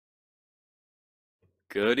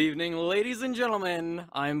Good evening, ladies and gentlemen.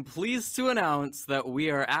 I'm pleased to announce that we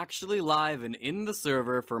are actually live and in the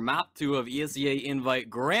server for Map 2 of ESEA Invite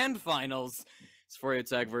Grand Finals. It's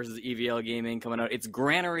Tech versus EVL Gaming coming out. It's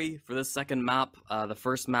Granary for the second map. The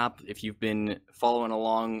first map, if you've been following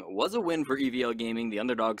along, was a win for EVL Gaming. The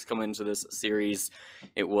underdogs come into this series.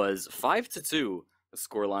 It was 5-2. The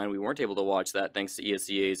scoreline. We weren't able to watch that thanks to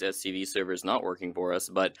ESEA's STV servers not working for us,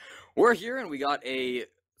 but we're here and we got a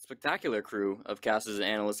spectacular crew of casters and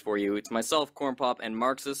analysts for you. It's myself, Cornpop, and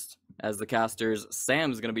Marxist as the casters.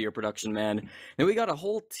 Sam's going to be your production man. Then we got a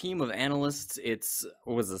whole team of analysts. It's,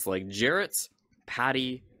 what was this, like Jarrett,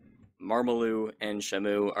 Paddie, Marmaloo, and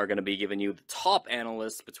Shamoo are going to be giving you the top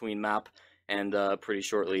analysts between map and pretty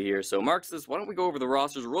shortly here. So Marxist, why don't we go over the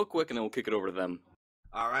rosters real quick and then we'll kick it over to them.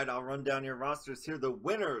 Alright, I'll run down your rosters here. The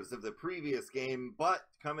winners of the previous game, but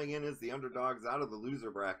coming in as the underdogs out of the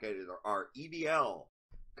loser bracket are EVL,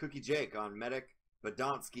 Cookie Jake on Medic,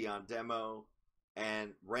 Badonsky on Demo,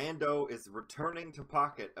 and Rando is returning to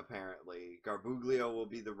Pocket, apparently. Garbuglio will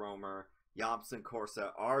be the roamer. Yomps and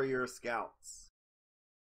Corsa are your scouts.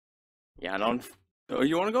 Yeah, oh,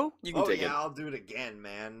 you want to go? You can take it. Oh yeah, I'll do it again,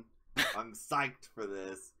 man. I'm psyched for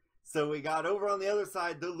this. So we got over on the other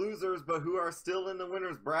side, the losers, but who are still in the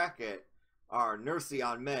winner's bracket, are Nursey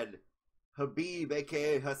on Med, Habib,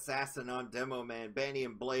 aka Assassin on Demo Man, Benny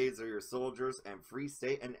and Blaze are your soldiers, and Free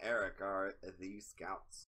State and Eric are the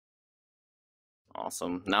scouts.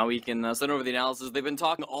 Awesome. Now we can send over the analysis. They've been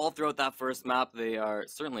talking all throughout that first map. They are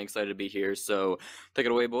certainly excited to be here. So take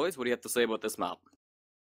it away, boys. What do you have to say about this map?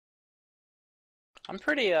 I'm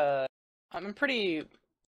pretty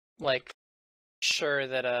like sure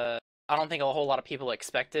that I don't think a whole lot of people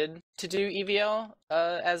expected to do EVL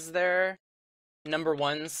as their number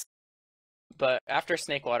ones. But after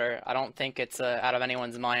Snakewater, I don't think it's out of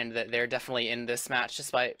anyone's mind that they're definitely in this match,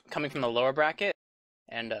 despite coming from the lower bracket.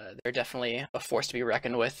 And they're definitely a force to be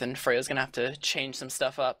reckoned with, and Freya's going to have to change some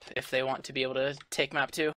stuff up if they want to be able to take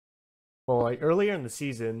map 2. Well, like earlier in the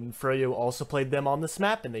season, Freya also played them on this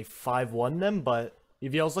map, and they 5-1 them, but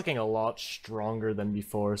EVL's looking a lot stronger than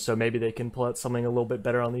before, so maybe they can pull out something a little bit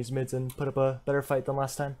better on these mids and put up a better fight than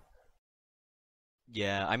last time.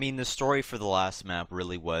 Yeah, I mean, the story for the last map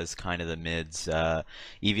really was kind of the mids.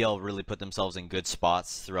 EVL really put themselves in good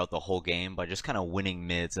spots throughout the whole game by just kind of winning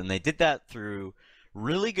mids, and they did that through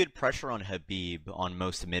really good pressure on Habib on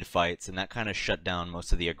most mid fights, and that kind of shut down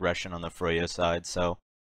most of the aggression on the Freya side. So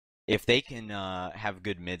if they can have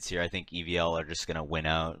good mids here, I think EVL are just going to win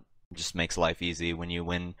out. It just makes life easy when you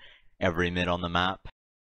win every mid on the map.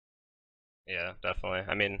 Yeah, definitely.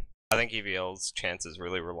 I mean, I think EVL's chances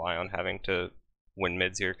really rely on having to win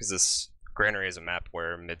mids here, because this Granary is a map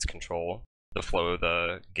where mids control the flow of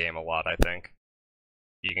the game a lot, I think.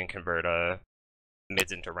 You can convert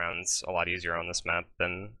mids into rounds a lot easier on this map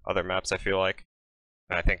than other maps, I feel like.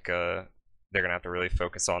 And I think they're going to have to really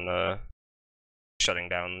focus on shutting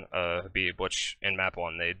down Habib, which in map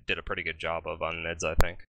 1 they did a pretty good job of on mids, I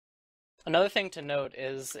think. Another thing to note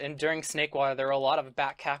is during Snakewater, there were a lot of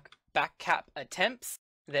back cap attempts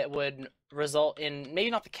that would result in maybe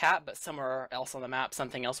not the cap, but somewhere else on the map,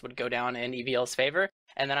 something else would go down in EVL's favor.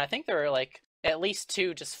 And then I think there were like at least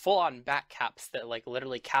 2 just full-on back caps that like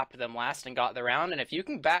literally capped them last and got the round. And if you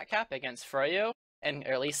can back cap against Froyo and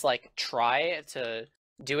or at least like try to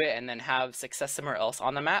do it and then have success somewhere else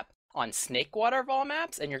on the map, on Snakewater of all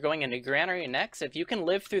maps, and you're going into Granary next, if you can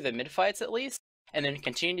live through the mid fights at least and then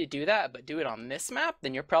continue to do that, but do it on this map,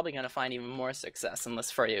 then you're probably going to find even more success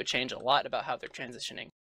unless Froyo change a lot about how they're transitioning.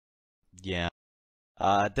 Yeah.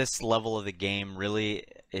 This level of the game, really,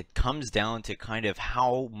 it comes down to kind of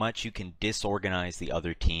how much you can disorganize the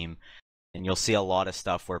other team. And you'll see a lot of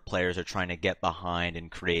stuff where players are trying to get behind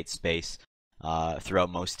and create space throughout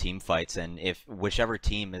most team fights. And if whichever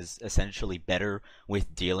team is essentially better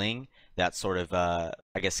with dealing that sort of,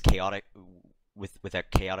 I guess, chaotic, with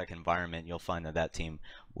that chaotic environment, you'll find that that team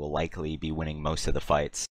will likely be winning most of the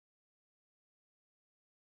fights.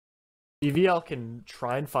 EVL can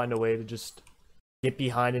try and find a way to just get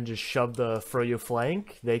behind and just shove the Froyo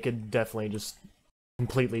flank. They could definitely just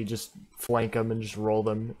completely just flank them and just roll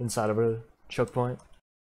them inside of a choke point.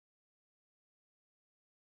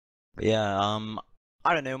 Yeah,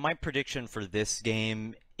 I don't know. My prediction for this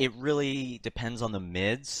game, it really depends on the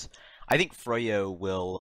mids. I think Froyo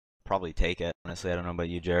will probably take it. Honestly, I don't know about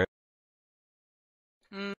you, Jarrett.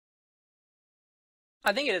 I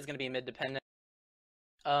think it is going to be mid-dependent.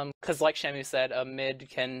 Because like Shamoo said, a mid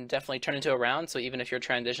can definitely turn into a round, so even if your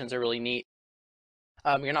transitions are really neat,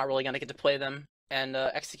 you're not really going to get to play them and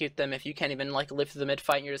execute them if you can't even like live through the mid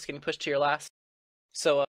fight and you're just getting pushed to your last.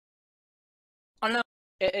 So, I don't know.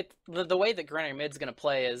 the way that Granary Mid's going to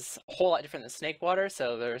play is a whole lot different than Snakewater,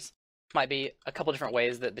 so there's might be a couple different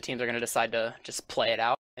ways that the teams are going to decide to just play it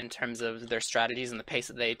out in terms of their strategies and the pace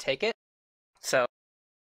that they take it. So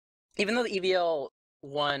even though the EVL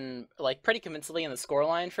won like pretty convincingly in the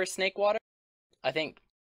scoreline for Snakewater, I think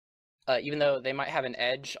even though they might have an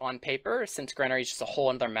edge on paper, since Granary is just a whole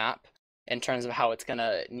other map in terms of how it's going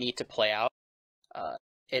to need to play out,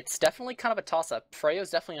 it's definitely kind of a toss-up. Freyo's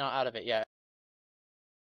definitely not out of it yet.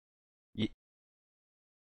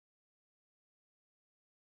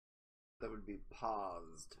 That would be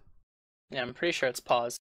paused. Yeah, I'm pretty sure it's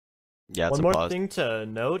paused. Yeah, it's One a more pause. thing to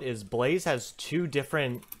note is Blaze has 2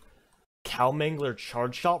 different Cow Mangler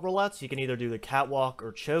charge shot rollouts. You can either do the catwalk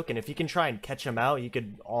or choke, and if you can try and catch them out, you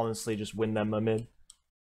could honestly just win them a mid.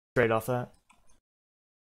 Straight off that.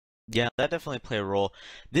 Yeah, that definitely play a role.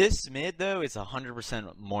 This mid though is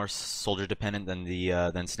 100% more soldier dependent than the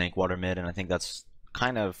than Snakewater mid, and I think that's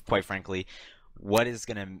kind of, quite frankly, what is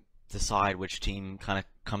gonna decide which team kind of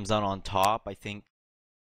comes out on top. I think,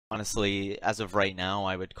 honestly, as of right now,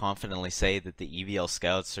 I would confidently say that the EVL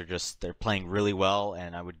scouts are they're playing really well,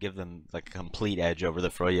 and I would give them like a complete edge over the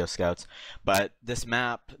Froyo scouts. But this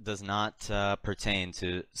map does not pertain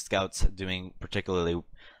to scouts doing particularly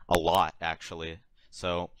a lot, actually.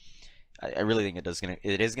 So I really think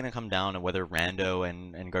it is gonna come down to whether Rando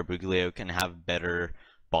and Garbuglio can have better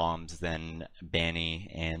bombs than Banny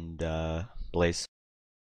and Blaze.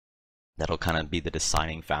 That'll kind of be the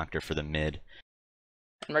deciding factor for the mid.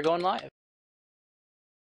 And we're going live.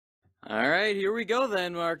 Alright, here we go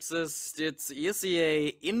then, Marxist. It's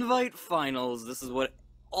ESEA Invite Finals. This is what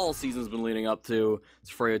all season's been leading up to.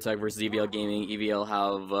 It's Froyotech versus EVL Gaming. EVL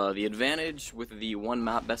have the advantage with the one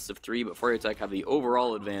map best of 3, but Froyotech have the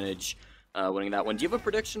overall advantage winning that one. Do you have a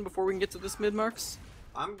prediction before we can get to this mid, Marks?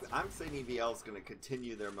 I'm saying EVL is going to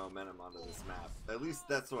continue their momentum onto this map. At least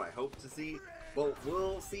that's what I hope to see. But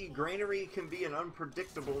we'll see. Granary can be an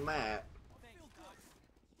unpredictable map.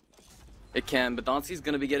 It can, but Donski's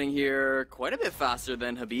going to be getting here quite a bit faster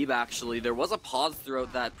than Habib, actually. There was a pause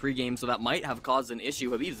throughout that pregame, so that might have caused an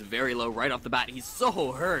issue. Habib's very low right off the bat. He's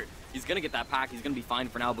so hurt. He's going to get that pack. He's going to be fine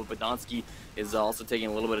for now, but Badonsky is also taking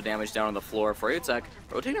a little bit of damage down on the floor. Froyotech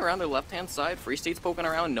rotating around their left-hand side. Free State's poking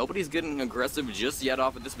around. Nobody's getting aggressive just yet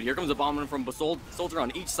off of this, but here comes a bomb from Soldier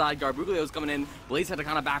on each side. Garbuglio's coming in. Blaze had to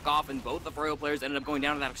kind of back off, and both the Froyo players ended up going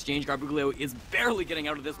down to that exchange. Garbuglio is barely getting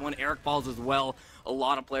out of this one. Eric falls as well. A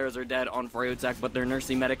lot of players are dead on Froyotech, but their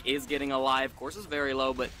nursing medic is getting alive. Course is very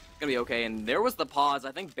low, but gonna be okay. And there was the pause.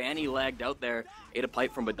 I think Banny lagged out there, ate a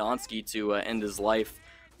pipe from Badonsky to end his life.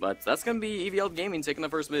 But that's gonna be EVL Gaming taking the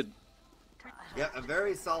first mid. Yeah, a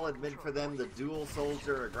very solid mid for them. The dual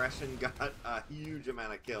soldier aggression got a huge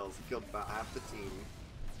amount of kills. He killed about half the team.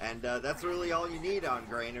 And that's really all you need on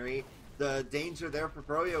Granary. The danger there for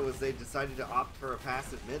Froyo was they decided to opt for a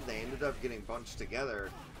passive mid. They ended up getting bunched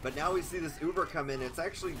together. But now we see this Uber come in. It's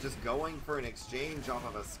actually just going for an exchange off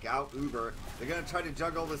of a scout Uber. They're going to try to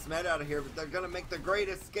juggle this med out of here, but they're going to make the great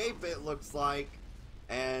escape, it looks like.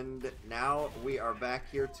 And now we are back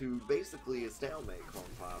here to basically a stalemate,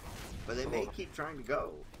 Cornpop. But they may keep trying to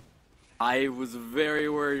go. I was very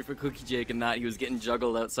worried for Cookie Jake in that he was getting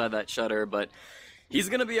juggled outside that shutter, but he's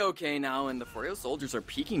gonna be okay now, and the Froyo soldiers are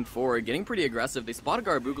peeking forward, getting pretty aggressive. They spotted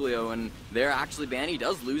Garbuglio, and they're actually, Banny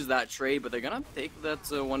does lose that trade, but they're gonna take that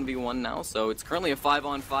 1v1 now, so it's currently a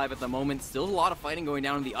 5-on-5 at the moment. Still a lot of fighting going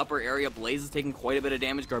down in the upper area. Blaze is taking quite a bit of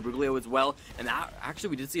damage, Garbuglio as well, and that,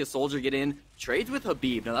 actually we did see a soldier get in, trades with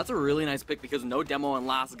Habib. Now that's a really nice pick because no demo on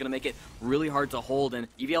last is gonna make it really hard to hold, and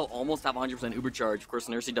EVL almost have 100% Uber charge. Of course,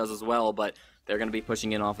 Nursey does as well, but they're gonna be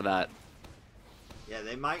pushing in off of that. Yeah,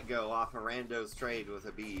 they might go off of Rando's trade with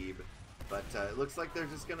Habib, but it looks like they're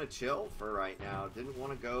just gonna chill for right now. Didn't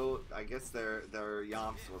want to go. I guess their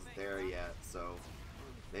Yomps wasn't there yet, so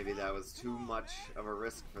maybe that was too much of a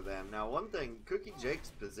risk for them. Now, one thing, Cookie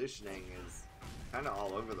Jake's positioning is kind of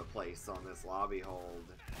all over the place on this lobby hold,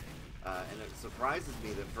 and it surprises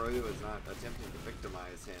me that Froyo is not attempting to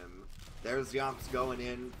victimize him. There's Yomps going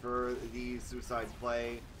in for the suicide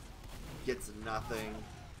play, gets nothing.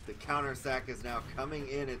 The counter sack is now coming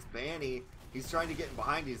in. It's Banny. He's trying to get in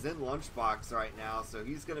behind. He's in Lunchbox right now, so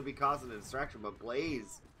he's going to be causing a distraction. But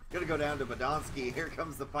Blaze going to go down to Badonsky. Here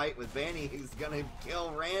comes the fight with Banny. He's going to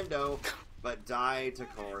kill Rando, but die to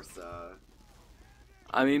Corsa.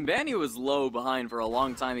 I mean, Paddie was low behind for a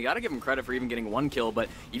long time. You gotta give him credit for even getting 1 kill, but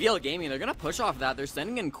EVL Gaming, they're gonna push off that. They're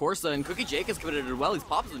sending in Corsa, and Cookie Jake is committed as well. He's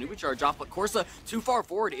pops the Uber charge off, but Corsa too far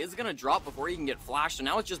forward is gonna drop before he can get flashed. So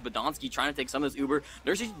now it's just Badonsky trying to take some of this Uber.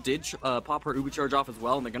 Nursey did pop her Uber charge off as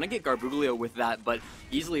well, and they're gonna get Garbuglio with that, but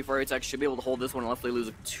easily Furrytech should be able to hold this one unless they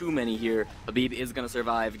lose too many here. Habib is gonna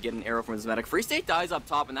survive, get an arrow from his medic. Free State dies up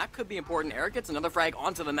top, and that could be important. Eric gets another frag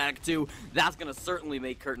onto the medic too. That's gonna certainly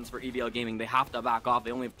make curtains for EVL Gaming. They have to back off.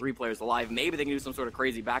 They only have 3 players alive. Maybe they can do some sort of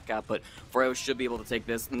crazy back cap, but Froyo should be able to take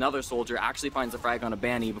this. Another soldier actually finds a frag on a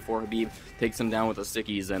Banny before Habib takes him down with the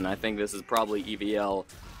stickies, and I think this is probably EVL.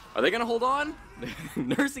 Are they gonna hold on?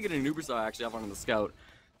 Nursing getting an Uber saw actually up on the scout.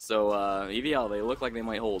 So EVL, they look like they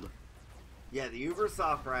might hold. Yeah, the Uber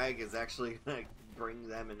saw frag is actually gonna bring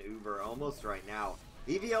them an Uber almost right now.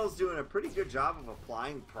 EVL is doing a pretty good job of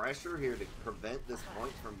applying pressure here to prevent this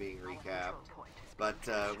point from being recapped. But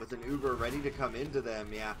with an Uber ready to come into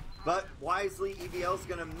them, yeah. But wisely, EVL's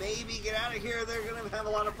gonna maybe get out of here. They're gonna have a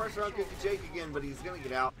lot of pressure on Cookie Jake again, but he's gonna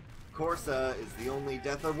get out. Corsa is the only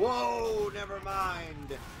death of— whoa, never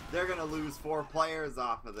mind. They're gonna lose 4 players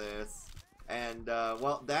off of this. And,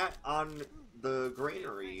 well, that on the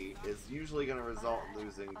granary is usually gonna result in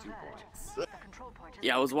losing 2 points.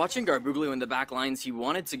 Yeah, I was watching Garbuglio in the back lines. He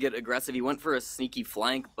wanted to get aggressive. He went for a sneaky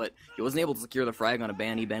flank, but he wasn't able to secure the frag on a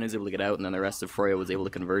Banny. Ben was able to get out, and then the rest of Froyo was able to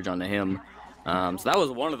converge onto him. So that was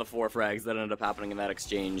one of the 4 frags that ended up happening in that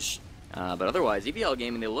exchange. But otherwise, EVL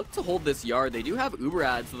Gaming, they look to hold this yard. They do have Uber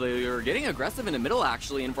ads, so they are getting aggressive in the middle,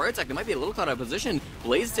 actually. And Furrytech, they might be a little caught out of position.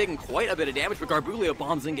 Blaze taking quite a bit of damage, but Garbuglio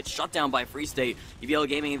bombs in, gets shut down by Free State. EVL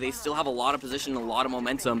Gaming, they still have a lot of position, a lot of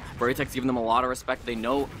momentum. Furrytech's giving them a lot of respect. They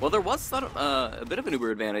know— well, there was a bit of an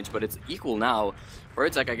Uber advantage, but it's equal now.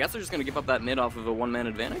 Furrytech, I guess they're just going to give up that mid off of a 1-man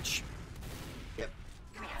advantage. Yep.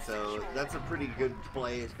 So that's a pretty good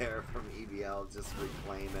play there from EVL, just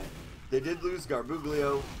reclaim it. They did lose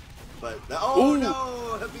Garbuglio. But oh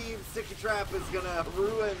no! Habib's sticky trap is gonna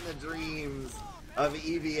ruin the dreams of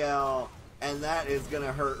EVL, and that is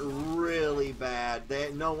gonna hurt really bad.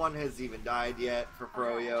 No one has even died yet for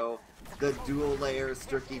Froyo. The dual layer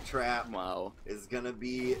sticky trap is gonna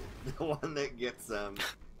be the one that gets them.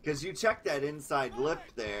 Because you check that inside lip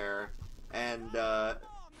there, and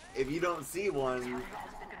if you don't see one,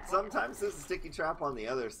 sometimes there's a sticky trap on the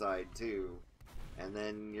other side too, and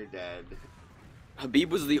then you're dead.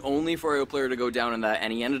 Habib was the only Froyo player to go down in that,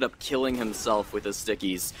 and he ended up killing himself with his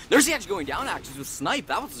stickies. There's the edge going down, actually, with Snipe.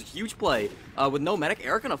 That was a huge play. With no medic,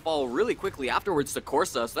 Eric gonna fall really quickly afterwards to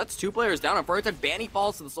Corsa, so that's 2 players down. And Furrytech, Banny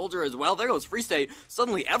falls to the soldier as well. There goes Free State.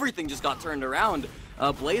 Suddenly, everything just got turned around.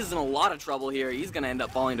 Blaze is in a lot of trouble here. He's gonna end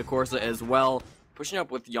up falling to Corsa as well. Pushing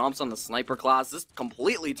up with Yomps on the sniper class. This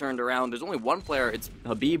completely turned around. There's only 1 player, it's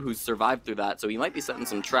Habib, who's survived through that, so he might be setting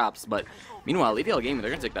some traps. But meanwhile, EVL Gaming,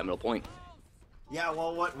 they're gonna take that middle point. Yeah,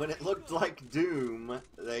 well, when it looked like Doom,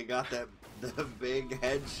 they got the big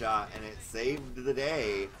headshot, and it saved the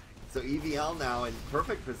day. So EVL now in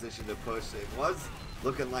perfect position to push. It was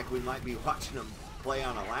looking like we might be watching them play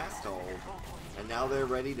on a last hold, and now they're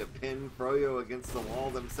ready to pin Froyo against the wall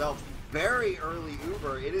themselves. Very early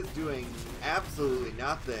Uber. It is doing absolutely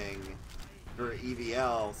nothing for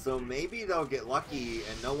EVL, so maybe they'll get lucky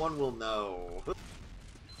and no one will know.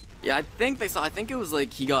 Yeah, I think it was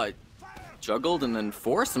like he got juggled and then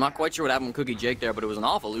forced. I'm not quite sure what happened with Cookie Jake there, but it was an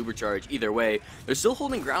awful Uber charge either way. They're still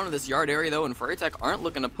holding ground in this yard area though, and Furrytech aren't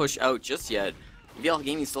looking to push out just yet. EVL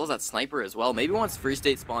Gaming still has that sniper as well. Maybe once Free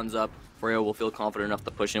State spawns up, Froyo will feel confident enough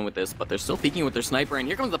to push in with this, but they're still peeking with their sniper, and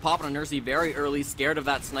here comes the pop on Nursey very early, scared of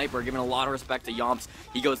that sniper, giving a lot of respect to Yomps.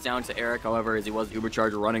 He goes down to Eric, however, as he was Uber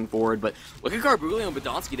Charger running forward, but look at Garbuglio and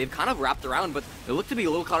Badonsky. They've kind of wrapped around, but they look to be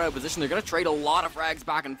a little caught out of position. They're going to trade a lot of frags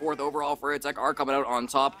back and forth. Overall, Furrytech are coming out on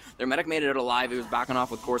top. Their medic made it out alive. He was backing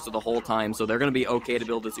off with Corsa the whole time, so they're going to be okay to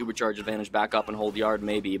build this Uber Charge advantage back up and hold yard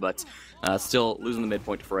maybe, but still losing the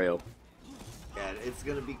midpoint to Froyo. Yeah, it's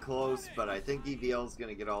going to be close, but I think EVL is going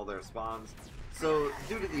to get all their spawns. So,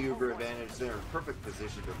 due to the Uber advantage, they're in perfect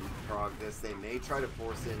position to leapfrog this. They may try to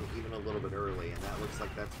force in even a little bit early, and that looks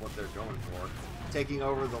like that's what they're going for. Taking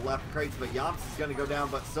over the left crates, but Yomps is going to go down,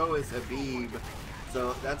 but so is Habib.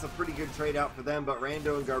 So, that's a pretty good trade out for them, but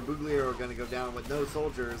Rando and Garbuglio are going to go down with no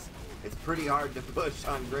soldiers. It's pretty hard to push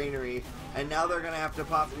on Granary, and now they're going to have to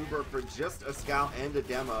pop Uber for just a scout and a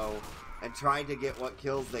demo, and try to get what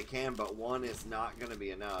kills they can, but one is not going to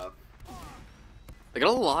be enough. They got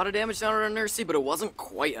a lot of damage down on Nursey, but it wasn't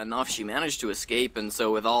quite enough. She managed to escape, and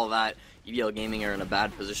so with all of that, EVL Gaming are in a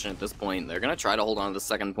bad position at this point. They're going to try to hold on to the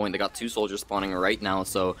second point. They got 2 soldiers spawning right now,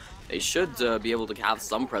 so they should be able to have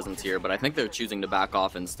some presence here, but I think they're choosing to back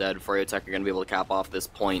off instead. Furrytech are going to be able to cap off this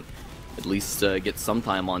point. at least get some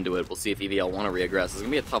time onto it. We'll see if EVL want to reaggress. It's going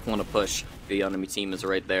to be a tough one to push. The enemy team is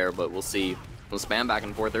right there, but we'll see. We'll spam back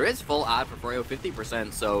and forth. There is full ad for Froyo,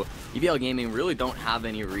 50%, so EVL Gaming really don't have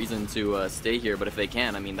any reason to stay here, but if they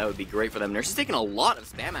can, I mean, that would be great for them. Nurse is taking a lot of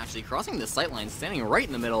spam, actually, crossing the sight line, standing right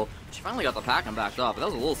in the middle. She finally got the pack and backed off, but that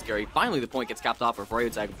was a little scary. Finally, the point gets capped off for Froyo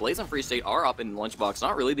Tech. Blaze and Free State are up in the lunchbox,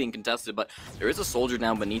 not really being contested, but there is a soldier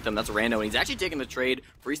down beneath them. That's Rando, and he's actually taking the trade.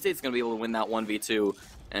 Free State's going to be able to win that 1v2.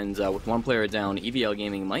 And with one player down, EVL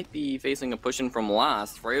Gaming might be facing a push in from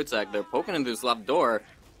last. Froyo Tech, they're poking into this left door.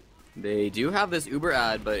 They do have this Uber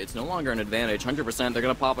ad, but it's no longer an advantage. 100%, they're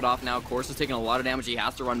going to pop it off now. Course is taking a lot of damage. He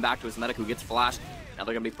has to run back to his medic, who gets flashed. Now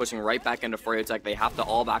they're going to be pushing right back into Froyo Tech. They have to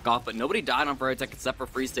all back off, but nobody died on Froyo Tech except for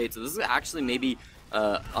Free State. So this is actually maybe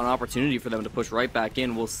an opportunity for them to push right back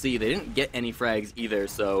in. We'll see. They didn't get any frags either,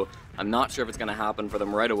 so I'm not sure if it's going to happen for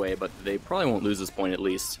them right away, but they probably won't lose this point at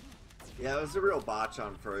least. Yeah, it was a real botch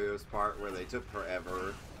on Froyo's part where they took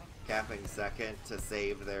forever capping second to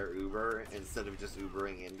save their Uber instead of just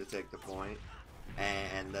Ubering in to take the point,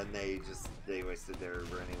 and then they wasted their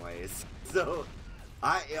Uber anyways. So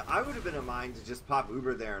I would have been in mind to just pop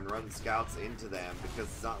Uber there and run scouts into them, because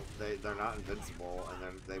it's not, they're not invincible,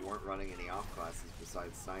 and they weren't running any off classes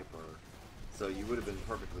besides sniper, so you would have been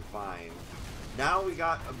perfectly fine. Now we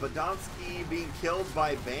got Badonsky being killed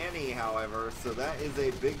by Banny, however, so that is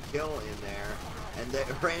a big kill in there. And that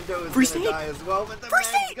Rando is going to die as well, but the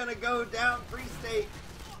man's going to go down. Free State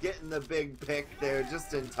getting the big pick there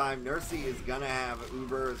just in time. Nursey is going to have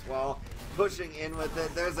Uber as well, pushing in with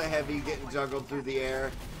it. There's a heavy getting juggled through the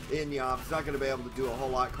air. Inyop's not going to be able to do a whole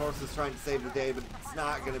lot. Course is trying to save the day, but it's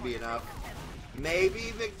not going to be enough.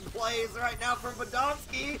 Maybe big plays right now from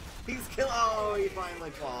Badonsky. He's oh, he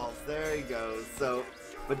finally falls. There he goes. So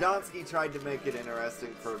Badonsky tried to make it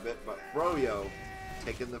interesting for a bit, but Froyo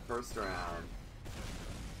taking the first round.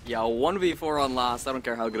 Yeah, 1v4 on last. I don't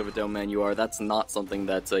care how good of a dome man you are. That's not something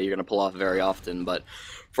that you're going to pull off very often. But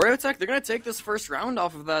Froyo Tech, they're going to take this first round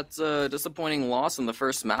off of that disappointing loss in the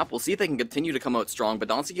first map. We'll see if they can continue to come out strong. But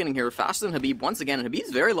Badonsky getting here faster than Habib once again. And Habib's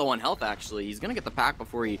very low on health, actually. He's going to get the pack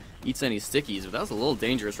before he eats any stickies. But that was a little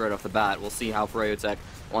dangerous right off the bat. We'll see how Froyo Tech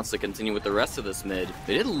wants to continue with the rest of this mid.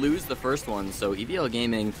 They did lose the first one, so EVL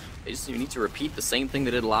Gaming, they just need to repeat the same thing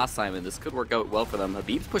they did last time, and this could work out well for them.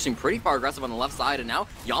 Habib's pushing pretty far aggressive on the left side, and now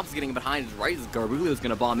Yomp's getting behind his right as Garbuglio's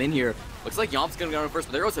going to bomb in here. Looks like Yomp's going to go in first,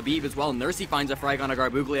 but there goes Habib as well. Nursey finds a frag on a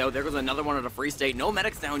Garbuglio. There goes another one at a Free State. No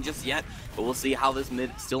medics down just yet, but we'll see how this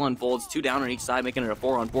mid still unfolds. 2 down on each side, making it a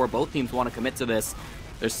 4-on-4. Both teams want to commit to this.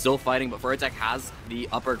 They're still fighting, but Froyo Tech has the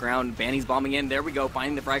upper ground. Banny's bombing in. There we go,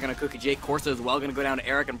 finding the frag on a Cookie Jake. Corsa as well, going to go down to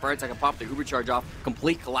Eric, and Froyo Tech can pop the Uber charge off.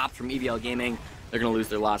 Complete collapse from EVL Gaming. They're going to lose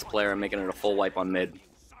their last player and making it a full wipe on mid.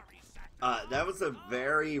 That was a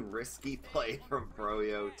very risky play from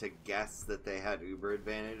Froyo to guess that they had Uber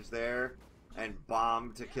advantage there and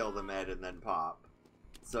bomb to kill the med and then pop.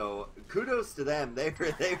 So kudos to them. They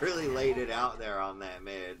really laid it out there on that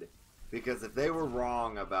mid. Because if they were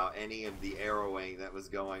wrong about any of the arrowing that was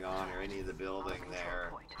going on or any of the building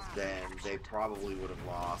there, then they probably would have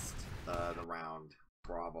lost the round.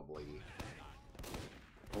 Probably.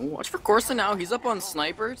 Oh, watch for Corsa now. He's up on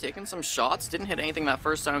Sniper, taking some shots. Didn't hit anything that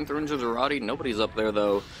first time through into Jarrett. Nobody's up there,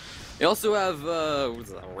 though. They also have, what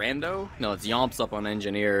is that, Rando? No, it's Yomps up on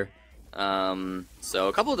Engineer. So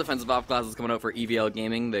a couple of defensive off classes coming out for EVL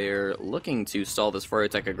Gaming. They're looking to stall this Froyo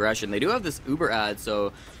Tech aggression. They do have this Uber ad,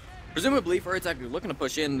 so presumably Froyo Tech are looking to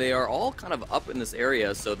push in. They are all kind of up in this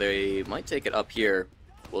area, so they might take it up here.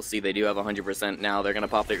 We'll see. They do have 100% now. They're going to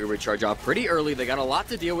pop their Uber charge off pretty early. They got a lot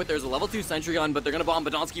to deal with. There's a level 2 sentry gun, but they're going to bomb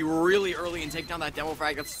Badonsky really early and take down that demo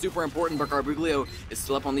frag. That's super important, but Garbuglio is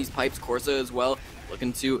still up on these pipes. Corsa as well,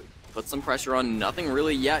 looking to put some pressure on. Nothing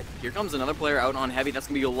really yet. Here comes another player out on heavy. That's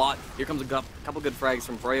going to be a lot. Here comes a couple good frags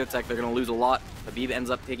from Froyo Tech. They're going to lose a lot. Habib ends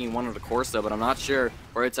up taking one of the Corsa, but I'm not sure.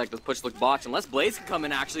 Froyo Tech does push look botch. Unless Blaze can come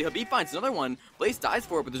in, actually. Habib finds another one. Blaze dies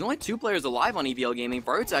for it, but there's only 2 players alive on EVL Gaming.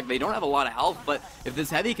 Froyo Tech, they don't have a lot of health, but if this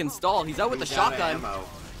heavy can stall, he's out with the shotgun.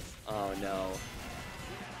 Oh, no.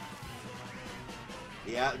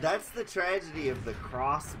 Yeah, that's the tragedy of the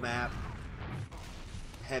cross-map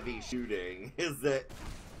heavy shooting, is that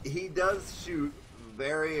he does shoot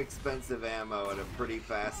very expensive ammo at a pretty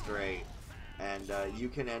fast rate, and you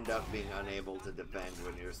can end up being unable to defend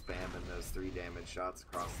when you're spamming those 3 damage shots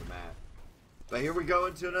across the map. But here we go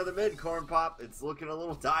into another mid, Cornpop. It's looking a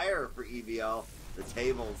little dire for EVL. The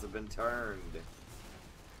tables have been turned.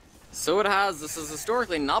 So it has. This has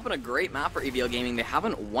historically not been a great map for EVL Gaming. They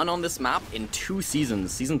haven't won on this map in 2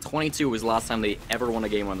 seasons. Season 22 was the last time they ever won a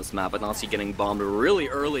game on this map, but Nazi getting bombed really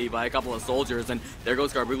early by a couple of soldiers, and there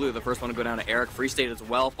goes Garbuglu, the first one to go down to Eric. Free State as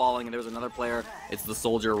well falling, and there's another player. It's the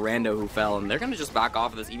soldier Rando who fell, and they're going to just back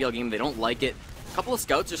off of this EVL game. They don't like it. A couple of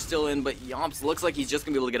scouts are still in, but Yomps looks like he's just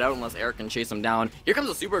going to be able to get out unless Eric can chase him down. Here comes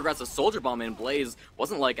a super aggressive soldier bomb in. Blaze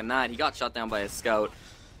wasn't liking that. He got shot down by a scout.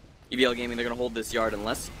 EVL Gaming, they're going to hold this yard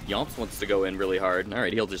unless Yomps wants to go in really hard.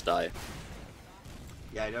 Alright, he'll just die.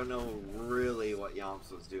 Yeah, I don't know really what Yomps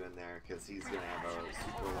was doing there, because he's going to have a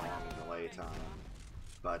super long delay time.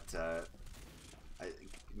 But,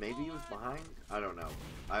 maybe he was behind? I don't know.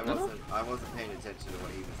 I wasn't paying attention to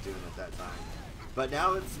what he was doing at that time. But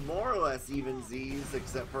now it's more or less even Z's,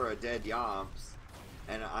 except for a dead Yomps.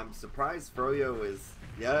 And I'm surprised Froyo is...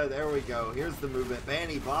 Yeah, there we go. Here's the movement.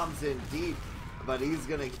 Paddie bombs in deep. But he's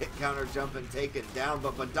going to get counter jump and taken down.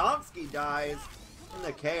 But Badonsky dies in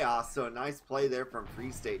the chaos. So a nice play there from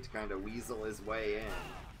Free State to kind of weasel his way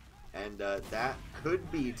in. And that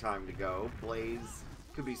could be time to go. Blaze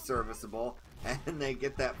could be serviceable. And they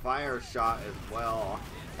get that fire shot as well.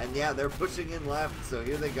 And yeah, they're pushing in left. So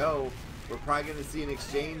here they go. We're probably going to see an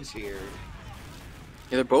exchange here.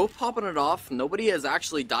 Yeah, they're both popping it off. Nobody has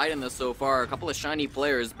actually died in this so far. A couple of shiny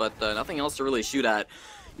players, but nothing else to really shoot at.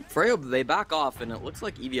 Freyo, they back off, and it looks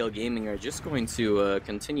like EVL Gaming are just going to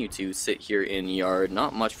continue to sit here in yard.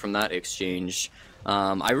 Not much from that exchange.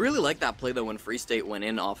 I really like that play, though, when Free State went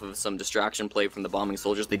in off of some distraction play from the bombing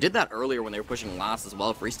soldiers. They did that earlier when they were pushing last as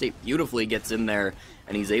well. Free State beautifully gets in there,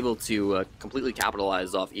 and he's able to completely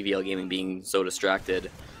capitalize off EVL Gaming being so distracted.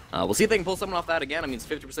 We'll see if they can pull something off that again. I mean, it's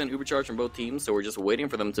 50% Uber charge from both teams, so we're just waiting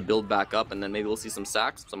for them to build back up, and then maybe we'll see some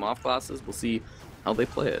sacks, some off classes. We'll see how they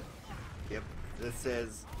play it. Yep,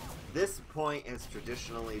 this point has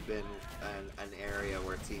traditionally been an area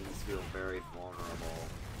where teams feel very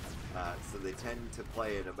vulnerable, so they tend to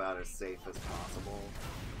play it about as safe as possible.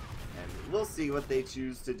 And we'll see what they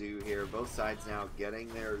choose to do here. Both sides now getting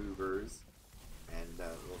their Ubers, and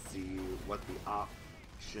we'll see what the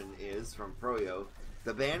option is from Froyo.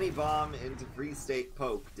 The Paddie bomb into Free State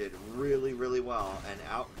poke did really well, and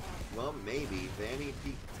well, maybe Paddie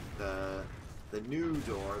peeked the new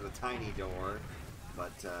door, the tiny door,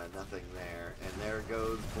 but nothing there. And there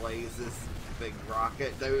goes Blaze's big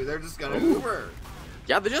rocket. They're just gonna Uber.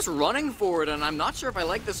 Yeah, they're just running forward, and I'm not sure if I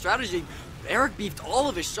like this strategy. Eric beefed all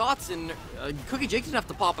of his shots, and Cookie Jake didn't have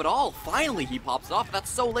to pop it all. Finally, he pops it off. That's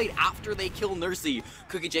so late after they kill Nursey.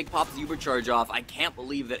 Cookie Jake pops the Uber charge off. I can't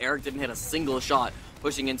believe that Eric didn't hit a single shot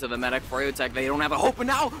pushing into the medic. Froyotech, they don't have a hope, and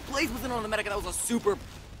now Blaze was in on the medic, and that was a super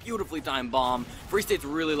beautifully timed bomb. Free State's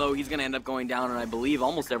really low. He's going to end up going down, and I believe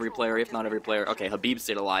almost every player, if not every player. Okay, Habib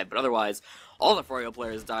stayed alive, but otherwise, all the Froyo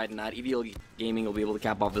players died in that. EVL Gaming will be able to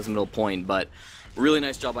cap off this middle point, but really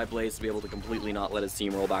nice job by Blaze to be able to completely not let his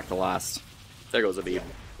team roll back to last. There goes Habib.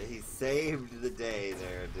 Yeah, he saved the day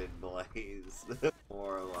there, did Blaze,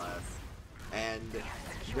 more or less. And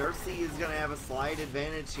Nursey is going to have a slight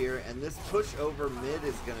advantage here, and this push over mid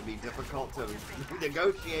is going to be difficult to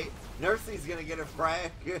negotiate. Nursey's going to get a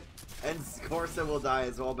frag, and Corsa will die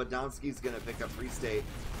as well, but Donsky's going to pick up Free State.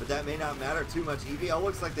 But that may not matter too much. EVL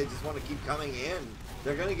looks like they just want to keep coming in.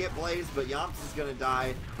 They're going to get Blaze, but Yomps is going to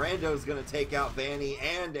die. Brando's going to take out Paddie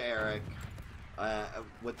and Eric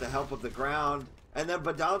with the help of the ground. And then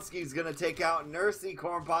Badonsky's going to take out Nursey.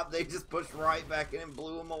 Cornpop, they just pushed right back in and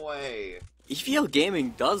blew him away. EVL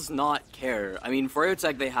Gaming does not care. I mean,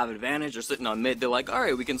 Froyotech, they have advantage. They're sitting on mid. They're like,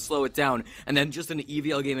 alright, we can slow it down. And then just an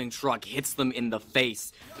EVL Gaming truck hits them in the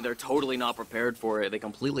face. And they're totally not prepared for it. They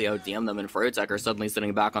completely out-DM them, and Froyotech are suddenly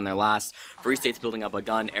sitting back on their last. Free State's building up a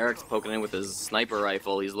gun. Eric's poking in with his sniper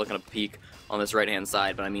rifle. He's looking to peek on this right-hand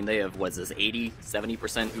side. But I mean, they have, what's this, 80,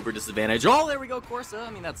 70% Uber disadvantage. Oh, there we go, Corsa.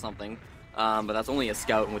 I mean, that's something. But that's only a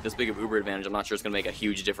scout, and with this big of Uber advantage, I'm not sure it's going to make a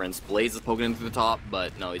huge difference. Blaze is poking in through the top,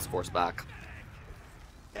 but no, he's forced back.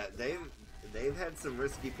 Yeah, they've had some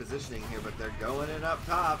risky positioning here, but they're going in up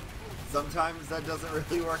top. Sometimes that doesn't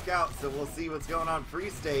really work out, so we'll see what's going on. Free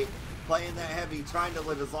State playing that heavy, trying to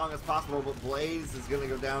live as long as possible, but Blaze is going to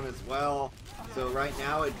go down as well. So right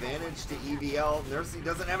now, advantage to EVL. Nursey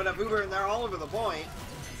doesn't have enough Uber, and they're all over the point.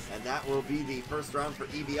 And that will be the first round for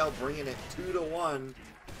EVL, bringing it 2-1.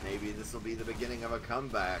 Maybe this will be the beginning of a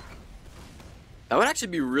comeback. That would actually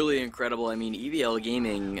be really incredible. I mean, EVL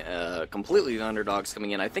Gaming, completely the underdogs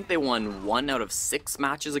coming in. I think they won 1 out of 6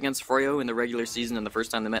 matches against Froyo in the regular season and the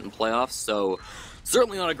first time they met in playoffs, so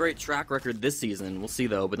certainly not a great track record this season. We'll see,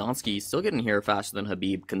 though. Badonsky still getting here faster than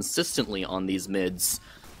Habib consistently on these mids.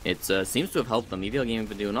 It seems to have helped them. EVL Gaming have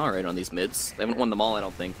been doing alright on these mids. They haven't won them all, I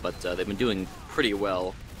don't think, but they've been doing pretty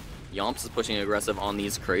well. Yomps is pushing aggressive on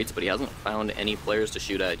these crates, but he hasn't found any players to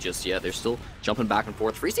shoot at just yet. They're still jumping back and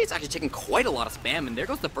forth. Free State's actually taking quite a lot of spam, and there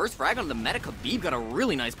goes the first frag on the medic. Habib got a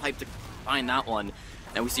really nice pipe to find that one.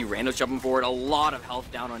 Now we see Randos jumping forward. A lot of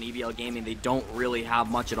health down on EVL Gaming. They don't really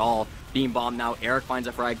have much at all. Being bombed now. Eric finds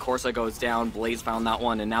a frag. Corsa goes down. Blaze found that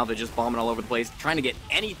one, and now they're just bombing all over the place, trying to get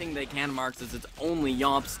anything they can, Marks, as it's only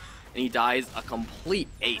Yomps, and he dies a complete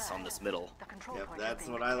ace on this middle. Yep, that's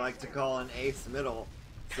what I like to call an ace middle.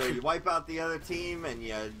 So you wipe out the other team, and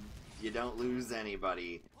you don't lose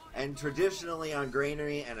anybody. And traditionally on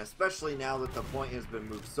Granary, and especially now that the point has been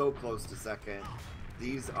moved so close to second,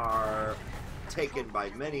 these are taken by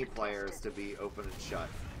many players to be open and shut.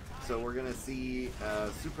 So we're gonna see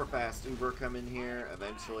super fast Uber come in here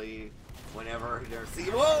eventually. Whenever whoa,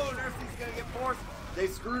 Nursey's gonna get forced. They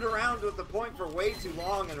screwed around with the point for way too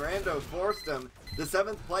long, and Rando forced him. The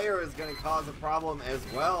 7th player is gonna cause a problem as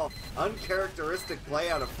well. Uncharacteristic play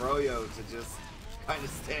out of Froyo to just kind of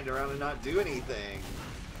stand around and not do anything.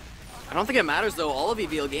 I don't think it matters though. All of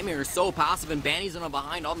EVL Gaming are so passive, and Banny's in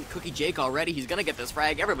behind on Cookie Jake already. He's gonna get this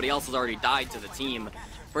frag. Everybody else has already died to the team.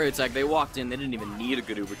 Tech, they walked in, they didn't even need a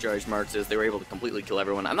good overcharge Marxist. They were able to completely kill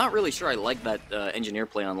everyone. I'm not really sure I like that engineer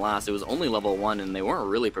play on last. It was only level 1 and they weren't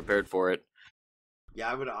really prepared for it. Yeah,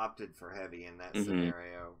 I would have opted for heavy in that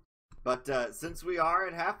scenario. But since we are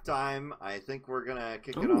at halftime, I think we're gonna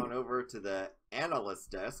kick it on over to the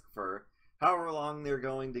analyst desk for however long they're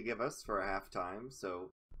going to give us for a halftime.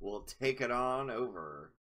 So we'll take it on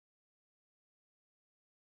over.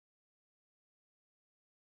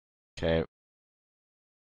 Okay.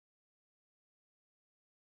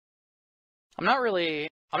 I'm not really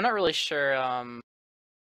sure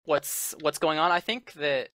what's going on. I think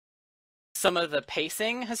that some of the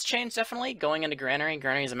pacing has changed definitely going into Granary.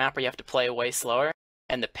 Granary is a map where you have to play way slower,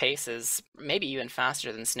 and the pace is maybe even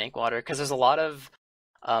faster than Snakewater because there's a lot of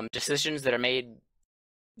decisions that are made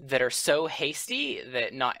that are so hasty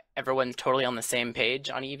that not everyone's totally on the same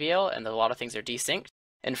page on EVL, and a lot of things are desynced.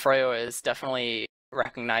 And Froyo is definitely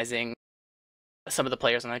recognizing some of the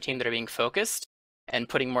players on their team that are being focused and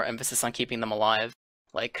putting more emphasis on keeping them alive,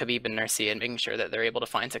 like Khabib and Nursey, and making sure that they're able to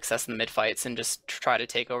find success in the mid-fights and just try to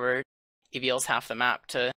take over EVL's half the map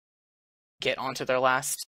to get onto their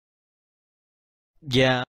last.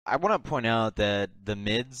 Yeah, I want to point out that the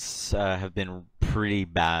mids have been pretty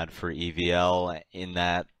bad for EVL in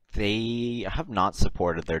that they have not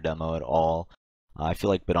supported their demo at all. I feel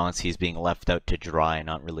like Badonsky is being left out to dry,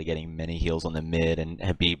 not really getting many heals on the mid, and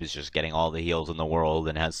Habib is just getting all the heals in the world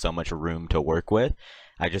and has so much room to work with.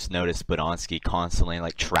 I just noticed Badonsky constantly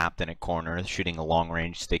like trapped in a corner, shooting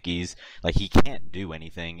long-range stickies. Like he can't do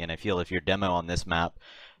anything, and I feel if your demo on this map,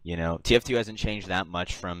 you know, TF2 hasn't changed that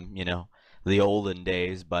much from, you know, the olden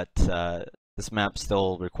days, but this map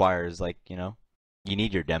still requires, like, you know, you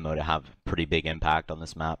need your demo to have pretty big impact on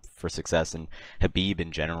this map for success, and Habib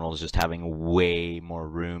in general is just having way more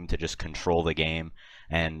room to just control the game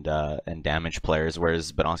and damage players,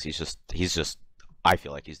 whereas Badonsky's he's just I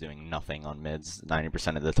feel like he's doing nothing on mids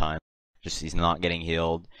 90% of the time. Just he's not getting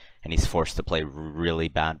healed, and he's forced to play really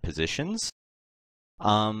bad positions.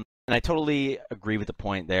 And I totally agree with the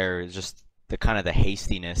point there. It's just the kind of the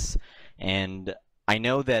hastiness, and I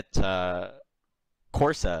know that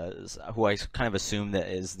Corsa, who I kind of assume that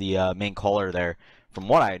is the main caller there, from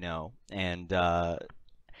what I know, and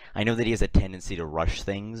I know that he has a tendency to rush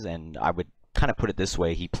things, and I would kind of put it this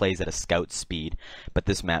way: he plays at a scout speed, but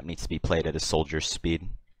this map needs to be played at a soldier's speed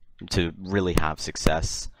to really have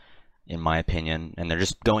success, in my opinion. And they're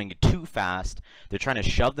just going too fast. They're trying to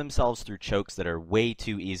shove themselves through chokes that are way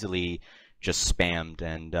too easily just spammed,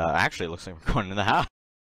 and actually it looks like we're going into the half.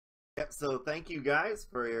 Yep, so thank you guys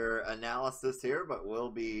for your analysis here, but we'll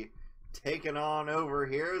be taking on over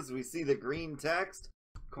here as we see the green text.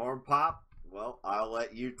 Cornpop, well, I'll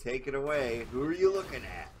let you take it away. Who are you looking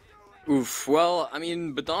at? Oof, well, I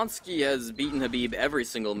mean, Badonsky has beaten Habib every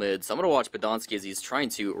single mid, so I'm gonna watch Badonsky as he's trying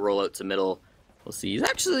to roll out to middle. We'll see.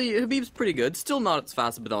 Habib's pretty good. Still not as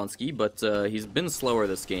fast as Badonsky, but he's been slower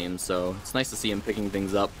this game, so it's nice to see him picking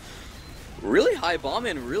things up. Really high bomb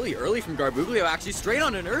in really early from Garbuglio, actually, straight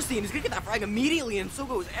on to Nursey, and he's gonna get that frag immediately, and so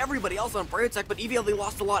goes everybody else on Tech, but EVL, they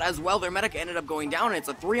lost a lot as well. Their medic ended up going down, and it's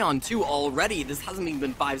a 3-on-2 already. This hasn't even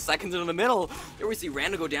been 5 seconds into the middle. There we see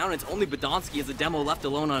Randa go down, it's only Badonsky as a demo left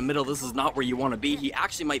alone on middle. This is not where you want to be. He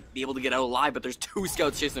actually might be able to get out alive, but there's 2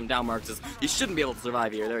 scouts chasing him down, Marxist. He shouldn't be able to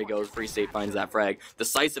survive here. There he goes, Free State finds that frag.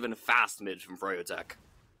 Decisive and fast mid from Tech.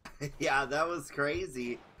 Yeah, that was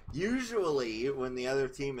crazy. Usually, when the other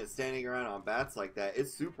team is standing around on bats like that,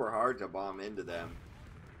 it's super hard to bomb into them.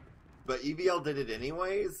 But EVL did it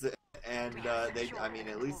anyways, and I mean,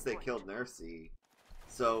 at least they killed Nursey.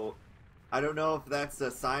 So I don't know if that's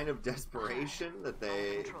a sign of desperation that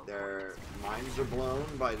their minds are blown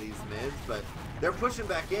by these mids, but they're pushing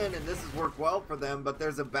back in, and this has worked well for them. But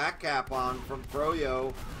there's a back cap on from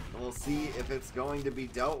Froyo, and we'll see if it's going to be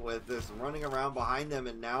dealt with. This running around behind them,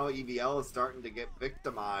 and now EVL is starting to get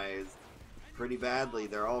victimized pretty badly.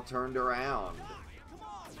 They're all turned around.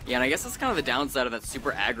 Yeah, and I guess that's kind of the downside of that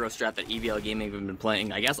super aggro strat that EVL Gaming have been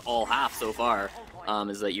playing, I guess, all half so far,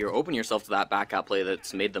 is that you're opening yourself to that back out play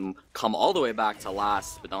that's made them come all the way back to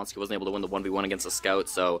last. Badonsky wasn't able to win the 1v1 against a scout,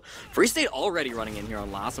 so Free State already running in here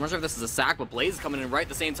on last. I'm not sure if this is a sack, but Blaze is coming in right at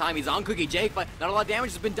the same time. He's on Cookie Jake, but not a lot of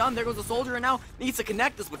damage has been done. There goes the Soldier, and now needs to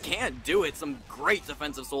connect this, but can't do it. Some great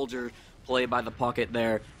defensive Soldier play by the pocket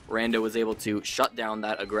there. Rando was able to shut down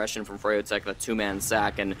that aggression from Freyotech, that two-man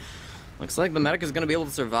sack, and looks like the medic is going to be able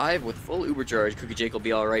to survive with full uber charge. Cookie Jake will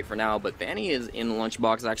be alright for now, but Fanny is in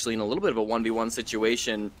Lunchbox actually in a little bit of a 1v1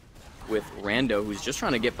 situation with Rando, who's just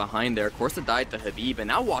trying to get behind there. Corsa died to Habib, and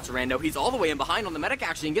now watch Rando. He's all the way in behind on the medic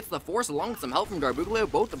actually and gets the force along with some help from Garbuglio.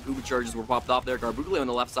 Both of uber charges were popped off there. Garbuglio on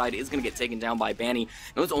the left side is going to get taken down by Banny.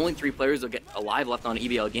 Those only 3 players that get alive left on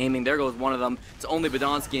EVL Gaming. There goes one of them. It's only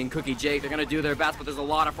Badonsky and Cookie Jake. They're going to do their best, but there's a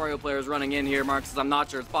lot of Froyo players running in here. Mark says, I'm not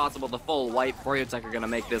sure it's possible. The full wipe. Froyotech are going to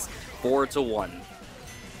make this 4-1.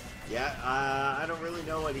 Yeah, I don't really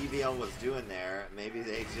know what EVL was doing there. Maybe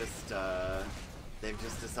they just, they've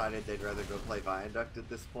just decided they'd rather go play Viaduct at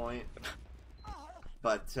this point.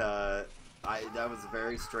 But, that was a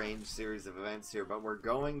very strange series of events here. But we're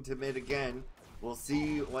going to mid again. We'll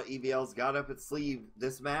see what EVL's got up its sleeve.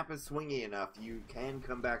 This map is swingy enough. You can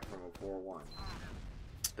come back from a 4-1.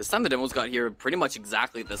 This time the demos got here pretty much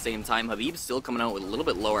exactly at the same time. Habib's still coming out with a little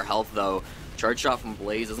bit lower health though. Charge shot from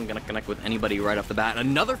Blaze isn't going to connect with anybody right off the bat.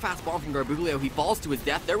 Another fast bomb from Garbuglio. He falls to his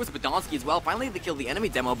death. There was Badonsky as well. Finally they killed the enemy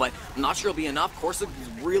demo, but I'm not sure it'll be enough. Corsa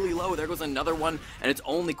is really low. There goes another one, and it's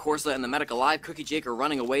only Corsa and the medic alive. Cookie Jake are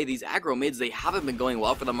running away. These aggro mids, they haven't been going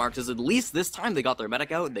well for the Marxists. At least this time they got their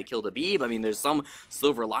medic out. They killed Habib. I mean, there's some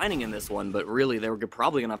silver lining in this one, but really they were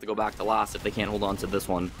probably going to have to go back to last if they can't hold on to this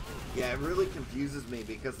one. Yeah, it really confuses me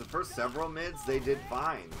because the first several mids they did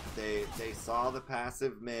fine. They saw the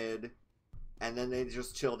passive mid and then they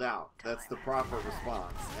just chilled out. That's the proper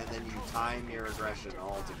response. And then you time your aggression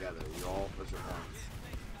all together. You all push at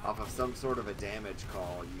once. Off of some sort of a damage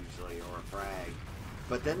call usually or a frag.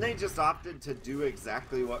 But then they just opted to do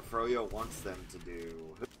exactly what Froyo wants them to do.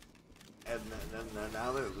 And then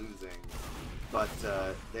now they're losing. But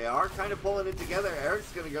they are kind of pulling it together.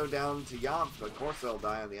 Eric's going to go down to Yomp, but Corsa will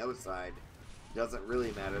die on the other side. Doesn't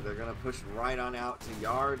really matter. They're going to push right on out to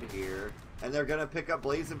Yard here. And they're going to pick up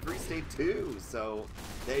Blaze and Free State too. So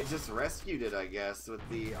they just rescued it, I guess, with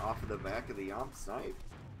the off of the back of the Yomp snipe.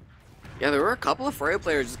 Yeah, there were a couple of Froyo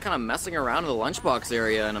players just kind of messing around in the lunchbox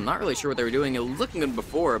area, and I'm not really sure what they were doing. It was looking good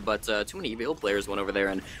before, but too many EVL players went over there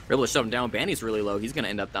and were able to shut him down. Banny's really low. He's going to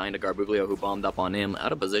end up dying to Garbuglio, who bombed up on him.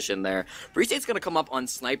 Out of position there. Free State's going to come up on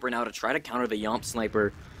Sniper now to try to counter the Yomp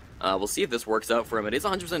Sniper. We'll see if this works out for him. It is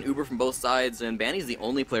 100% Uber from both sides, and Banny's the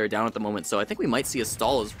only player down at the moment, so I think we might see a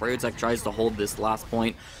stall as Freyotech tries to hold this last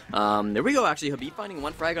point. There we go, actually. Habib finding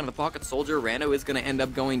one frag on the pocket soldier. Rando is going to end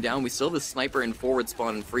up going down. We still have the sniper in forward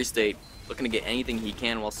spawn in Free State, looking to get anything he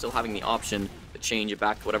can while still having the option to change it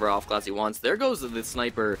back to whatever off class he wants. There goes the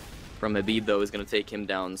sniper from Habib, though, is going to take him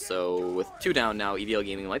down. So with 2 down now, EVL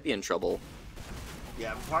Gaming might be in trouble.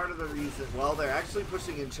 Yeah, part of the reason, well, they're actually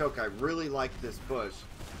pushing in choke. I really like this push.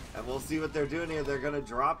 And we'll see what they're doing here. They're going to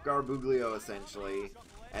drop Garbuglio, essentially,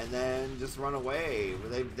 and then just run away.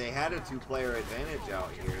 They had a 2-player advantage out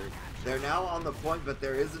here. They're now on the point, but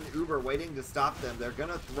there is an Uber waiting to stop them. They're going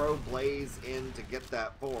to throw Blaze in to get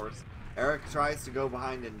that force. Eric tries to go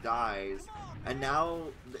behind and dies. And now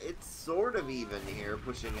it's sort of even here,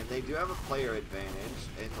 pushing in. They do have a player advantage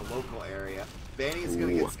in the local area. Banny's going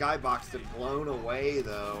to get skyboxed and blown away,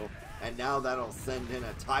 though. And now that'll send in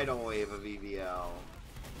a tidal wave of EVL.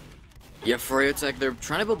 Yeah, Freyotech, they're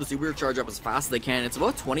trying to build the supercharge up as fast as they can. It's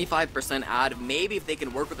about 25% ad. Maybe if they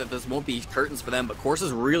can work with it, this won't be curtains for them, but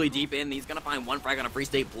Corsa's really deep in. He's going to find one frag on a Free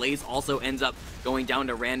State. Blaze also ends up going down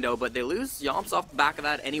to Rando, but they lose Yomps off the back of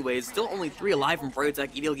that anyways. Still only 3 alive from Freyotech.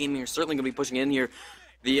 EVL Gaming are certainly going to be pushing in here.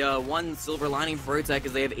 The one silver lining for Freyotech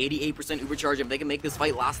is they have 88% Ubercharge. If they can make this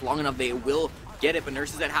fight last long enough, they will get it. But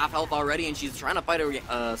Nurse is at half health already, and she's trying to fight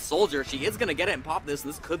a soldier. She is going to get it and pop this,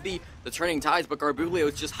 and this could be the turning tides. But Garbuglio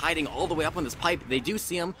is just hiding all the way up on this pipe. They do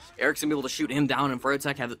see him. Eric's going to be able to shoot him down, and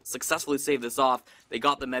Freyotech have successfully saved this off. They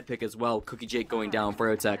got the med pick as well. Cookie Jake going down.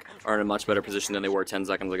 Freyotech are in a much better position than they were 10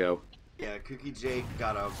 seconds ago. Yeah, Cookie Jake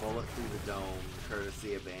got a bullet through the dome,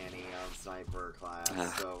 courtesy of Annie on Sniper class.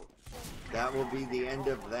 So that will be the end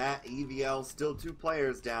of that. EVL still 2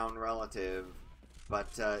 players down relative.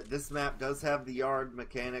 But this map does have the yard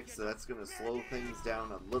mechanics, so that's going to slow things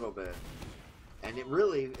down a little bit. And it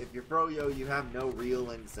really, if you're Froyo, you have no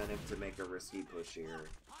real incentive to make a risky push here.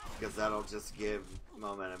 Because that'll just give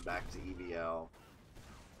momentum back to EVL.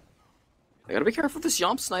 I gotta be careful with this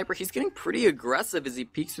Yomp Sniper. He's getting pretty aggressive as he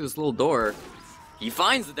peeks through this little door. He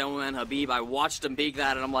finds the Demo Man Habib. I watched him peek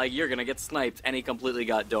that, and I'm like, you're gonna get sniped. And he completely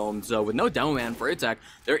got domed. So with no Demo Man for attack,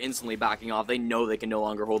 they're instantly backing off. They know they can no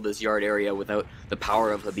longer hold this yard area without the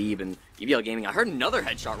power of Habib. And EVL Gaming, I heard another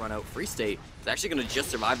headshot run out. Free State is actually gonna just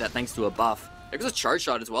survive that thanks to a buff. There's a charge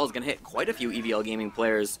shot as well. It's gonna hit quite a few EVL Gaming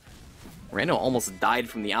players. Rando almost died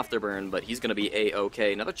from the afterburn, but he's going to be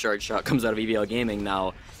A-okay. Another charge shot comes out of EVL Gaming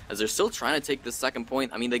now, as they're still trying to take this second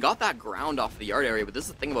point. I mean, they got that ground off the yard area, but this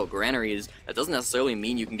is the thing about granaries. That doesn't necessarily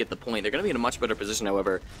mean you can get the point. They're going to be in a much better position,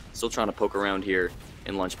 however. Still trying to poke around here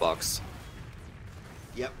in Lunchbox.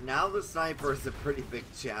 Yep, now the sniper is a pretty big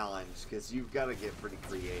challenge, because you've got to get pretty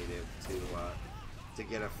creative to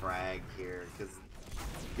get a frag here, because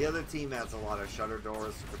the other team has a lot of shutter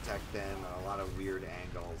doors to protect them and a lot of weird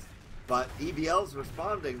angles. But EVL's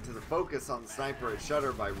responding to the focus on the sniper at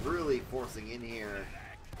shutter by really forcing in here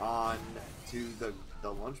on to the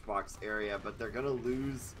lunchbox area, but they're going to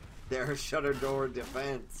lose their shutter door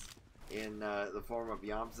defense in the form of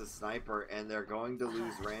Yomps' sniper, and they're going to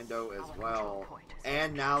lose Rando as well.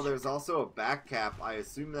 And now there's also a back cap. I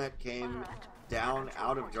assume that came down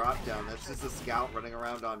out of drop down. That's just a scout running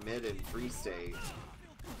around on mid in free state.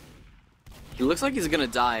 He looks like he's gonna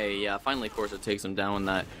die. Yeah, finally Corsa takes him down in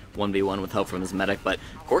that 1v1 with help from his medic, but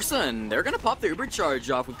Corsa, and they're gonna pop the Uber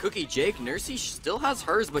charge off with Cookie Jake. Nursey still has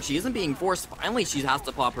hers, but she isn't being forced. Finally, she has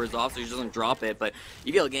to pop hers off so she doesn't drop it, but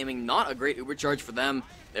EVL Gaming, not a great Uber charge for them.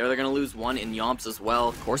 They're gonna lose one in Yomps as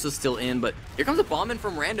well. Corsa's still in, but here comes a bomb in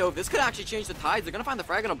from Rando. This could actually change the tides. They're gonna find the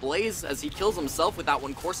frag on a blaze as he kills himself with that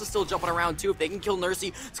one. Corsa's still jumping around too. If they can kill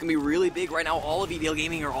Nursey, it's gonna be really big right now. All of EVL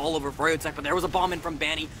Gaming are all over Froyotech, but there was a bomb in from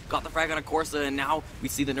Banny. Got the frag on a Corsa, and now we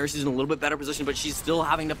see the Nursey's in a little bit better position, but she's still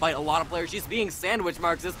having to fight a lot of players. She's being sandwiched,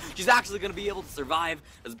 Marxist. She's actually gonna be able to survive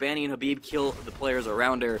as Banny and Habib kill the players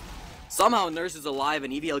around her. Somehow Nurse is alive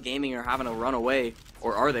and EVL Gaming are having to run away.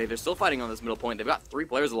 Or are they? They're still fighting on this middle point. They've got 3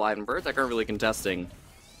 players alive and Vertec aren't really contesting.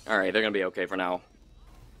 Alright, they're going to be okay for now.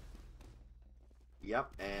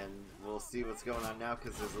 Yep, and we'll see what's going on now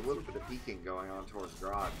because there's a little bit of peeking going on towards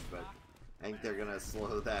Garage, but I think they're going to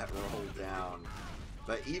slow that roll down.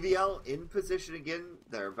 But EVL in position again.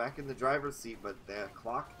 They're back in the driver's seat, but the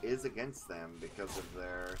clock is against them because of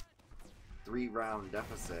their 3-round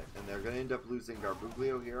deficit, and they're going to end up losing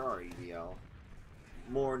Garbuglio here, or EVL.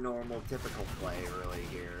 More normal, typical play, really,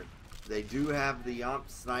 here. They do have the Yomp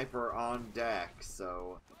Sniper on deck,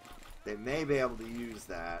 so they may be able to use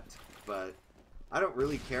that, but I don't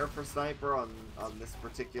really care for Sniper on this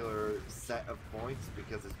particular set of points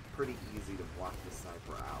because it's pretty easy to block the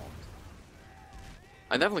Sniper out.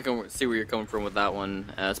 I definitely can see where you're coming from with that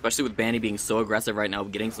one, especially with Banny being so aggressive right now,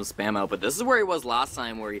 getting some spam out. But this is where he was last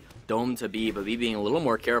time, where he domed Habib, but being a little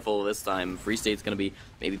more careful this time. Free State's going to be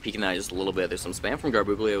maybe peeking that just a little bit. There's some spam from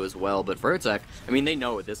Garbuglio as well, but Vertec, I mean, they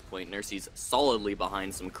know at this point Nursey's solidly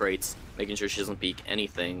behind some crates, making sure she doesn't peek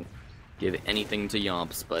anything, give anything to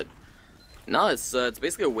Yomps, but no, it's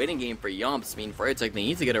basically a waiting game for Yomps. I mean, Vertec, they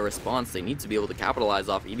need to get a response. They need to be able to capitalize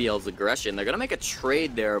off EVL's aggression. They're going to make a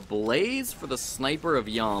trade there. Blaze for the Sniper of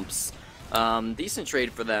Yomps. Decent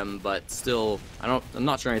trade for them, but still, I'm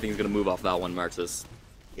not sure anything's going to move off that one, Marxist.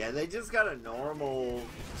 Yeah, they just got a normal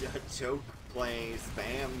choke play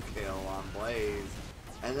spam kill on Blaze,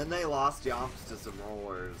 and then they lost Yomps to some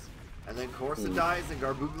rollers. And then Corsa dies, and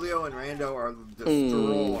Garbuglio and Rando are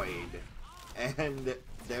destroyed. And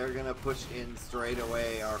they're gonna push in straight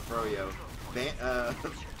away our Froyo.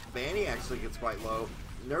 Banny actually gets quite low.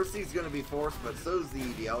 Nursey's gonna be forced, but so's the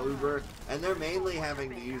EVL Uber, and they're mainly having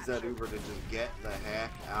to use that Uber to just get the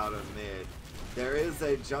heck out of mid. There is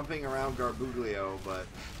a jumping around Garbuglio, but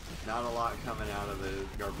not a lot coming out of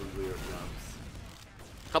the Garbuglio jumps.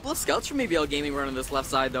 Couple of scouts from EVL Gaming running this left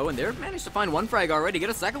side though, and they've managed to find one frag already, get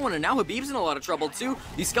a second one, and now Habib's in a lot of trouble too.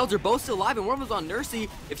 These scouts are both still alive, and one of them's on Nursey.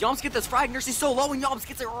 If Yomps get this frag, Nursey's so low, and Yomps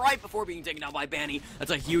gets it right before being taken out by Banny.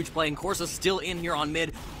 That's a huge play, and Corsa's still in here on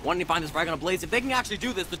mid, wanting to find this frag on a Blaze. If they can actually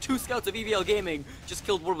do this, the 2 scouts of EVL Gaming just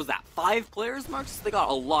killed, what was that, 5 players, Marks? They got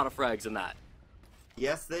a lot of frags in that.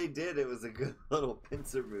 Yes, they did. It was a good little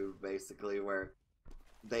pincer move, basically, where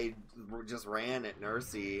they just ran at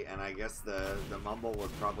Nursey, and I guess the Mumble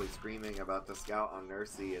was probably screaming about the scout on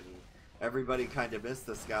Nursey, and Everybody kind of missed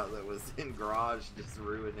the scout that was in garage, just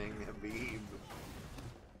ruining Habib.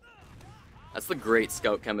 That's the great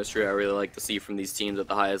scout chemistry I really like to see from these teams at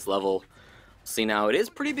the highest level. See, now it is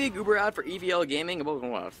pretty big Uber ad for EVL Gaming, about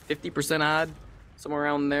what, 50% ad, somewhere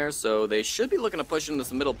around there. So they should be looking to push into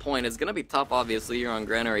this middle point. It's going to be tough, obviously, here on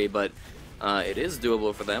Granary, but it is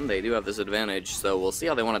doable for them. They do have this advantage, so we'll see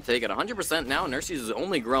how they want to take it. 100% now, Nurseys is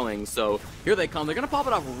only growing, so here they come. They're going to pop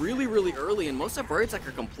it off really, really early, and most of Tech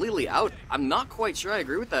are completely out. I'm not quite sure I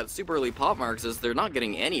agree with that super early pop, Marxist. They're not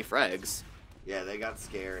getting any frags. Yeah, they got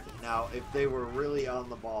scared. Now, if they were really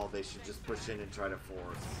on the ball, they should just push in and try to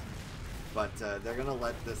force. But they're going to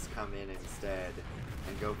let this come in instead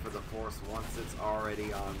and go for the force once it's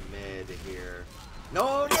already on mid here.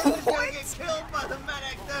 No, he's going to get killed by the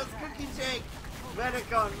medic. That's Cookie Jake.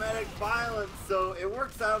 Medic on medic violence, so it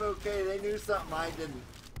works out okay. They knew something I didn't.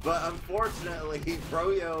 But unfortunately,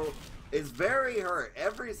 Froyo is very hurt.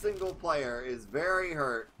 Every single player is very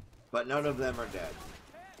hurt, but none of them are dead.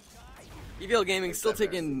 EVL Gaming still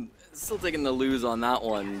taking the lose on that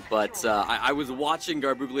one, but I was watching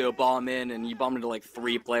Garbuglio bomb in, and he bombed into like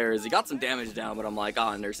 3 players. He got some damage down, but I'm like,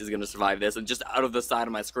 Nurse is gonna survive this. And just out of the side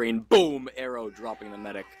of my screen, boom, arrow dropping the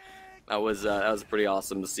medic. That was pretty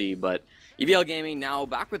awesome to see. But EVL Gaming now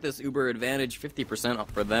back with this Uber advantage, 50% up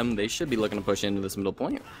for them. They should be looking to push into this middle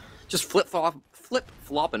point. Just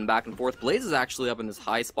flip-flopping back and forth. Blaze is actually up in this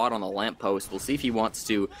high spot on the lamppost. We'll see if he wants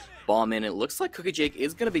to bomb in. It looks like Cookie Jake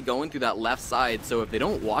is going to be going through that left side, so if they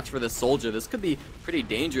don't watch for this soldier, this could be pretty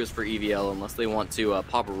dangerous for EVL unless they want to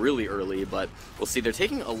pop really early, but we'll see. They're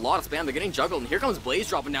taking a lot of spam. They're getting juggled, and here comes Blaze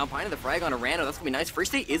dropping down, finding the frag on a rando. That's going to be nice. Free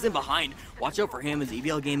State isn't behind. Watch out for him as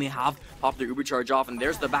EVL Gaming have popped their Uber charge off, and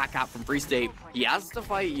there's the back cap from Free State. He has to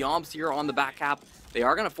fight Yomps here on the back cap. They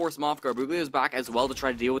are going to force him off. Garbuglio's back as well to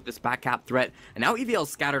try to deal with this back cap threat. And now EVL's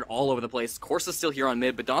scattered all over the place. Corsa's still here on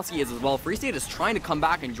mid, but Donsky is as well. Free State is trying to come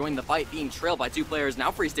back and join the fight, being trailed by 2 players. Now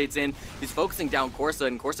Free State's in. He's focusing down Corsa,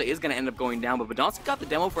 and Corsa is going to end up going down. But Badonsky got the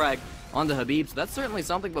demo frag onto Habib, so that's certainly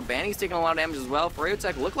something. But Banny's taking a lot of damage as well.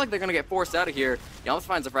 Tech look like they're going to get forced out of here. Yomps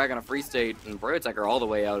finds a frag on a Free State, and Tech are all the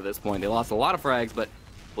way out at this point. They lost a lot of frags, but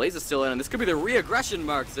Blaze is still in, and this could be the re-aggression,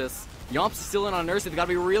 Marxist. Yomps is still in on Nursey. They gotta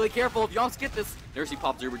be really careful. If Yomps get this, Nursey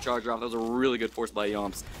popped the Uber charger off. That was a really good force by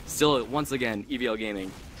Yomps. Still, once again, EVL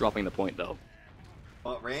Gaming dropping the point though.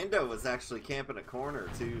 Well, Rando was actually camping a corner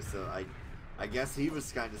too, so I guess he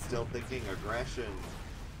was kind of still thinking aggression.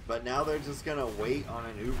 But now they're just gonna wait on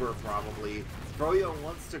an Uber probably. Froyo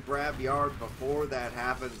wants to grab yard before that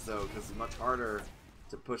happens though, because it's much harder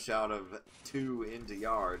to push out of 2 into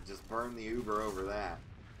yard. Just burn the Uber over that.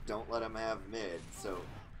 Don't let him have mid. So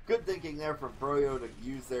good thinking there from Froyo to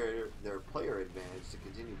use their player advantage to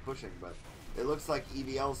continue pushing, but it looks like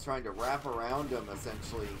EVL's trying to wrap around them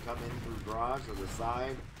essentially and come in through garage or the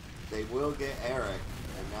side. They will get Eric,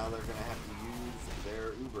 and now they're going to have to use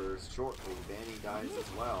their Ubers shortly. Banny dies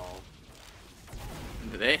as well.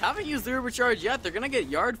 They haven't used their Uber charge yet. They're going to get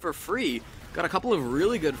yard for free. Got a couple of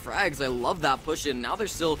really good frags. I love that push in. Now they're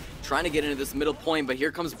still trying to get into this middle point, but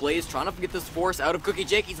here comes Blaze trying to get this force out of Cookie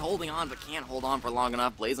Jake. He's holding on, but can't hold on for long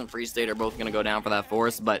enough. Blaze and Free State are both going to go down for that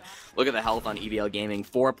force, but look at the health on EVL Gaming.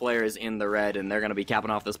 4 players in the red, and they're going to be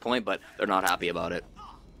capping off this point, but they're not happy about it.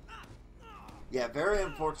 Yeah, very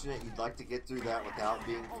unfortunate. You'd like to get through that without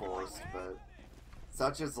being forced, but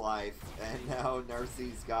such is life. And now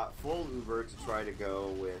Nursey's got full Uber to try to go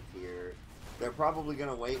with here. They're probably going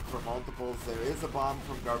to wait for multiples. There is a bomb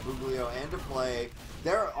from Garbuglio and a play.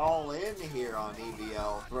 They're all in here on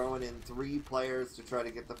EVL, throwing in 3 players to try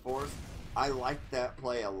to get the force. I liked that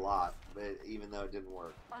play a lot, but even though it didn't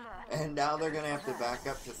work. And now they're going to have to back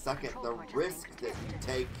up to second. The risk that you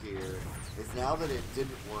take here is now that it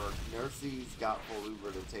didn't work, Nursey's got full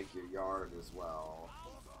Uber to take your yard as well.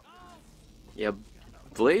 Yeah,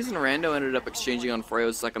 Blaze and Rando ended up exchanging on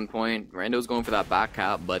Froyo's second point. Rando's going for that back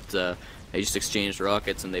cap, but they just exchanged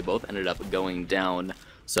rockets, and they both ended up going down.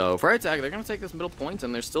 So for attack, they're going to take this middle point,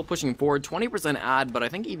 and they're still pushing forward. 20% ad, but I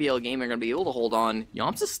think EVL Gaming are going to be able to hold on.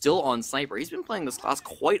 Yomps is still on Sniper. He's been playing this class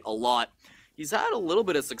quite a lot. He's had a little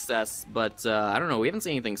bit of success, but I don't know. We haven't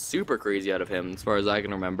seen anything super crazy out of him as far as I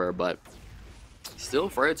can remember, but still,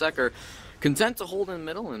 for attack are content to hold in the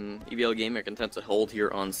middle, and EVL Gaming are content to hold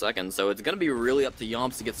here on second. So it's going to be really up to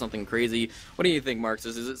Yomps to get something crazy. What do you think,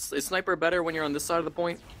 Marxist? Is Sniper better when you're on this side of the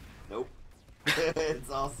point? Nope.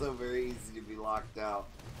 It's also very easy to be locked out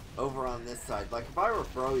over on this side. Like, if I were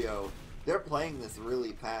Froyo, they're playing this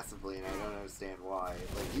really passively, and I don't understand why.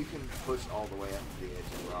 Like, you can push all the way up to the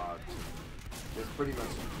edge of garage. There's pretty much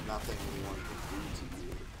nothing anyone can do to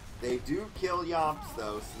you. They do kill Yomps,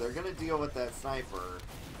 though, so they're going to deal with that sniper.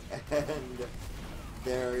 And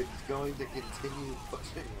they're going to continue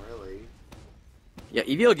pushing, really. Yeah,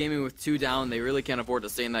 EVL Gaming with 2 down, they really can't afford to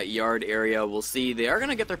stay in that yard area. We'll see. They are going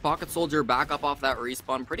to get their Pocket Soldier back up off that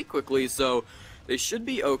respawn pretty quickly, so they should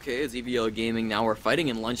be okay as EVL Gaming. Now we're fighting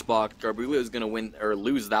in Lunchbox. Garbuglia is going to win or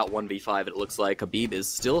lose that 1v5, it looks like. Habib is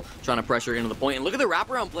still trying to pressure into the point. And look at the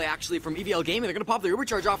wraparound play, actually, from EVL Gaming. They're going to pop their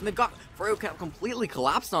Ubercharge off, and they've got Froyo completely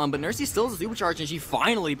collapsed on, but Nursey still has his Ubercharge, and she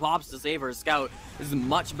finally pops to save her scout. This is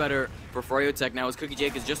much better for Froyotech now as Cookie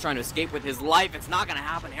Jake is just trying to escape with his life. It's not going to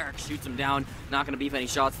happen. Eric shoots him down. Not going to beef any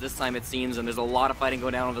shots this time, it seems, and there's a lot of fighting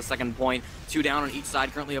going down on the second point. 2 down on each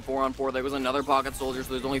side, currently a 4-on-4. There was another Pocket Soldier,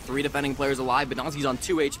 so there's only 3 defending players alive. Badonski's on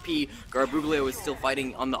 2 HP. Garbuglio is still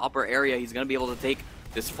fighting on the upper area. He's going to be able to take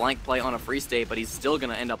this flank play on a free state, but he's still going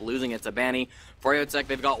to end up losing it to Banny. Froyotech,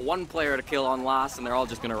 they've got 1 player to kill on last, and they're all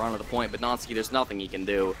just going to run to the point. Badonski, there's nothing he can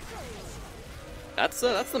do. That's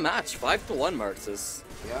the match. 5-1, Marxist.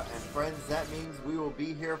 Yeah, and friends, that means we will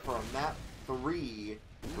be here for a map 3,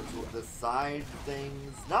 which will decide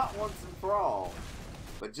things not once and for all,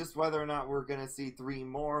 but just whether or not we're gonna see 3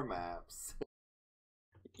 more maps.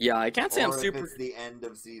 Yeah, I can't say I'm super. If it's the end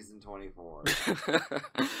of season 24.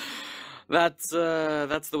 That's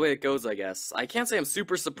the way it goes, I guess. I can't say I'm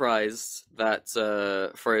super surprised that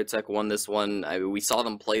Froyotech won this one. We saw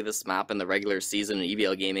them play this map in the regular season in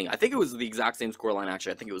EVL Gaming. I think it was the exact same scoreline,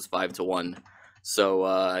 actually. I think it was 5-1. So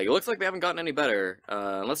it looks like they haven't gotten any better.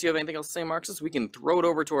 Unless you have anything else to say, Marxist, we can throw it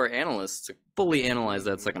over to our analysts to fully analyze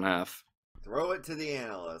that second half. Throw it to the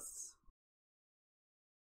analysts.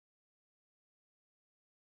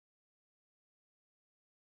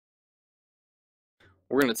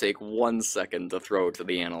 We're going to take 1 second to throw it to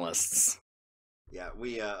the analysts. Yeah,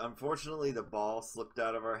 we, unfortunately the ball slipped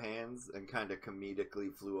out of our hands and kind of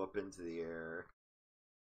comedically flew up into the air.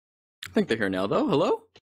 I think they're here now, though. Hello?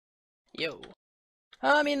 Yo.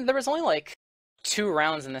 I mean, there was only like 2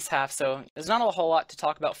 rounds in this half, so there's not a whole lot to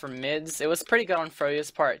talk about for mids. It was pretty good on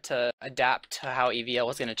Froyo's part to adapt to how EVL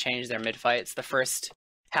was going to change their mid fights. The first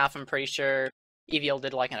half, I'm pretty sure, EVL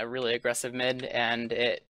did like a really aggressive mid, and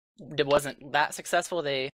it wasn't that successful.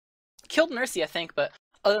 They killed Nursey, I think, but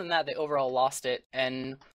other than that, they overall lost it,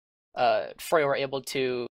 and Froyo were able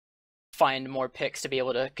to find more picks to be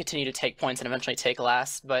able to continue to take points and eventually take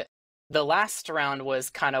last. But the last round was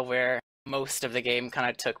kind of where most of the game kind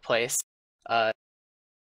of took place.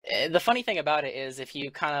 The funny thing about it is, if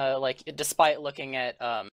you kind of like, despite looking at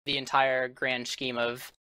the entire grand scheme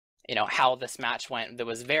of, you know, how this match went, that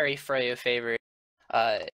was very Froyo favored.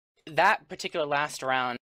 That particular last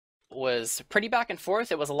round was pretty back and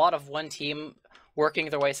forth. It was a lot of one team working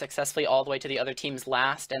their way successfully all the way to the other team's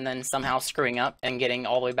last, and then somehow screwing up and getting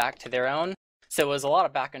all the way back to their own. So it was a lot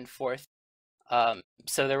of back and forth.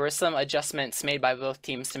 So there were some adjustments made by both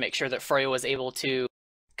teams to make sure that Froyo was able to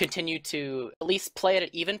continue to at least play at an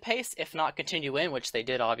even pace, if not continue in, which they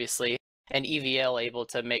did, obviously. And EVL able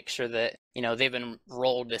to make sure that, you know, they've been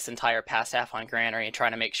rolled this entire past half on Granary and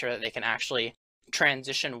trying to make sure that they can actually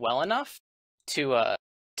transition well enough to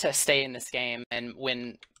stay in this game and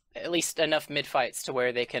win at least enough mid fights to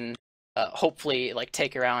where they can hopefully like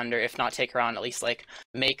take around, or if not take around, at least like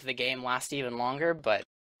make the game last even longer. But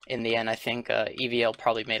in the end, I think EVL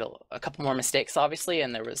probably made a couple more mistakes, obviously,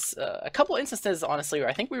 and there was a couple instances, honestly, where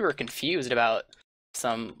I think we were confused about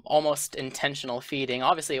some almost intentional feeding.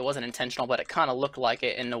 Obviously, it wasn't intentional, but it kind of looked like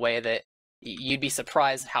it in a way that you'd be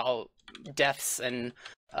surprised how deaths and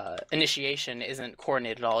initiation isn't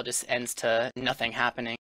coordinated at all. It just ends to nothing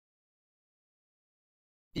happening.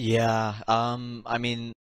 Yeah, I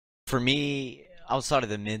mean, for me, outside of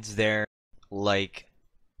the mids there, like,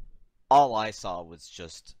 all I saw was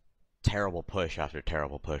just terrible push after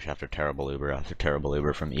terrible push after terrible Uber after terrible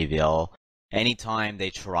Uber from EVL. Anytime they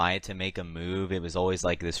tried to make a move, it was always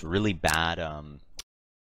like this really bad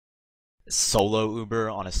solo Uber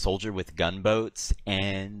on a soldier with gunboats.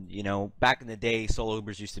 And, you know, back in the day, solo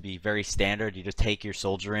Ubers used to be very standard. You just take your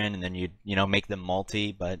soldier in and then you know, make them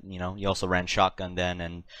multi, but, you know, you also ran shotgun then,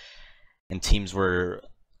 and teams were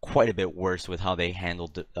quite a bit worse with how they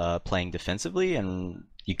handled playing defensively, and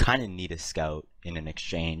you kind of need a scout in an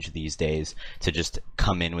exchange these days to just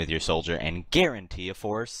come in with your soldier and guarantee a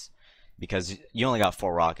force, because you only got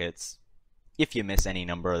 4 rockets. If you miss any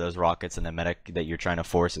number of those rockets and the medic that you're trying to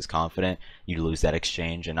force is confident, you lose that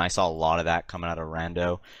exchange. And I saw a lot of that coming out of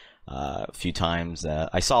Rando a few times.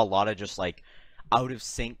 I saw a lot of just like out of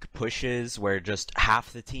sync pushes where just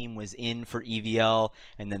half the team was in for EVL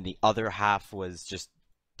and then the other half was just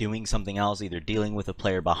doing something else, either dealing with a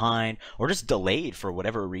player behind or just delayed for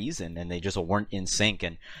whatever reason, and they just weren't in sync.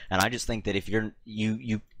 And I just think that if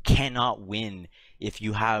you cannot win if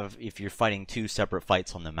you're fighting two separate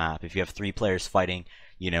fights on the map. If you have three players fighting,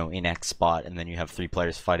 in X spot, and then you have three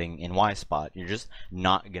players fighting in Y spot, you're just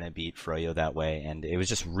not gonna beat Froyo that way. And it was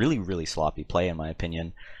just really, really sloppy play, in my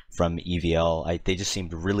opinion, from EVL. They just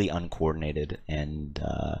seemed really uncoordinated, and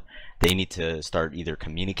they need to start either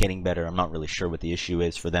communicating better. I'm not really sure what the issue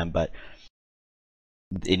is for them, but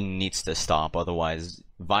it needs to stop. Otherwise,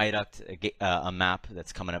 Viaduct, a map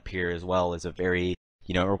that's coming up here as well, is a very,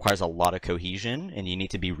 it requires a lot of cohesion, and you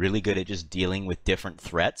need to be really good at just dealing with different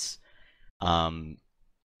threats,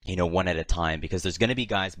 one at a time, because there's going to be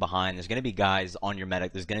guys behind, there's going to be guys on your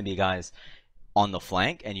medic, there's going to be guys on the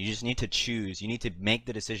flank, and you just need to choose. You need to make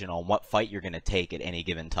the decision on what fight you're going to take at any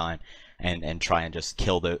given time, and try and just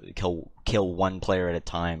kill one player at a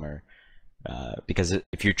time, or because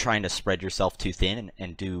if you're trying to spread yourself too thin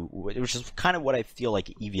and do, which is kind of what I feel like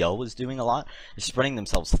EVL was doing a lot, is spreading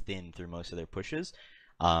themselves thin through most of their pushes,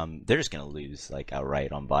 they're just going to lose like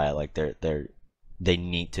outright on Via. Like they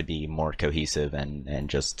need to be more cohesive and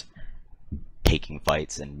just taking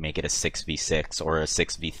fights and make it a 6v6 or a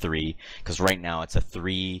 6v3, because right now it's a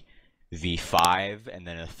 3v5 and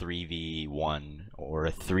then a 3v1 or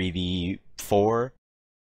a 3v4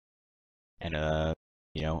 and a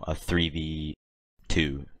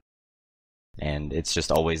 3v2, and it's just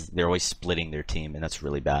they're always splitting their team, and that's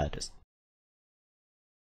really bad.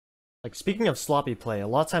 Like, speaking of sloppy play, a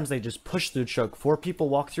lot of times they just push through choke, 4 people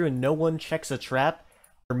walk through and no one checks a trap,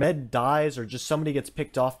 or med dies, or just somebody gets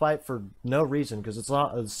picked off by it for no reason, because it's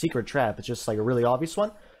not a secret trap, it's just like a really obvious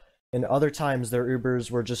one. And other times their Ubers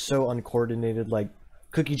were just so uncoordinated, like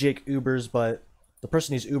Cookie Jake Ubers, but the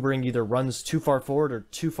person who's Ubering either runs too far forward or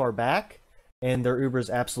too far back, and their Uber is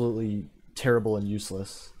absolutely terrible and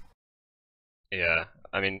useless. Yeah,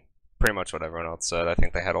 I mean, pretty much what everyone else said. I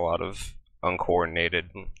think they had a lot of uncoordinated,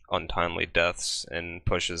 untimely deaths and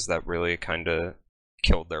pushes that really kind of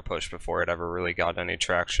killed their push before it ever really got any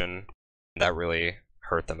traction. That really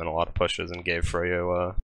hurt them in a lot of pushes and gave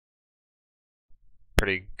Froyo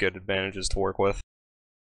pretty good advantages to work with.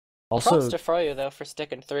 Also, props to Froyo though for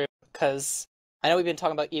sticking through, because I know we've been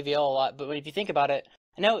talking about EVL a lot, but if you think about it,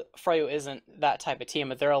 I know Froyo isn't that type of team,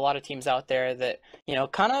 but there are a lot of teams out there that,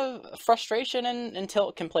 kind of frustration and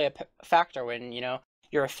tilt can play a factor when,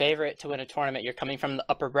 you're a favorite to win a tournament, you're coming from the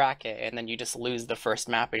upper bracket, and then you just lose the first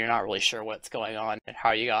map and you're not really sure what's going on and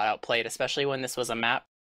how you got outplayed, especially when this was a map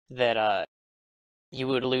that you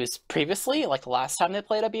would lose previously, like the last time they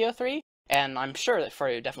played a BO3. And I'm sure that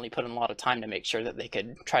Froyo definitely put in a lot of time to make sure that they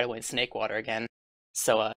could try to win Snakewater again.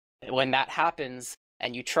 So when that happens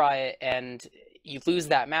and you try it and you lose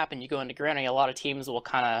that map and you go into Granary, a lot of teams will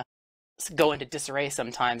kind of go into disarray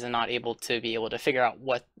sometimes and not able to figure out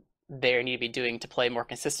what they need to be doing to play more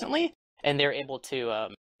consistently. And they're able to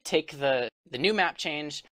take the new map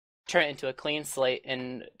change, turn it into a clean slate,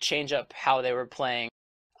 and change up how they were playing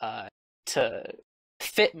to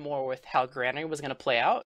fit more with how Granary was going to play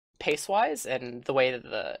out pace-wise and the way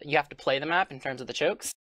that you have to play the map in terms of the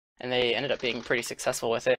chokes. And they ended up being pretty successful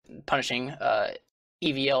with it, punishing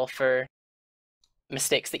EVL for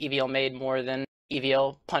mistakes that EVL made more than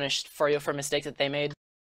EVL punished Froyo for mistakes that they made.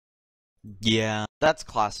 Yeah, that's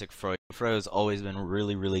classic Froyo. Froyo's always been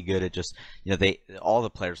really, really good at just, all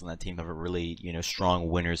the players on that team have a really, strong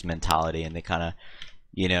winner's mentality, and they kind of,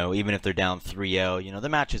 even if they're down 3-0, the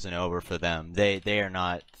match isn't over for them. They are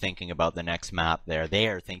not thinking about the next map there. They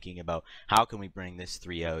are thinking about how can we bring this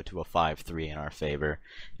 3-0 to a 5-3 in our favor.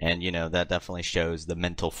 And, that definitely shows the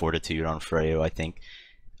mental fortitude on Froyo. I think,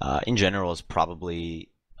 in general, is probably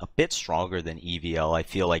a bit stronger than EVL. I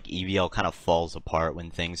feel like EVL kind of falls apart when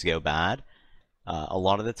things go bad a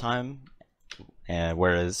lot of the time,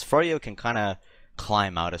 whereas Froyo can kind of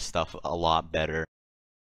climb out of stuff a lot better.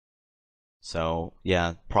 So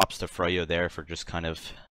yeah, props to Froyo there for just kind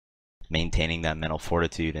of maintaining that mental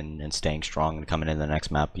fortitude and staying strong and coming in the next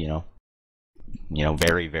map,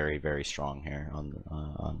 very, very, very strong here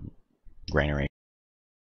on Granary.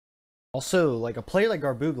 Also, like a player like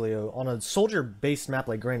Garbuglio on a soldier-based map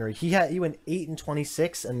like Granary, he went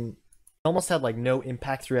 8-26 and almost had like no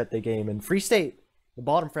impact throughout the game. And Free State, the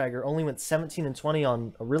bottom fragger, only went 17-20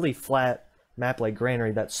 on a really flat map like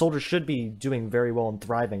Granary that Soldier should be doing very well and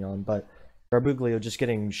thriving on, but Garbuglio just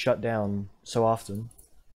getting shut down so often.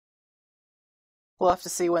 We'll have to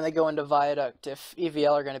see when they go into Viaduct if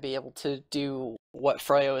EVL are going to be able to do what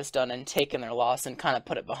Froyo has done and taken their loss and kind of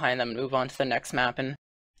put it behind them and move on to the next map and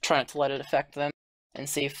try not to let it affect them, and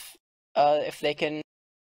see if they can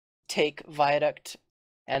take Viaduct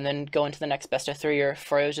and then go into the next best of 3, or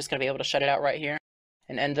Froyo's just going to be able to shut it out right here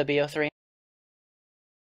and end the BO3?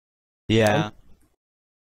 Yeah.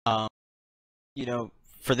 You know,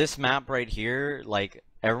 for this map right here, like,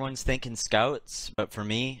 everyone's thinking scouts, but for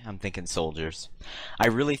me, I'm thinking soldiers. I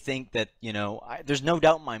really think that, you know, there's no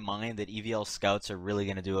doubt in my mind that EVL scouts are really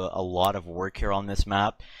going to do a lot of work here on this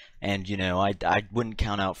map. And, you know, I wouldn't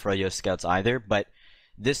count out Froyo scouts either, but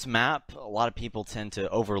this map, a lot of people tend to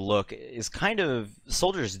overlook, is kind of,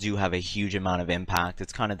 soldiers do have a huge amount of impact.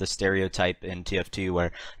 It's kind of the stereotype in TF2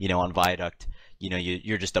 where, you know, on Viaduct, you know,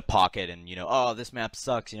 you're just a pocket and, you know, oh, this map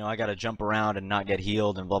sucks, you know, I gotta jump around and not get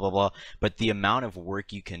healed and blah, blah, blah. But the amount of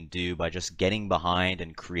work you can do by just getting behind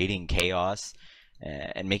and creating chaos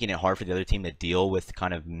and making it hard for the other team to deal with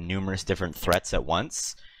kind of numerous different threats at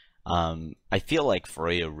once, I feel like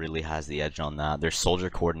Froyo really has the edge on that. Their soldier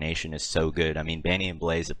coordination is so good. I mean, Paddie and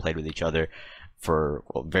Blaze have played with each other for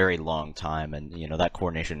a very long time, and, you know, that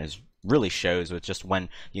coordination is really shows with just when,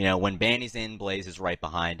 you know, when Paddie's in, Blaze is right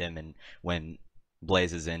behind him, and when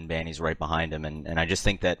Blaze is in, Paddie's right behind him, and I just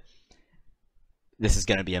think that this is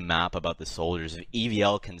going to be a map about the soldiers. If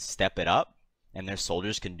EVL can step it up, and their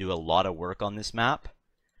soldiers can do a lot of work on this map,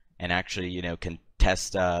 and actually, you know, can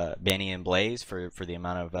test Paddie and Blaze for the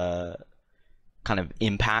amount of kind of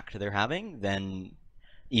impact they're having, then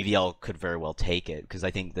EVL could very well take it, because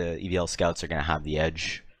I think the EVL scouts are going to have the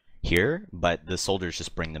edge here, but the soldiers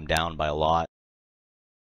just bring them down by a lot.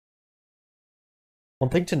 One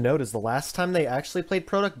thing to note is the last time they actually played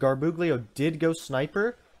Product, Garbuglio did go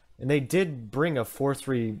sniper, and they did bring a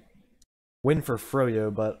 4-3 win for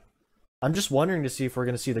Froyo, but I'm just wondering to see if we're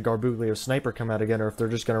going to see the Garbuglio sniper come out again, or if they're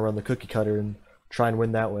just going to run the cookie cutter and try and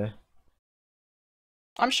win that way.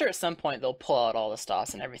 I'm sure at some point they'll pull out all the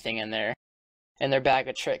stops and everything in their bag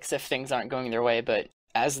of tricks if things aren't going their way, but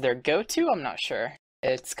as their go-to, I'm not sure.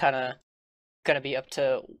 It's kind of going to be up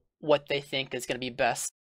to what they think is going to be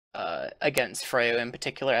best against Froyo in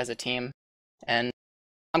particular as a team. And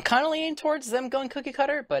I'm kind of leaning towards them going cookie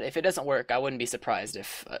cutter, but if it doesn't work, I wouldn't be surprised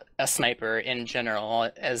if a sniper in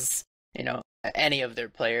general, as, you know, any of their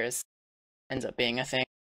players ends up being a thing.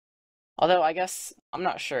 Although I guess I'm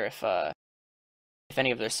not sure if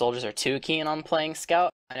any of their soldiers are too keen on playing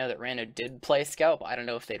scout. I know that Rando did play scout, but I don't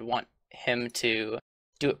know if they'd want him to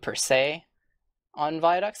do it per se on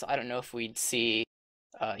Viaduct. So I don't know if we'd see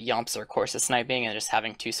Yomps or Corsa sniping and just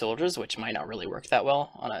having 2 soldiers, which might not really work that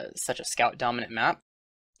well on such a scout dominant map.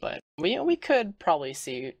 But we could probably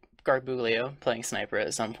see Garbuglio playing sniper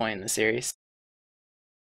at some point in the series.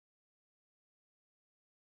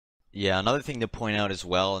 Yeah, another thing to point out as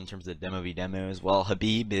well in terms of demo v demo as well,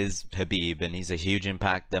 Habib is Habib, and he's a huge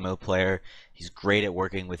impact demo player. He's great at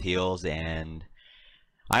working with heals, and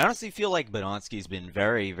I honestly feel like Badonsky's been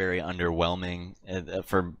very, very underwhelming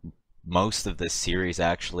for most of this series,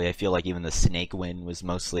 actually. I feel like even the Snake win was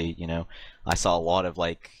mostly, you know, I saw a lot of,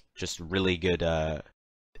 like, just really good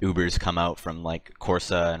Ubers come out from, like,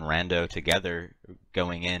 Corsa and Rando together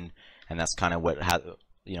going in, and that's kind of what had,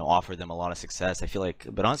 you know, offered them a lot of success. I feel like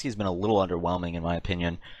Badonsky's been a little underwhelming in my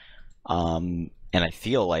opinion, and I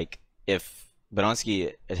feel like if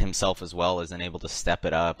Badonsky himself as well isn't able to step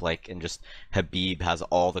it up, like, and just Habib has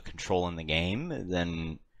all the control in the game,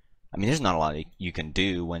 then, I mean, there's not a lot you can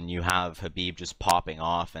do when you have Habib just popping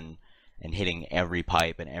off and hitting every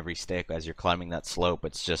pipe and every stick as you're climbing that slope.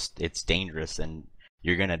 It's just, it's dangerous and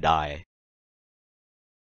you're gonna die.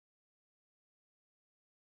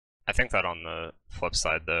 I think that on the flip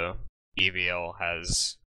side, though, EVL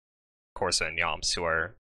has Corsa and Yomps, who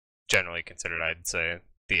are generally considered, I'd say,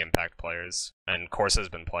 the impact players. And Corsa's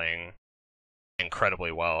been playing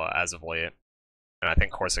incredibly well as of late. And I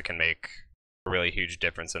think Corsa can make a really huge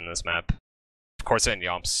difference in this map. If Corsa and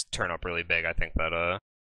Yomps turn up really big, I think that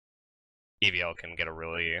EVL can get a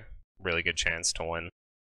really, really good chance to win.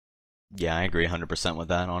 Yeah, I agree 100% with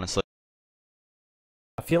that, honestly.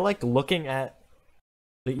 I feel like looking at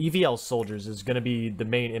the EVL soldiers is going to be the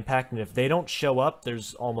main impact, and if they don't show up,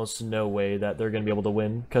 there's almost no way that they're going to be able to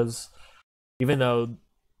win, because even though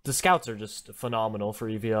the scouts are just phenomenal for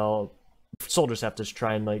EVL, soldiers have to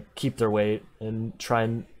try and, like, keep their weight and try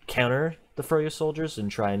and counter the Froyo soldiers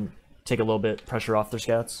and try and take a little bit pressure off their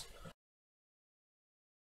scouts.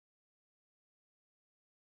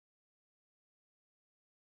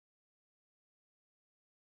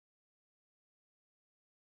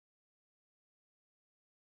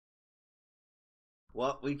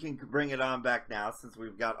 Well, we can bring it on back now since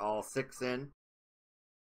we've got all 6 in.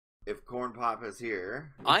 If Cornpop is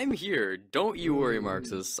here. I'm here. Don't you worry,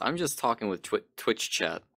 Marxist. I'm just talking with Twitch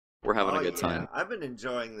chat. We're having a good time. I've been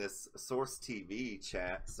enjoying this Source TV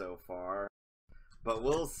chat so far. But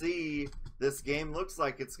we'll see. This game looks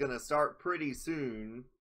like it's going to start pretty soon.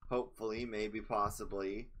 Hopefully, maybe,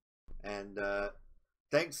 possibly. And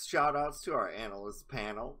thanks, shout-outs to our analyst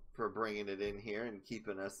panel for bringing it in here and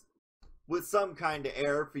keeping us with some kind of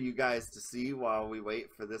air for you guys to see while we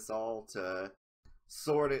wait for this all to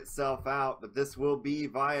sort itself out. But this will be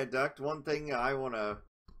Viaduct. One thing I want to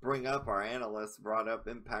bring up, our analysts brought up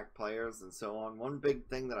impact players and so on. One big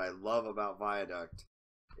thing that I love about Viaduct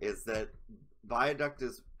is that Viaduct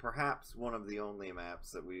is perhaps one of the only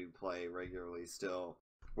maps that we play regularly still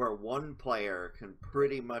where one player can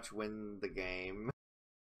pretty much win the game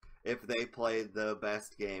if they played the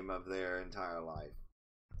best game of their entire life.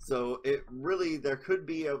 So it really, there could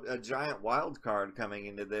be a giant wild card coming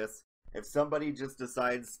into this if somebody just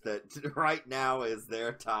decides that right now is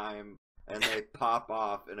their time and they pop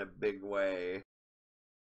off in a big way.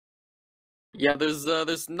 Yeah,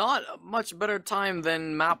 there's not a much better time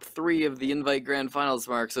than map 3 of the Invite Grand Finals,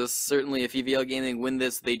 Marxist. Certainly, if EVL Gaming win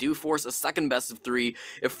this, they do force a second best of 3.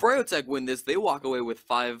 If Froyotech win this, they walk away with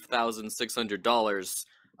 $5,600.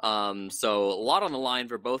 So a lot on the line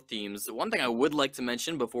for both teams. One thing I would like to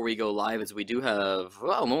mention before we go live is we do have,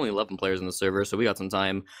 well, only 11 players in the server, so we got some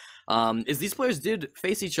time. Is these players did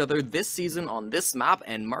face each other this season on this map,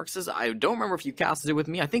 and Marxist, I don't remember if you casted it with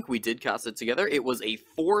me. I think we did cast it together. It was a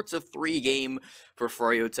 4-3 game for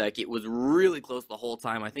Froyotech. It was really close the whole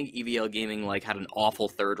time. I think EVL Gaming had an awful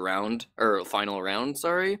third round, or final round,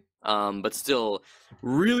 sorry. But still,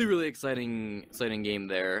 really exciting game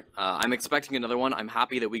there. I'm expecting another one. I'm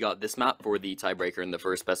happy that we got this map for the tiebreaker in the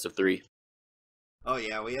first best of 3. Oh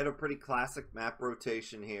yeah, we had a pretty classic map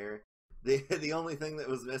rotation here. The only thing that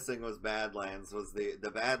was missing was Badlands. Was the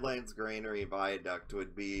Badlands Granary Viaduct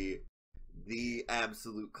would be the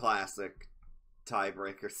absolute classic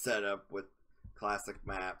tiebreaker setup with classic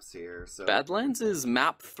maps here. So Badlands is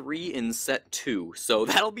map 3 in set 2, so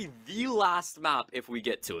that'll be the last map if we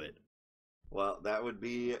get to it. Well, that would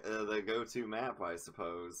be the go-to map, I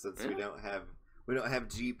suppose, since we don't have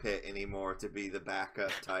G-Pit anymore to be the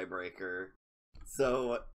backup tiebreaker.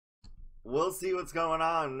 So we'll see what's going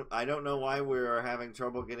on. I don't know why we're having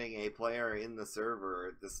trouble getting a player in the server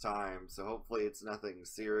at this time, so hopefully it's nothing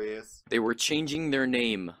serious. They were changing their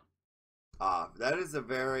name. That is a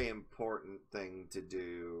very important thing to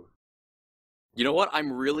do. You know what?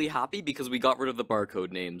 I'm really happy because we got rid of the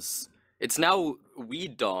barcode names. It's now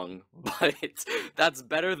Weed Dong, but that's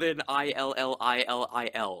better than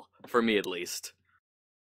ILLILIL, for me at least.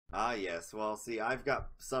 Ah, yes. Well, see, I've got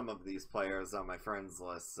some of these players on my friends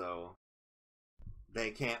list, so they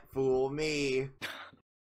can't fool me.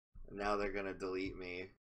 Now they're gonna delete me.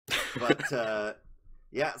 But,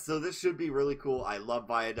 yeah, so this should be really cool. I love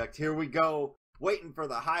Viaduct. Here we go. Waiting for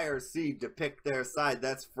the higher seed to pick their side.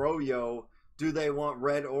 That's Froyo. Do they want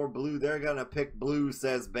red or blue? They're going to pick blue,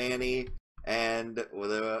 says Banny. And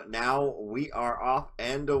now we are off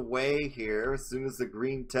and away here as soon as the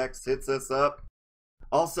green text hits us up.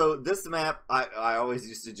 Also, this map, I always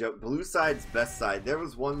used to joke, blue side's best side. There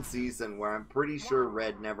was one season where I'm pretty sure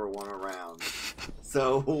red never won a round.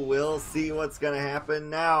 So we'll see what's going to happen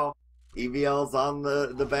now. EVL's on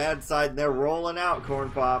the bad side, and they're rolling out,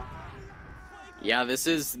 Cornpop. Yeah, this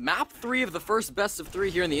is map 3 of the first best of 3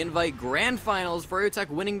 here in the Invite Grand Finals. Froyotech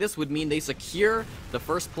winning this would mean they secure the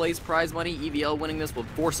first place prize money. EVL winning this will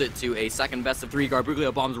force it to a second best of 3.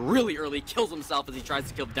 Garbuglio bombs really early, kills himself as he tries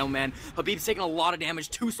to kill the down man. Habib's taking a lot of damage.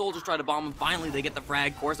 2 soldiers try to bomb him. Finally, they get the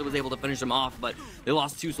frag. Corsa was able to finish him off, but they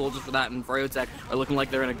lost 2 soldiers for that, and Froyotech are looking like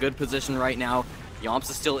they're in a good position right now.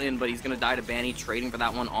 Yomps is still in, but he's going to die to Banny, trading for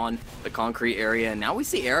that one on the concrete area. And now we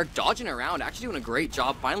see Eric dodging around, actually doing a great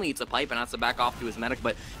job. Finally eats a pipe and has to back off to his medic,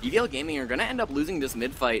 but EVL Gaming are going to end up losing this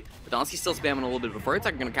mid-fight. Badonsky's still spamming a little bit, but Froyotech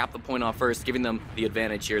are going to cap the point off first, giving them the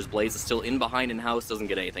advantage here as Blaze is still in behind in-house, doesn't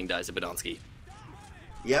get anything, dies to Badonsky.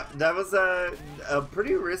 Yep, that was a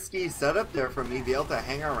pretty risky setup there from EVL to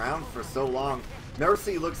hang around for so long.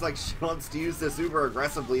 Mercy looks like she wants to use this uber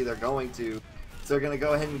aggressively. They're going to. So they're going to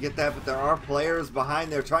go ahead and get that, but there are players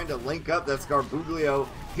behind. They're trying to link up. That's Garbuglio.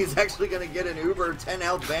 He's actually going to get an uber. 10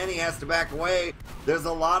 health. Banny has to back away. There's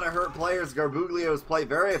a lot of hurt players. Garbuglio's play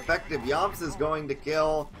very effective. Yomps is going to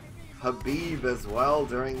kill Habib as well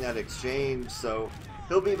during that exchange. So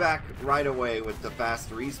he'll be back right away with the fast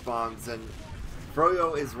respawns. And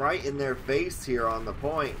Froyo is right in their face here on the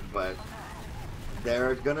point, but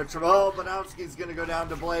they're going to... Oh, Banowski's going to go down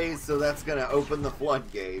to Blaze, so that's going to open the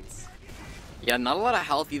floodgates. Yeah, not a lot of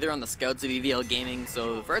health either on the scouts of EVL Gaming,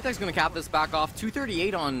 so Froyotech's going to cap this back off.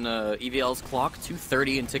 238 on EVL's clock,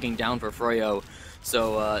 230 and ticking down for Froyo.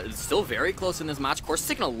 So it's still very close in this match. Of course,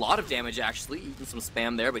 taking a lot of damage, actually. Even some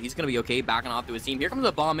spam there, but he's going to be okay, backing off to his team. Here comes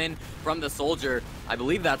a bomb in from the Soldier. I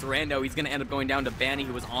believe that's Rando. He's going to end up going down to Paddie,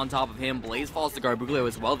 who was on top of him. Blaze falls to Garbuglio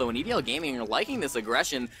as well, though. And EVL Gaming are liking this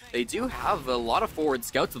aggression. They do have a lot of forward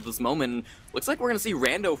scouts at this moment. Looks like we're going to see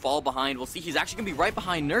Rando fall behind. We'll see he's actually going to be right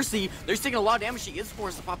behind Nursey. They're taking a lot of damage. She is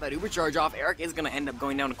forced to pop that Uber charge off. Eric is going to end up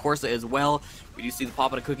going down to Corsa as well. We do see the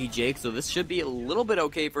pop of Cookie Jake, so this should be a little bit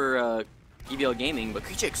okay for EVL Gaming, but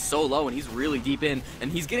Cookie Jake's so low and he's really deep in,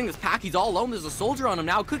 and he's getting this pack. He's all alone. There's a Soldier on him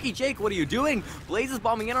now. Cookie Jake, what are you doing? Blaze is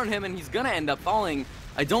bombing in on him, and he's going to end up falling.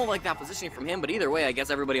 I don't like that positioning from him, but either way, I guess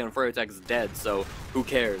everybody on Froyotech is dead, so who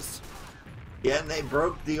cares? Yeah, and they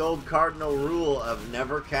broke the old cardinal rule of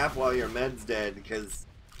never cap while your med's dead, because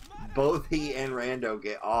both he and Rando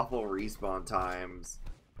get awful respawn times.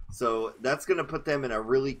 So that's going to put them in a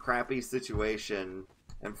really crappy situation.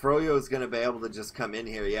 And Froyo's going to be able to just come in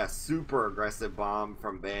here. Yeah, super aggressive bomb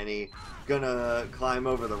from Banny. Going to climb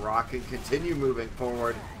over the rock and continue moving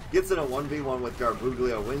forward. Gets in a 1v1 with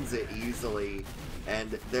Garbuglio, wins it easily.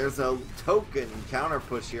 And there's a token counter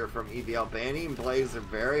push here from EVL. Banny and Blaze are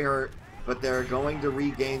very hurt, but they're going to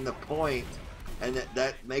regain the point. And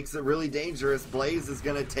that makes it really dangerous. Blaze is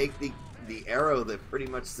going to take the arrow that pretty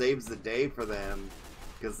much saves the day for them.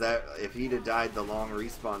 Because that, if he'd have died, the long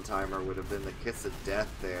respawn timer would have been the kiss of death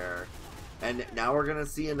there. And now we're going to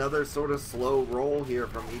see another sort of slow roll here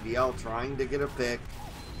from EVL, trying to get a pick,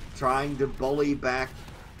 trying to bully back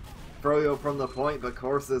Froyo from the point, but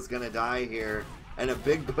Corsa's going to die here. And a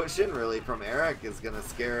big push in, really, from Eric is going to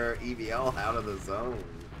scare EVL out of the zone.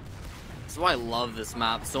 That's why I love this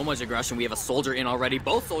map. So much aggression. We have a Soldier in already.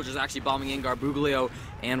 Both Soldiers actually bombing in Garbuglio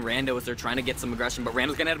and Rando as they're trying to get some aggression, but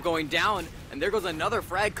Rando's gonna end up going down, and there goes another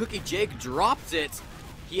frag. Cookie Jake dropped it.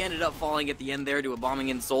 He ended up falling at the end there to a bombing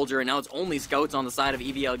in Soldier, and now it's only scouts on the side of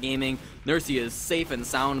EVL Gaming. Nursey is safe and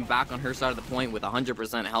sound back on her side of the point with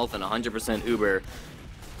 100% health and 100% Uber.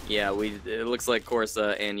 Yeah, it looks like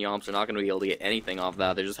Corsa and Yomps are not going to be able to get anything off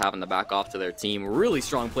that. They're just having to back off to their team. Really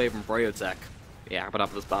strong play from Froyotech. Yeah, but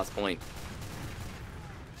up this last point.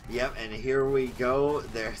 Yep, and here we go.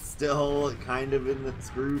 They're still kind of in the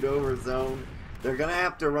screwed over zone. They're going to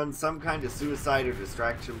have to run some kind of suicide or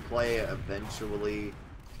distraction play eventually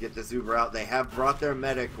to get this Uber out. They have brought their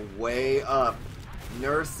medic way up.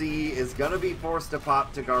 Nursey is going to be forced to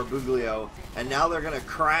pop to Garbuglio, and now they're going to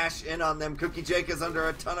crash in on them. Cookie Jake is under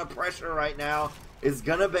a ton of pressure right now. Is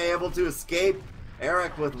going to be able to escape.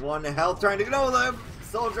 Eric with 1 health trying to... No, the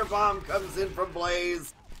Soldier bomb comes in from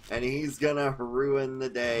Blaze. And he's gonna ruin the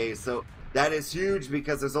day. So that is huge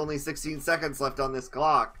because there's only 16 seconds left on this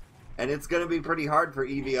clock. And it's gonna be pretty hard for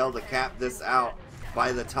EVL to cap this out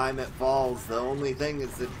by the time it falls. The only thing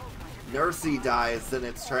is that Nursey dies, then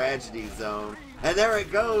it's tragedy zone. And there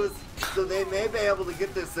it goes. So they may be able to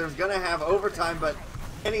get this. There's gonna have overtime, but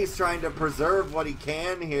Kenny's trying to preserve what he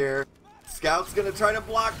can here. Scout's gonna try to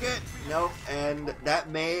block it. Nope. And that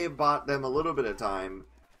may have bought them a little bit of time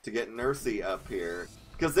to get Nursey up here.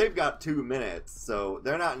 Because they've got 2 minutes, so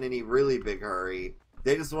they're not in any really big hurry.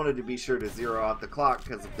 They just wanted to be sure to zero out the clock,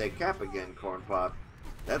 because if they cap again, Cornpop,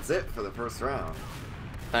 that's it for the first round.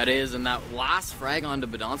 That is, and that last frag onto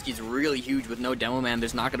Badonsky is really huge with no demo man.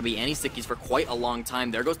 There's not going to be any stickies for quite a long time.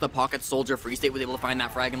 There goes the pocket Soldier. Free State was able to find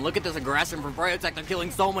that frag, and look at this aggression from Froyotech. They're killing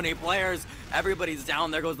so many players. Everybody's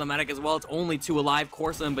down. There goes the medic as well. It's only 2 alive.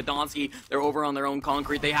 Corsa and Badonsky, they're over on their own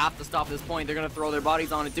concrete. They have to stop this point. They're going to throw their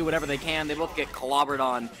bodies on and do whatever they can. They both get clobbered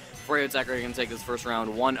on. Froyotech are going to take this first round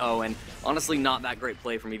 1-0, and honestly, not that great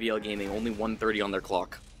play from EVL Gaming. Only 130 on their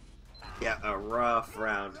clock. Yeah, a rough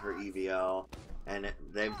round for EVL. And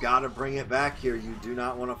they've got to bring it back here. You do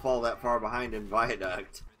not want to fall that far behind in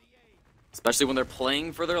Viaduct. Especially when they're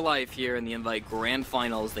playing for their life here in the Invite Grand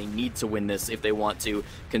Finals. They need to win this if they want to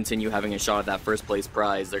continue having a shot at that first place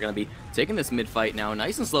prize. They're going to be taking this mid-fight now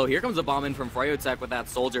nice and slow. Here comes a bomb in from Froyotech with that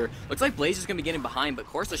Soldier. Looks like Blaze is going to be getting behind, but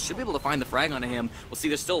Corsa should be able to find the frag onto him. We'll see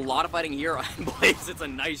there's still a lot of fighting here on Blaze. It's a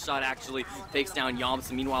nice shot, actually. Takes down Yomps.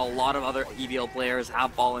 And meanwhile, a lot of other EVL players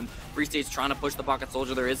have fallen. Free State's trying to push the pocket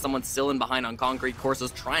Soldier. There is someone still in behind on concrete.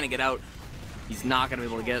 Corsa's trying to get out. He's not going to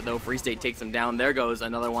be able to get it, though. Free State takes him down. There goes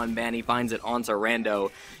another one. Banny finds it onto Rando.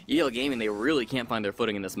 EVL Gaming, they really can't find their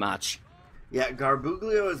footing in this match. Yeah,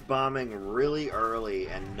 Garbuglio is bombing really early,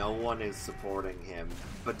 and no one is supporting him.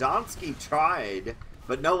 Badonsky tried,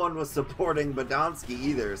 but no one was supporting Badonsky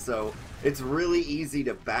either, so it's really easy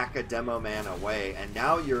to back a demo man away, and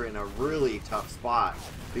now you're in a really tough spot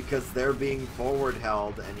because they're being forward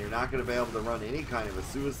held, and you're not going to be able to run any kind of a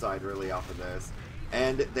suicide really off of this.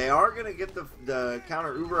 And they are going to get the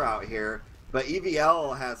counter Uber out here, but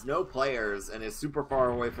EVL has no players and is super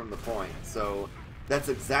far away from the point. So That's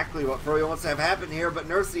exactly what Froyo wants to have happen here, but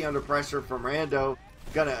Nursey under pressure from Rando.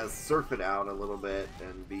 Gonna surf it out a little bit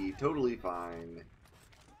and be totally fine.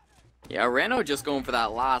 Yeah, Rando just going for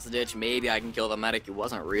that last ditch. Maybe I can kill the medic. He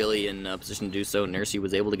wasn't really in a position to do so. Nursey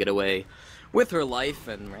was able to get away with her life,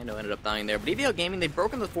 and Rando ended up dying there. But EVL Gaming, they've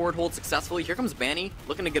broken the forward hold successfully. Here comes Banny,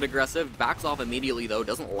 looking to get aggressive. Backs off immediately, though.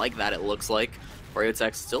 Doesn't like that, it looks like.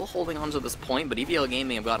 Froyotech still holding on to this point, but EVL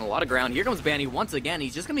Gaming have gotten a lot of ground. Here comes Banny once again.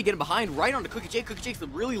 He's just going to be getting behind right onto Cookie Jake. Cookie Jake's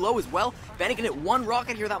really low as well. Banny can hit one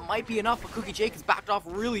rocket here. That might be enough, but Cookie Jake is backed off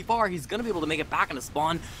really far. He's going to be able to make it back into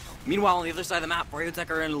spawn. Meanwhile, on the other side of the map, Froyotech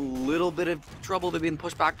are in a little bit of trouble. They've been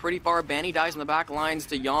pushed back pretty far. Banny dies in the back lines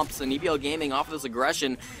to Yomps, and EVL Gaming, off of this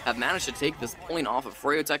aggression, have managed to take this point off of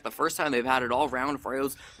Froyotech. The first time they've had it all round.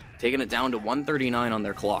 Froyo's taking it down to 139 on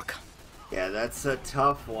their clock. Yeah, that's a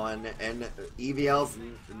tough one, and EVL's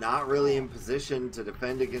not really in position to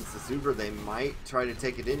defend against the Super. They might try to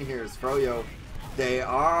take it in here as Froyo. They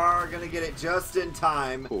are going to get it just in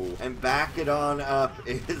time, and back it on up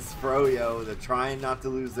is Froyo. They're trying not to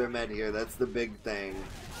lose their med here. That's the big thing.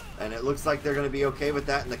 And it looks like they're going to be okay with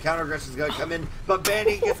that, and the counter aggression is going to come in, but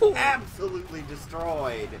Banny gets absolutely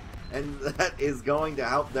destroyed. And that is going to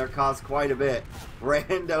help their cause quite a bit.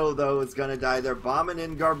 Rando, though, is going to die. They're bombing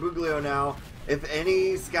in Garbuglio now. If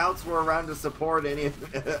any scouts were around to support any of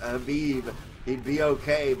Habib, he'd be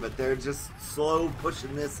okay, but they're just slow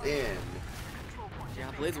pushing this in. Yeah,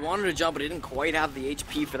 Blades wanted to jump, but he didn't quite have the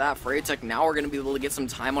HP for that. Froyotech now are going to be able to get some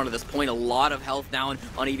time onto this point. A lot of health down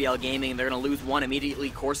on EVL Gaming. They're going to lose one immediately.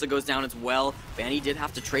 Corsa goes down as well. Banny did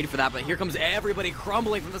have to trade for that, but here comes everybody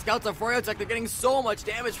crumbling from the scouts of Froyotech. They're getting so much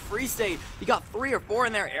damage. Free State, he got 3 or 4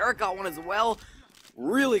 in there. Eric got one as well.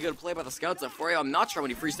 Really good play by the scouts of Froyo. I'm not sure how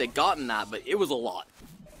many Free State got in that, but it was a lot.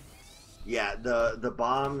 Yeah, the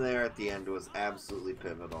bomb there at the end was absolutely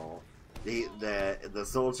pivotal. The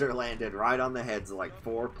soldier landed right on the heads of like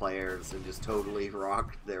 4 players and just totally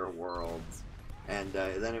rocked their worlds. And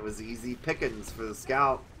then it was easy pickings for the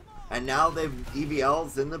scout. And now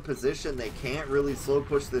EVL's in the position, they can't really slow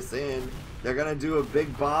push this in. They're gonna do a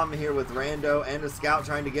big bomb here with Rando and a scout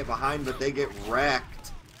trying to get behind, but they get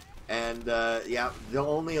wrecked. And yeah,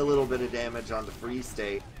 only a little bit of damage on the Free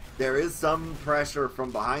State. There is some pressure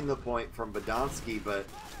from behind the point from Badonsky, but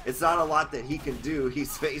it's not a lot that he can do.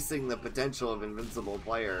 He's facing the potential of invincible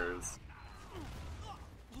players.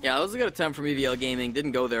 Yeah, it was a good attempt from EVL Gaming.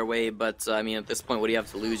 Didn't go their way, but I mean, at this point, what do you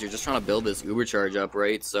have to lose? You're just trying to build this Uber charge up,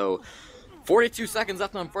 right? So, 42 seconds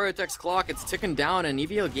left on Froyotech's clock. It's ticking down, and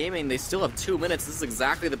EVL Gaming, they still have 2 minutes. This is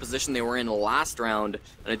exactly the position they were in the last round,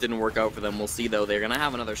 and it didn't work out for them. We'll see, though. They're going to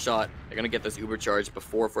have another shot. They're going to get this Uber charge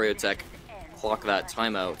before Froyotech clock that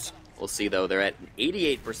timeout. We'll see, though. They're at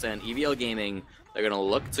 88%. EVL Gaming, they're going to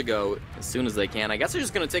look to go as soon as they can. I guess they're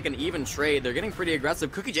just going to take an even trade. They're getting pretty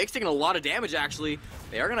aggressive. Cookie Jake's taking a lot of damage, actually.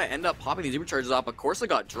 They are going to end up popping these Uber charges off. Of course, they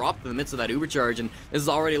got dropped in the midst of that Uber charge, and this is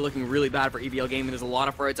already looking really bad for EVL Gaming. There's a lot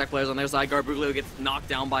of Froyotech players on their side. Garbuglio gets knocked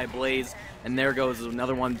down by Blaze, and there goes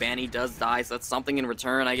another one. Banny does die, so that's something in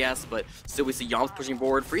return, I guess, but still we see Yomps pushing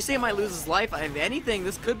forward. Free State might lose his life. If anything,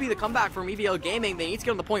 this could be the comeback from EVL Gaming. They need to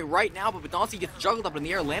get on the point right now, but Badonsky gets juggled up in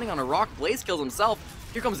the air, landing on a rock. Blaze kills himself.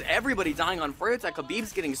 Here comes everybody dying on Froyotech.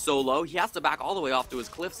 Habib's getting so low, he has to back all the way off to his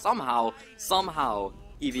cliff. Somehow,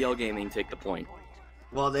 EVL Gaming take the point.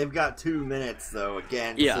 Well, they've got 2 minutes, though,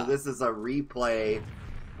 again. Yeah. So this is a replay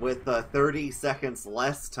with 30 seconds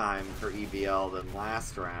less time for EVL than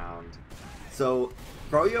last round. So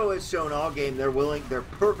Froyo has shown all game they're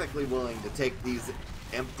perfectly willing to take these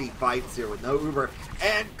empty fights here with no Uber.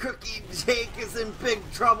 And Cookie Jake is in big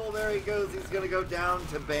trouble. There he goes. He's going to go down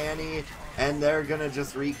to Banny. And they're going to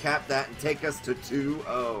just recap that and take us to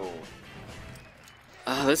 2-0.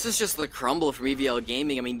 This is just the crumble from EVL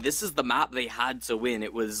Gaming. I mean, this is the map they had to win.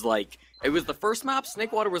 It was the first map.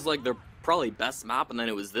 Snakewater was like their probably best map, and then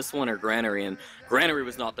it was this one or Granary, and Granary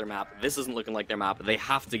was not their map. This isn't looking like their map. They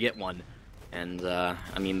have to get one. And, I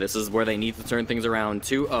mean, this is where they need to turn things around.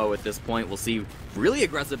 2-0 at this point. We'll see really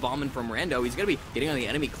aggressive bombing from Rando. He's going to be getting on the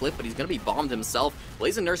enemy cliff, but he's going to be bombed himself.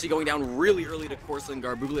 Blaze and Nursey going down really early to Corsa and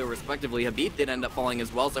Garbuglio, respectively. Habib did end up falling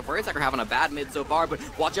as well, so Froyotech are having a bad mid so far, but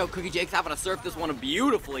watch out, Cookie Jake's having to surf this one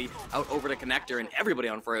beautifully out over to Connector, and everybody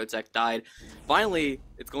on Froyotech died. Finally,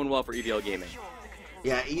 it's going well for EVL Gaming.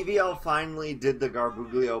 Yeah, EVL finally did the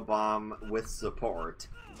Garbuglio bomb with support.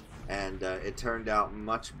 And it turned out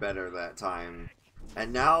much better that time.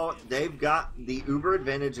 And now they've got the Uber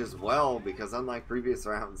advantage as well, because unlike previous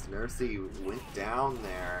rounds, Nursey went down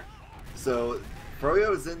there. So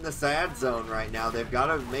Froyo's in the sad zone right now. They've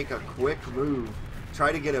got to make a quick move,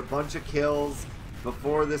 try to get a bunch of kills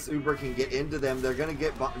before this Uber can get into them. They're going to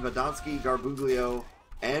get Badonsky, Garbuglio,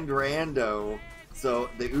 and Rando. So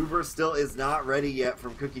the Uber still is not ready yet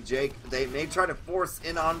from Cookie Jake. They may try to force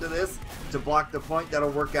in onto this to block the point. That'll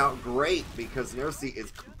work out great because Nursey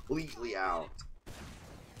is completely out.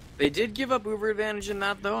 They did give up Uber advantage in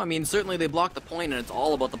that, though. I mean, certainly they blocked the point, and it's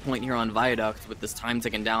all about the point here on Viaduct with this time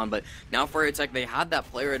ticking down. But now for Tech, they had that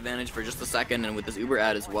player advantage for just a second, and with this Uber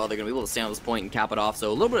ad as well, they're going to be able to stay on this point and cap it off.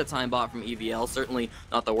 So a little bit of time bought from EVL, certainly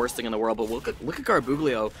not the worst thing in the world. But look at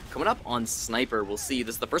Garbuglio coming up on Sniper. We'll see.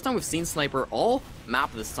 This is the first time we've seen Sniper all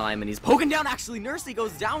map this time, and he's poking down. Actually, Nursey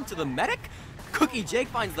goes down to the medic. Cookie Jake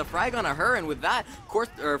finds the frag on her, and with that, of course,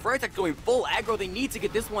 Tech going full aggro. They need to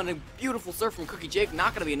get this one. A beautiful surf from Cookie Jake.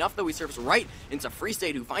 Not going to be enough, though. He surfs right into Free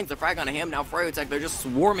State, who finds the frag on him. Now Tech, they're just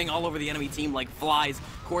swarming all over the enemy team like flies.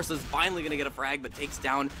 Corsa's finally going to get a frag, but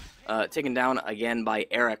taken down again by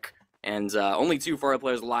Eric. And only 2 Froyo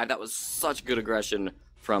players alive. That was such good aggression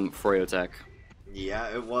from Tech. Yeah,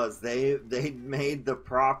 it was. They made the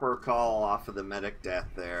proper call off of the medic death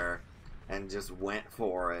there. And just went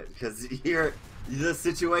for it, because here the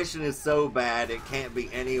situation is so bad it can't be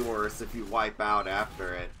any worse if you wipe out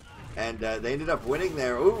after it. And they ended up winning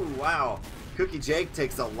there. Ooh, wow. Cookie Jake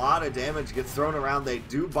takes a lot of damage, gets thrown around. They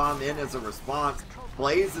do bomb in as a response.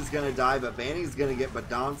 Blaze is going to die, but Banny's going to get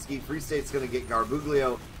Badonsky. Free State's going to get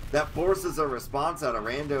Garbuglio. That forces a response out of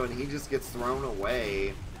Rando, and he just gets thrown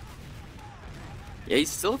away. Yeah,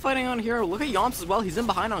 he's still fighting on here. Look at Yomps as well. He's in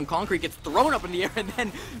behind on Concrete, gets thrown up in the air, and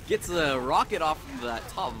then gets a rocket off that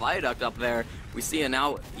top viaduct up there. We see it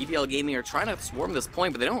now. EVL Gaming are trying to swarm this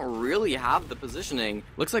point, but they don't really have the positioning.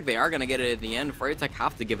 Looks like they are going to get it at the end. Tech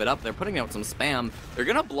have to give it up. They're putting out some spam. They're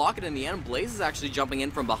going to block it in the end. Blaze is actually jumping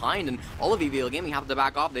in from behind, and all of EVL Gaming have to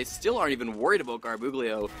back off. They still aren't even worried about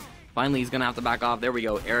Garbuglio. Finally, he's going to have to back off. There we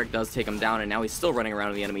go. Eric does take him down, and now he's still running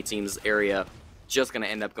around in the enemy team's area. Just going to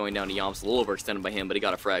end up going down to Yomps. A little overextended by him, but he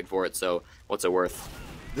got a frag for it, so what's it worth?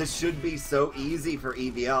 This should be so easy for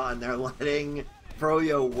EVL, and they're letting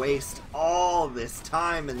Froyo waste all this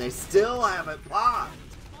time, and they still haven't popped.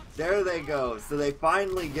 There they go. So they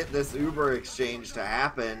finally get this Uber exchange to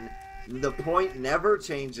happen. The point never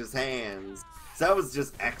changes hands. So that was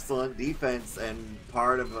just excellent defense and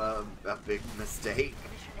part of a big mistake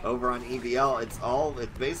over on EVL.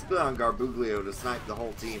 It's basically on Garbuglio to snipe the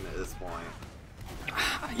whole team at this point.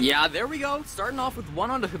 Yeah, there we go. Starting off with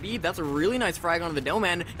one onto Habib. That's a really nice frag onto the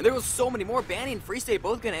Doman. And there was so many more. Banny and Free State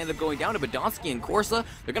both going to end up going down to Badonsky and Corsa.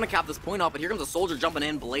 They're going to cap this point off, but here comes a soldier jumping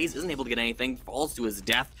in. Blaze isn't able to get anything. Falls to his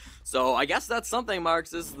death. So I guess that's something,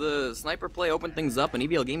 Marxist. The sniper play opened things up, and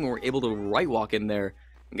EVL Gaming were able to right walk in there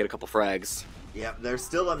and get a couple frags. Yep, they're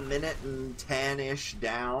still a minute and 10-ish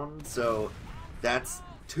down. So that's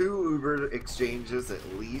 2 Uber exchanges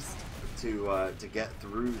at least to get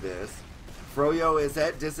through this. Froyo is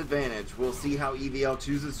at disadvantage. We'll see how EVL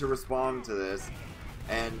chooses to respond to this.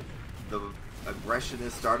 And the aggression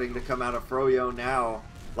is starting to come out of Froyo now.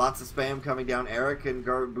 Lots of spam coming down. Eric and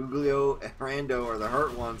Garbuglio and Rando are the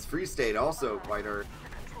hurt ones. Free State also quite hurt.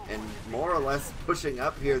 And more or less pushing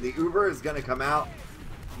up here. The Uber is going to come out.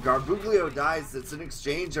 Garbuglio dies. It's an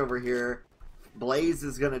exchange over here. Blaze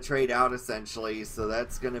is going to trade out essentially, so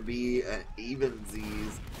that's going to be an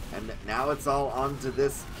evensies. And now it's all on to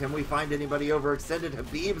this. Can we find anybody overextended?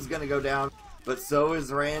 Habib's going to go down, but so is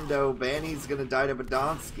Rando. Banny's going to die to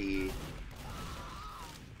Badonsky.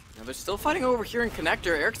 Now they're still fighting over here in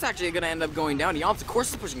Connector. Eric's actually going to end up going down. Yomps, of course,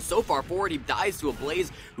 is pushing so far forward. He dies to a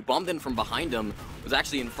Blaze who bombed in from behind him. It was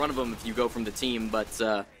actually in front of him if you go from the team, but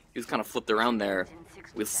he was kind of flipped around there.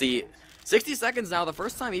 We'll see. 60 seconds now, the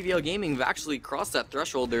first time EVL Gaming have actually crossed that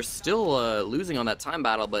threshold. They're still losing on that time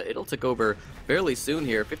battle, but it'll take over fairly soon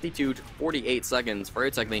here. 52 to 48 seconds.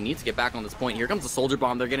 Tech, they need to get back on this point. Here comes the soldier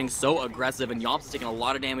bomb. They're getting so aggressive, and Yomps is taking a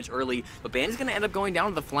lot of damage early, but Bandy's going to end up going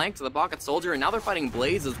down to the flank to the pocket soldier, and now they're fighting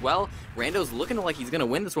Blaze as well. Rando's looking like he's going to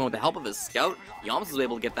win this one with the help of his scout. Yomps was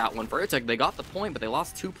able to get that one. Tech, they got the point, but they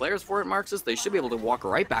lost 2 players for it, Marxist. They should be able to walk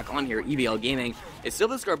right back on here, EVL Gaming. It's still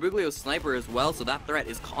this Garbuglio sniper as well, so that threat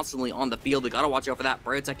is constantly on the field. They got to watch out for that.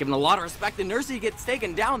 Tech giving a lot of respect, and Nursey gets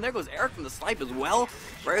taken down. There goes Eric from the snipe as well.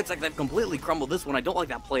 Tech, they've completely crumbled this one. I don't like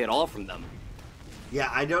that play at all from them.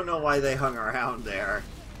 Yeah, I don't know why they hung around there.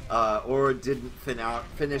 Or didn't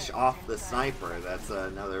finish off the sniper. That's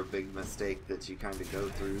another big mistake that you kind of go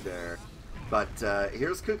through there. But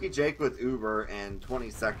here's Cookie Jake with Uber and 20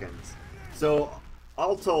 seconds. So,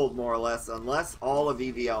 all told, more or less, unless all of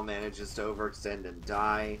EVL manages to overextend and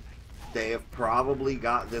die, they have probably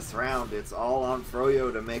got this round. It's all on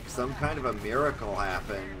Froyo to make some kind of a miracle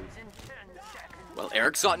happen. Well,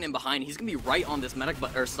 Eric's gotten in behind. He's gonna be right on this medic,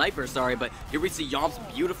 or sniper, sorry. But here we see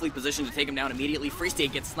Yomps beautifully positioned to take him down immediately. Free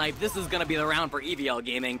State gets sniped. This is gonna be the round for EVL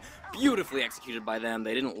Gaming. Beautifully executed by them.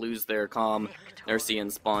 They didn't lose their calm. Mercy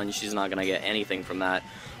and Sponge. She's not gonna get anything from that.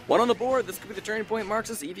 One on the board. This could be the turning point.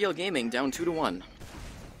 Marxist EVL Gaming down 2-1.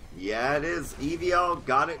 Yeah, it is. EVL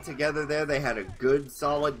got it together there. They had a good,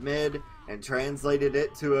 solid mid and translated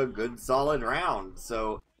it to a good, solid round.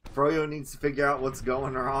 So Froyo needs to figure out what's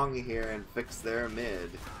going wrong here and fix their mid.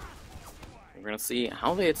 We're gonna see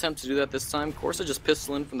how they attempt to do that this time. Corsa just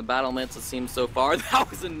pistoling from the battlements, it seems so far.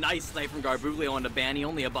 That was a nice snipe from Garbuglio onto Banny.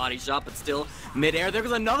 Only a body shot, but still mid-air. There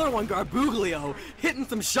was another one. Garbuglio hitting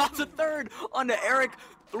some shots at third onto Eric.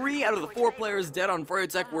 3 out of the 4 players dead on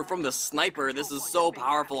Froyotech were from the sniper. This is so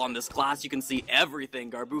powerful on this class. You can see everything.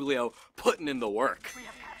 Garbuglio putting in the work.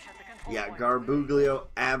 Yeah, Garbuglio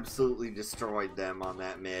absolutely destroyed them on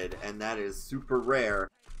that mid, and that is super rare.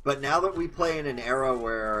 But now that we play in an era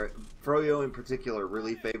where Froyo in particular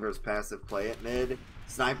really favors passive play at mid,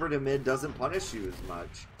 sniper to mid doesn't punish you as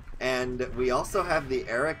much. And we also have the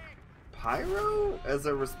Eric Pyro as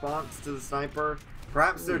a response to the sniper.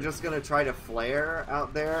 Perhaps they're just going to try to flare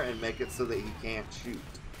out there and make it so that he can't shoot.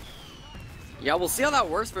 Yeah, we'll see how that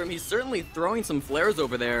works for him. He's certainly throwing some flares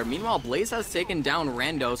over there. Meanwhile, Blaze has taken down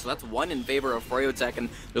Rando, so that's 1 in favor of Froyotech, and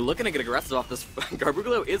they're looking to get aggressive off this.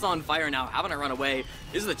 Garbuglio is on fire now, having to run away.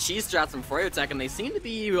 This is the cheese strats from Froyotech, and they seem to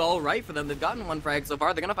be all right for them. They've gotten 1 frag so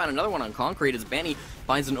far. They're going to find another one on concrete as Banny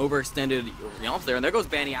finds an overextended Yomps there, and there goes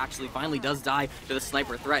Banny. Actually finally does die to the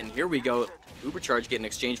sniper threat, and here we go. Ubercharge getting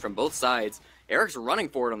exchanged from both sides. Eric's running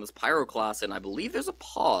forward on this Pyro class, and I believe there's a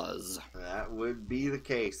pause. That would be the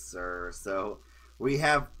case, sir. So we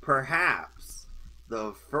have perhaps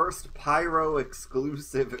the first Pyro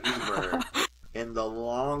exclusive Uber in the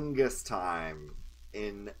longest time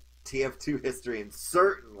in TF2 history, and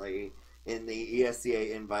certainly in the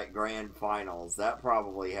ESEA Invite Grand Finals. That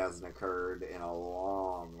probably hasn't occurred in a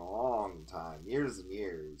long, long time. Years and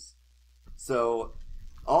years. So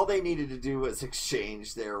all they needed to do was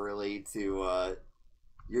exchange there, really, to,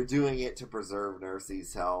 you're doing it to preserve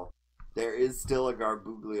Nursey's health. There is still a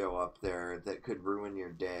Garbuglio up there that could ruin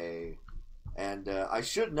your day. And I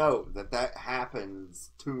should note that that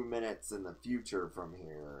happens 2 minutes in the future from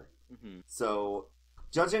here. So,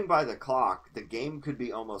 judging by the clock, the game could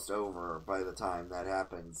be almost over by the time that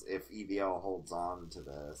happens if EVL holds on to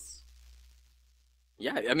this.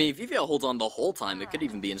 Yeah, I mean, if EVL holds on the whole time, it could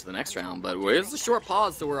even be into the next round, but there's a short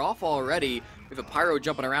pause, so we're off already. We have a Pyro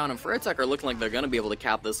jumping around, and Froyotech are looking like they're going to be able to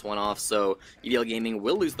cap this one off, so EVL Gaming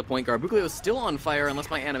will lose the point. Garbuglio is still on fire, unless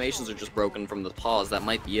my animations are just broken from the pause. That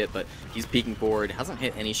might be it, but he's peeking forward. Hasn't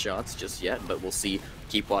hit any shots just yet, but we'll see.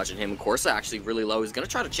 Keep watching him. Corsa actually really low. He's going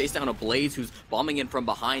to try to chase down a Blaze who's bombing in from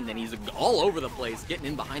behind, and he's all over the place, getting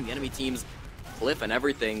in behind the enemy team's cliff and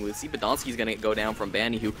everything. We see Badonsky's gonna go down from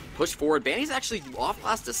Banny, who pushed forward. Banny's actually off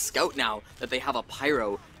class to scout now that they have a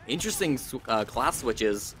Pyro. Interesting class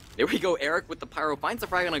switches. There we go. Eric with the Pyro finds the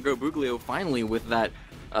frag on a Garbuglio finally with that,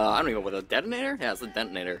 I don't even know, with a detonator? Yeah, it's a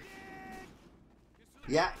detonator.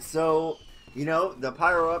 Yeah, so, you know, the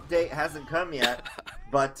Pyro update hasn't come yet,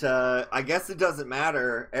 but I guess it doesn't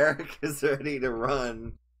matter. Eric is ready to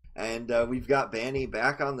run. And we've got Banny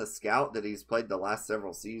back on the scout that he's played the last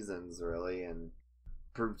several seasons, really, and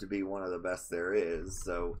proved to be one of the best there is.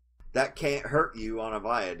 So that can't hurt you on a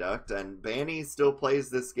viaduct. And Banny still plays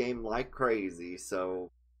this game like crazy,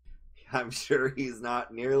 so I'm sure he's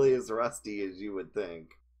not nearly as rusty as you would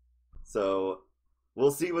think. So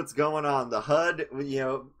we'll see what's going on. The HUD, you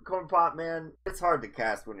know, Cornpop, man, it's hard to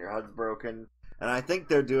cast when your HUD's broken. And I think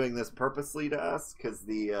they're doing this purposely to us, because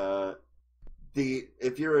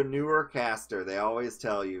if you're a newer caster, they always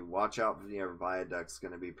tell you, watch out for your viaduct's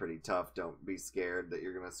going to be pretty tough. Don't be scared that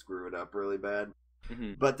you're going to screw it up really bad.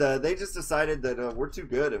 But they just decided that we're too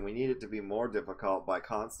good and we need it to be more difficult by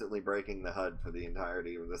constantly breaking the HUD for the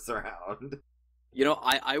entirety of this round. You know,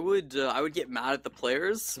 I would get mad at the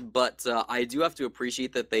players, but I do have to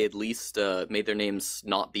appreciate that they at least made their names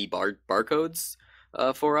not be barcodes.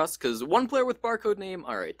 For us, because 1 player with barcode name,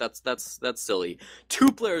 all right, that's silly.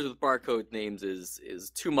 2 players with barcode names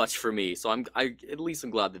is too much for me. So at least I'm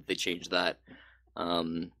glad that they changed that.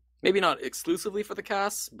 Maybe not exclusively for the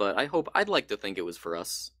cast, but I'd like to think it was for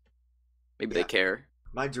us. Maybe they care.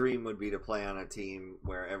 My dream would be to play on a team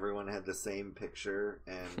where everyone had the same picture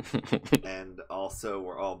and also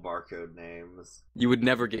were all barcode names. You would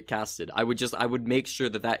never get casted. I would make sure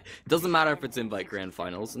that it doesn't matter if it's Invite Grand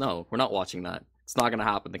Finals. No, we're not watching that. It's not gonna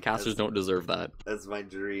happen. The casters don't deserve that. That's my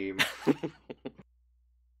dream. I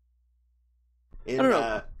don't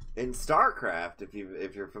know. In StarCraft, if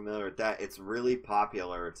you're familiar with that, it's really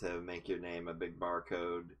popular to make your name a big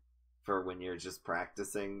barcode for when you're just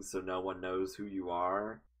practicing, so no one knows who you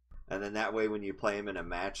are. And then that way, when you play them in a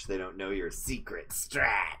match, they don't know your secret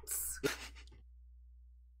strats.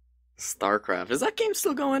 StarCraft. Is that game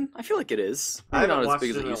still going? I feel like it is. I Maybe haven't not as watched big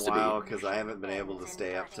it as it in a used to while be. because I haven't been able to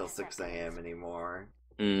stay up till 6 a.m. anymore.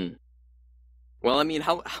 Well, I mean,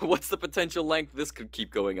 what's the potential length this could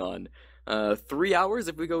keep going on? 3 hours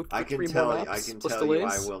if we go I through can 3 tell more you, maps? I plus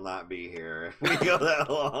delays? will not be here if we go that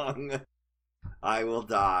long. I will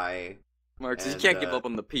die. Marcus, you and, can't give up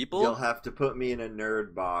on the people. You'll have to put me in a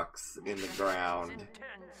nerd box in the ground.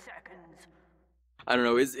 I don't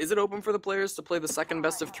know, is it open for the players to play the second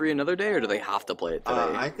best of 3 another day, or do they have to play it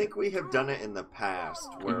today? I think we have done it in the past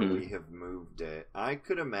where we have moved it. I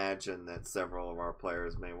could imagine that several of our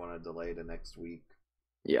players may want to delay to next week.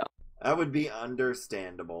 Yeah. That would be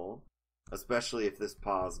understandable, especially if this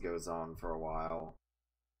pause goes on for a while.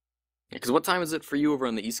 Because what time is it for you over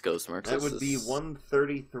on the East Coast, Marcus? That would be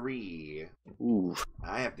 1:33. Ooh.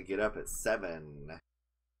 I have to get up at 7.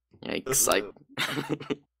 Yikes.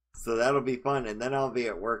 So that'll be fun, and then I'll be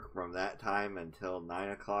at work from that time until 9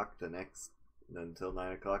 o'clock until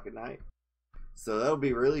 9 o'clock at night. So that'll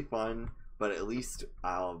be really fun, but at least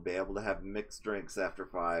I'll be able to have mixed drinks after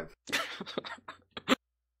 5.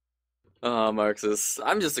 Oh, Marxist,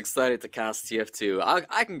 I'm just excited to cast TF2.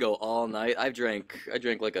 I can go all night. I drank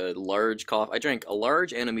like a large coffee. I drank a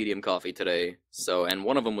large and a medium coffee today. And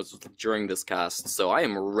one of them was during this cast. So I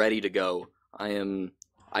am ready to go. I'm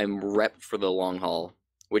repped for the long haul,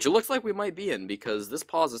 which it looks like we might be in because this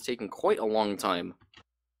pause is taking quite a long time.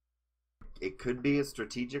 It could be a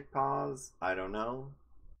strategic pause. I don't know.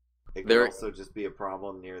 It could also just be a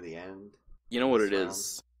problem near the end. You know what it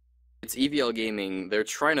is? It's EVL Gaming. They're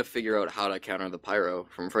trying to figure out how to counter the Pyro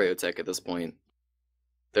from Freyotech at this point.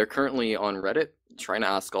 They're currently on Reddit trying to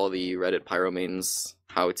ask all the Reddit Pyro mains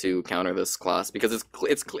how to counter this class because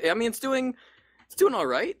it's doing all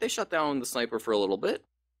right. They shut down the sniper for a little bit.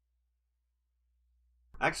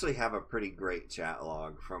 I actually have a pretty great chat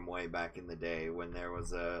log from way back in the day when there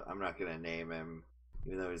was I'm not going to name him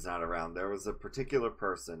even though he's not around. There was a particular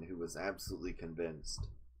person who was absolutely convinced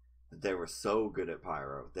that they were so good at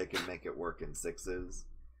Pyro they could make it work in 6s,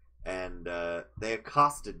 and they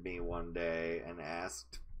accosted me one day and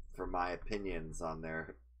asked for my opinions on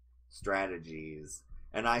their strategies,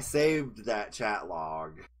 and I saved that chat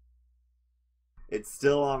log. It's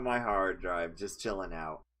still on my hard drive, just chilling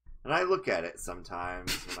out, and I look at it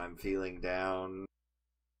sometimes when I'm feeling down.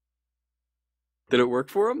 Did it work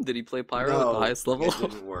for him? Did he play Pyro at the highest level? It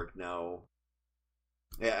didn't work, no.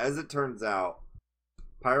 Yeah, as it turns out,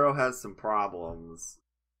 Pyro has some problems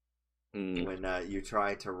when you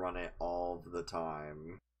try to run it all the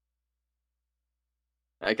time.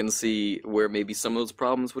 I can see where maybe some of those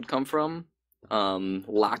problems would come from.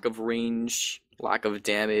 Lack of range, lack of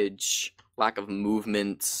damage, lack of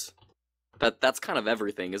movement. That's kind of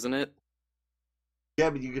everything, isn't it? Yeah,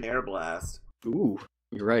 but you can air blast. Ooh,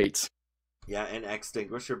 you're right. Yeah, and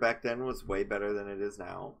Extinguisher back then was way better than it is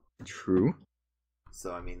now. True.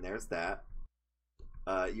 So, I mean, there's that.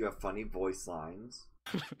 You have funny voice lines.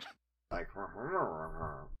 Like,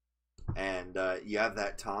 and you have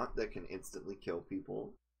that taunt that can instantly kill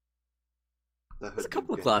people. There's a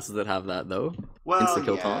couple of classes that have that, though. Well,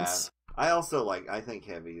 insta-kill yeah. taunts. I also I think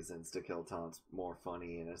Heavy's insta-kill taunts more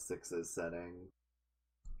funny in a 6s setting.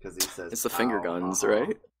 Because he says, it's the finger guns,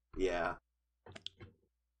 right? Yeah.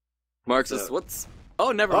 Marxist, what's...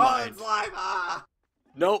 Oh, never mind. Oh, it's live! Ah!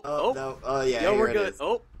 Nope. Oh, no. Oh, yeah. No, we're good.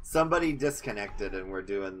 Oh. Somebody disconnected and we're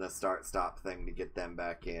doing the start-stop thing to get them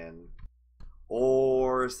back in.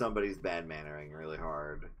 Or somebody's bad-mannering really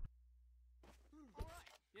hard.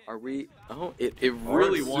 Are we... Oh, it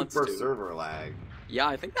really wants to. Super server lag. Yeah,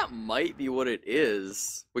 I think that might be what it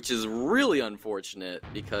is. Which is really unfortunate,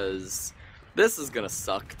 because this is gonna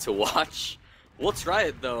suck to watch. We'll try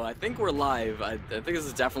it, though. I think we're live. I think this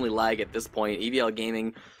is definitely lag at this point. EVL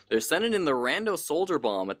Gaming, they're sending in the rando soldier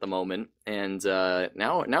bomb at the moment, and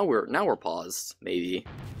now we're paused, maybe.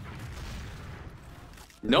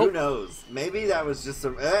 Nope. Who knows? Maybe that was just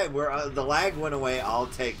some... Hey, the lag went away. I'll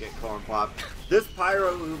take it, Cornpop. This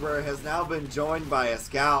Pyro Uber has now been joined by a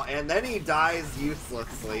scout, and then he dies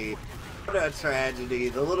uselessly. What a tragedy.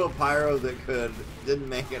 The little Pyro that didn't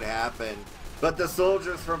make it happen. But the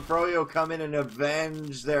soldiers from Froyo come in and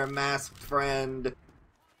avenge their masked friend.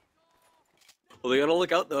 Well, they gotta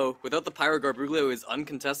look out, though. Without the Pyro, Garbuglio is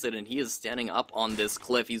uncontested, and he is standing up on this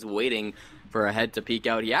cliff. He's waiting for a head to peek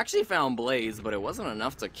out. He actually found Blaze, but it wasn't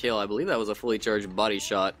enough to kill. I believe that was a fully charged body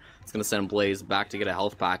shot It's going to send Blaze back to get a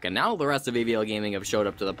health pack, and now the rest of EVL Gaming have showed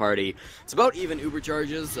up to the party. It's about even Uber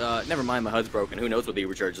charges. Never mind, my HUD's broken. Who knows what the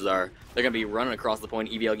Uber charges are? They're going to be running across the point.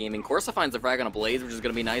 EVL Gaming. Corsa finds a frag on a Blaze, which is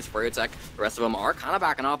going to be nice for Tech. The rest of them are kind of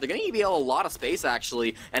backing off. They're going to EVL a lot of space,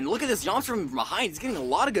 actually. And look at this Yomps from behind. He's getting a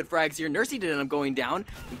lot of good frags here. Nursey did end up going down.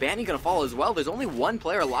 Banny going to fall as well. There's only one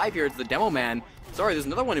player alive here. It's the Demo Man. Sorry, there's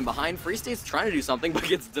another one in behind. Free State's trying to do something, but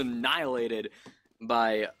gets annihilated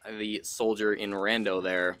by the soldier in Rando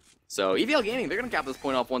there. So EVL Gaming, they're going to cap this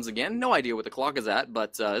point off once again. No idea what the clock is at,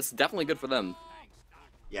 but it's definitely good for them.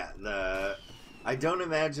 Yeah, I don't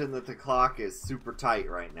imagine that the clock is super tight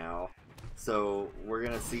right now. So we're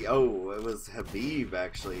going to see... Oh, it was Habib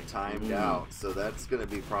actually timed out. So that's going to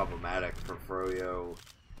be problematic for Froyo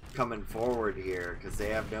coming forward here, because they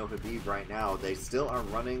have no Habib right now. They still are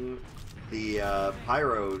running the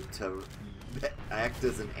Pyro to act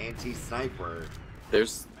as an anti-sniper.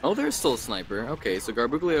 There's still a sniper. Okay, so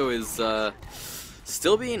Garbuglio is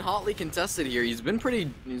still being hotly contested here. He's been pretty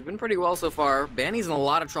well so far. Banny's in a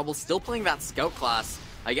lot of trouble, still playing that scout class.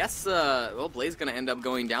 I guess well, Blaze gonna end up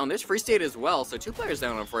going down. There's Free State as well, so 2 players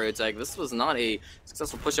down on Froyotech. This was not a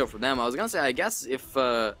successful push out for them. I was gonna say, I guess if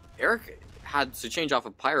Eric had to change off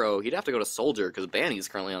of Pyro, he'd have to go to Soldier, because Banny's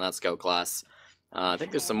currently on that scout class. I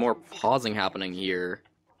think there's some more pausing happening here.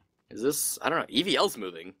 Is this... I don't know. EVL's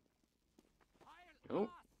moving. Oh.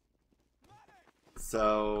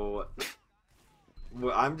 So...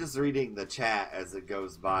 well, I'm just reading the chat as it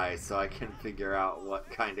goes by, so I can figure out what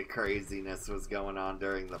kind of craziness was going on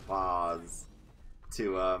during the pause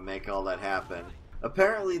to make all that happen.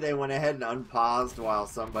 Apparently they went ahead and unpaused while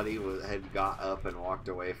somebody had got up and walked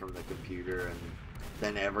away from the computer, and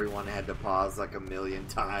then everyone had to pause like 1,000,000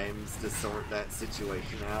 times to sort that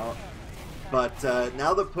situation out. But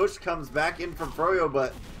now the push comes back in from Froyo,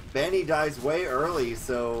 but Banny dies way early,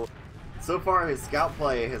 so far his scout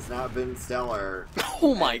play has not been stellar.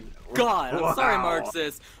 Oh my god, I'm sorry, Wow.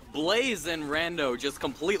 Marxist. Blaze and Rando just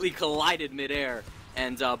completely collided midair,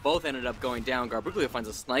 and both ended up going down. Garbuglio finds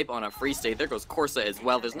a snipe on a Free State. There goes Corsa as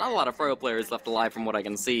well. There's not a lot of Froyo players left alive from what I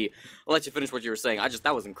can see. I'll let you finish what you were saying.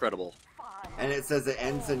 that was incredible. And it says it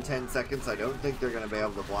ends in 10 seconds. I don't think they're going to be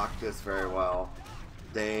able to block this very well.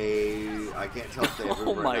 I can't tell if they have Oh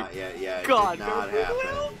Uber my or not yet. Yeah, it god, did not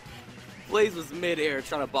happen. Blaze was mid-air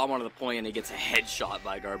trying to bomb onto the point, and he gets a headshot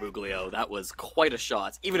by Garbuglio. That was quite a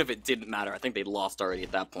shot. Even if it didn't matter, I think they'd lost already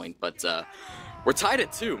at that point. But we're tied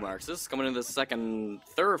at 2, Marxist, coming into the second,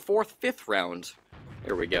 third, fourth, fifth round.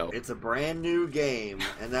 Here we go. It's a brand new game,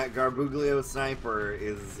 and that Garbuglio sniper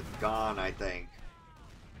is gone, I think.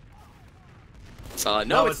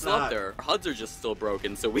 No, it's still not. up there. Our HUDs are just still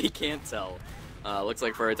broken, so we can't tell. Looks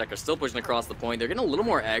like Froyotech are still pushing across the point. They're getting a little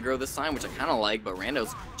more aggro this time, which I kind of like, but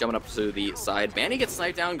Rando's jumping up to the side. Banny gets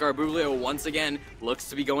sniped down. Garbuglio once again looks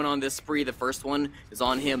to be going on this spree. The first one is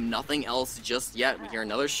on him. Nothing else just yet. We hear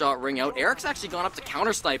another shot ring out. Eric's actually gone up to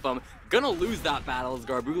counter snipe him. Gonna lose that battle as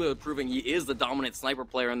Garbuglio proving he is the dominant sniper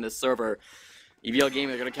player in this server. EVL Gaming,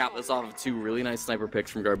 they're gonna cap this off with 2 really nice sniper picks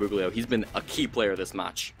from Garbuglio. He's been a key player this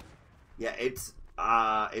match. Yeah,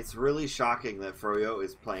 it's really shocking that Froyo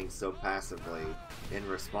is playing so passively in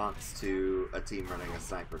response to a team running a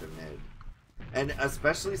sniper to mid. And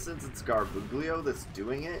especially since it's Garbuglio that's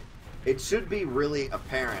doing it, it should be really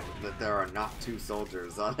apparent that there are not 2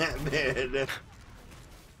 soldiers on that mid.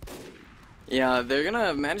 Yeah, they're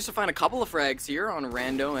gonna manage to find a couple of frags here on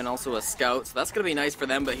Rando and also a scout, so that's gonna be nice for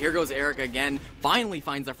them. But here goes Eric again, finally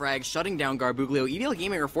finds a frag, shutting down Garbuglio. EVL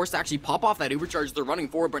Gaming are forced to actually pop off that Uber charge. They're running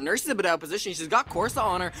forward, but Nurse's a bit out of position. She's got Corsa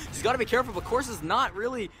on her. She's got to be careful, but Corsa's not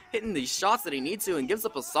really hitting the shots that he needs to and gives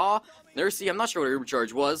up a saw. Nursey, I'm not sure what her Uber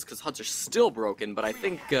charge was because HUDs are still broken, but I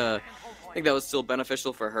think that was still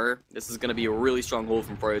beneficial for her. This is gonna be a really strong hold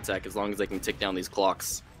from Froyotech as long as they can tick down these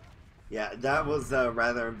clocks. Yeah, that was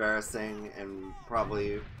rather embarrassing, and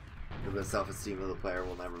probably the self-esteem of the player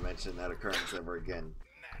will never mention that occurrence ever again.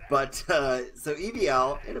 But, so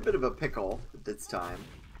EVL, in a bit of a pickle at this time.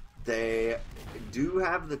 They do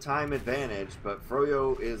have the time advantage, but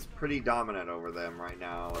Froyo is pretty dominant over them right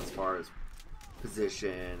now as far as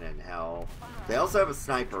position and health. They also have a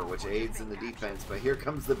sniper, which aids in the defense, but here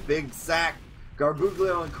comes the big sack.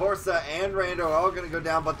 Garbuglio and Corsa and Rando are all going to go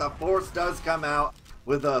down, but the force does come out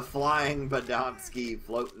with a flying Badonsky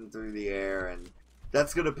floating through the air, and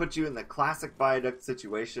that's going to put you in the classic viaduct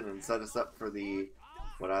situation and set us up for the,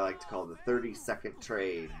 what I like to call the 30-second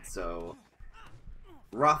trade. So,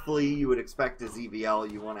 roughly, you would expect as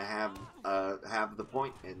EVL, you want to have the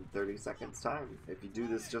point in 30 seconds time, if you do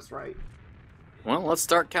this just right. Well, let's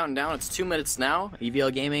start counting down. It's 2 minutes now.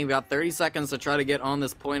 EVL Gaming got 30 seconds to try to get on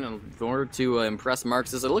this point in order to impress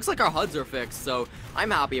Marxist. It looks like our HUDs are fixed, so I'm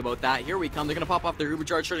happy about that. Here we come. They're going to pop off their Uber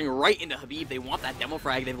charge, shooting right into Habib. They want that demo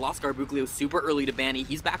frag. They've lost Garbuglio super early to Banny.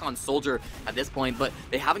 He's back on Soldier at this point, but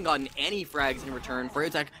they haven't gotten any frags in return.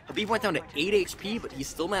 Freyotech, Habib went down to 8 HP, but he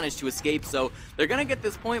still managed to escape, so they're going to get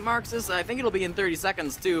this point, Marxist. I think it'll be in 30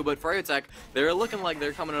 seconds too, but Freyotech, they're looking like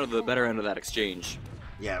they're coming out of the better end of that exchange.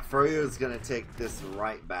 Yeah, Furyo is going to take this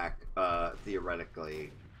right back,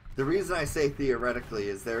 theoretically. The reason I say theoretically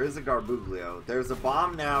is there is a Garbuglio. There's a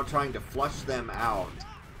bomb now trying to flush them out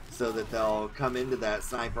so that they'll come into that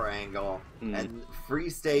sniper angle. And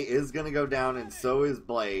Free State is going to go down, and so is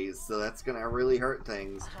Blaze, so that's going to really hurt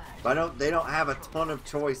things. But they don't have a ton of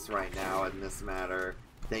choice right now in this matter.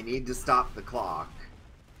 They need to stop the clock.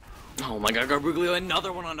 Oh my god, Garbuglio,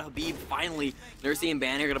 another one on Habib, finally. Nursey and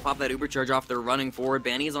Banny are going to pop that Uber charge off. They're running forward.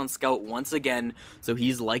 Banny is on scout once again, so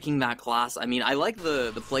he's liking that class. I mean, I like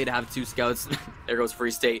the play to have 2 scouts. There goes Free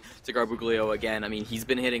State to Garbuglio again. I mean, he's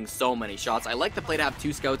been hitting so many shots. I like the play to have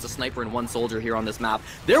 2 scouts, a sniper, and 1 soldier here on this map.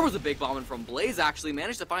 There was a big bombing from Blaze, actually.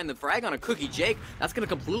 Managed to find the frag on a Cookie Jake. That's going to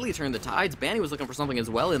completely turn the tides. Banny was looking for something as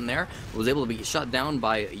well in there. Was able to be shut down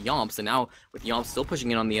by Yomps, and now with Yomps still pushing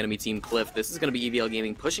in on the enemy team Cliff, this is going to be EVL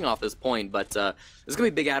Gaming pushing off this point, but this is going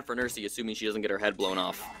to be a big ad for Nursey, assuming she doesn't get her head blown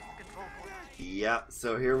off. Yeah,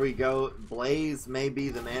 so here we go. Blaze may be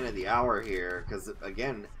the man of the hour here, because,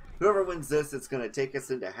 again, whoever wins this, it's going to take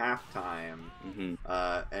us into halftime.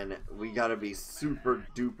 And we got to be super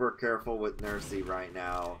duper careful with Nursey right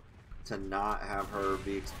now to not have her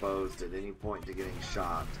be exposed at any point to getting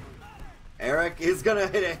shot. Eric is going to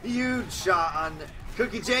hit a huge shot on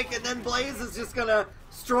Cookie Jake, and then Blaze is just going to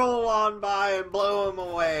stroll on by and blow him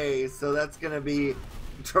away. So that's going to be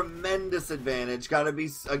tremendous advantage. Got to be,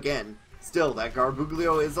 again, still, that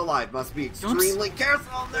Garbuglio is alive. Must be extremely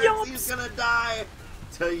careful. He's going to die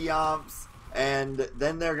to Yomps. And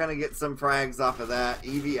then they're going to get some frags off of that.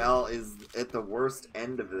 EVL is at the worst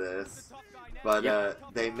end of this. But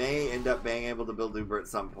they may end up being able to build Uber at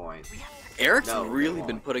some point. Eric's really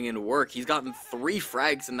been putting in work. He's gotten 3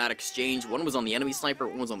 frags in that exchange. One was on the enemy sniper,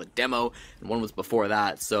 one was on the demo, and one was before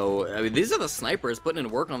that. So, I mean, these are the snipers putting in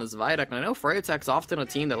work on this Viaduct. And I know Freyotech's often a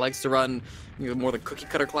team that likes to run more than cookie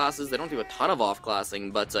cutter classes. They don't do a ton of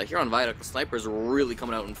off-classing, but here on Viaduct, the snipers are really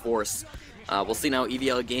coming out in force. We'll see now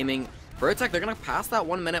EVL Gaming. Freyotech, they're going to pass that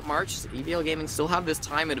 1 minute march. EVL Gaming still have this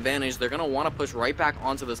time advantage. They're going to want to push right back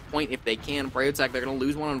onto this point if they can. Freyotech, they're going to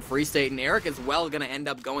lose one on Free State, and Eric as well going to end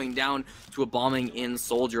up going down to a bombing in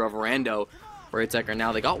Soldier of Rando. Freyotech are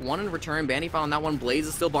now, they got 1 in return. Banny found that one. Blaze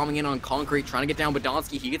is still bombing in on Concrete, trying to get down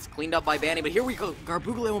Badonsky. He gets cleaned up by Banny, but here we go.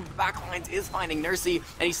 Garbuglio in the backlines is finding Nursey,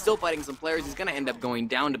 and he's still fighting some players. He's going to end up going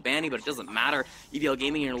down to Banny, but it doesn't matter. EVL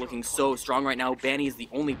Gaming are looking so strong right now. Banny is the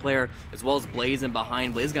only player, as well as Blaze in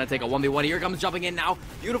behind. Blaze is going to take a 1v1. Here comes jumping in now.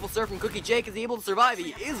 Beautiful surf from Cookie Jake. Is he able to survive?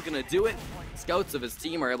 He is going to do it. Scouts of his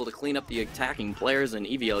team are able to clean up the attacking players, and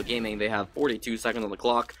EVL Gaming, they have 42 seconds on the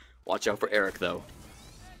clock. Watch out for Eric, though.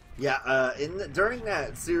 Yeah, during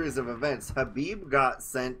that series of events, Habib got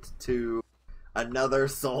sent to another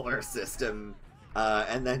solar system,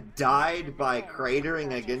 and then died by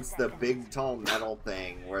cratering against the big tall metal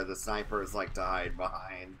thing where the snipers like to hide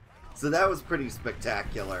behind. So that was pretty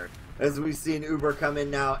spectacular. As we've seen Uber come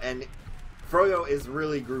in now, and Froyo is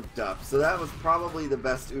really grouped up. So that was probably the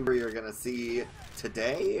best Uber you're gonna see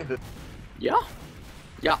today.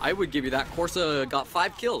 Yeah, I would give you that. Corsa got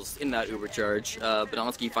 5 kills in that Uber charge.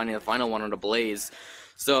 Badonsky finding the final one on a Blaze.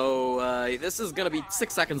 So, this is going to be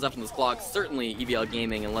 6 seconds left on this clock. Certainly EVL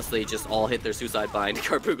Gaming, unless they just all hit their suicide bind.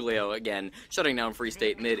 Garbuglio, again, shutting down Free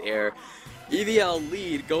State mid-air. EVL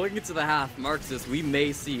lead going into the half. Marxist, we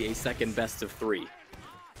may see a second best of 3.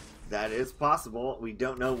 That is possible. We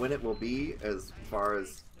don't know when it will be, as far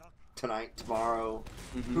as tonight, tomorrow.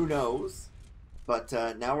 Who knows? But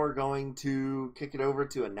now we're going to kick it over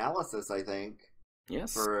to Analysis, I think.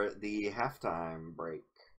 Yes. For the halftime break.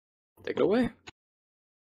 Take it away.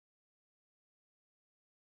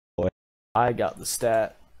 Boy, I got the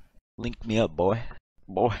stat. Link me up, boy.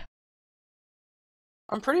 Boy.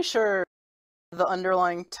 I'm pretty sure the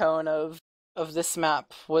underlying tone of this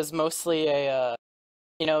map was mostly a,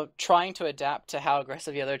 trying to adapt to how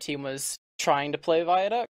aggressive the other team was trying to play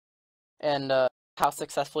Viaduct, and how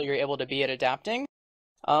successful you're able to be at adapting.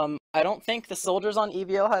 I don't think the soldiers on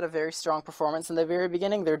EVO had a very strong performance in the very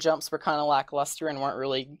beginning. Their jumps were kind of lackluster and weren't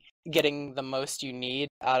really getting the most you need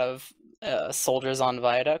out of soldiers on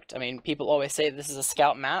Viaduct. I mean, people always say this is a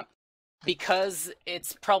scout map because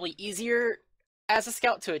it's probably easier as a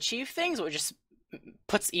scout to achieve things, which just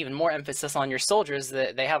puts even more emphasis on your soldiers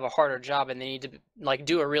that they have a harder job and they need to like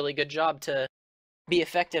do a really good job to be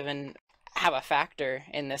effective and have a factor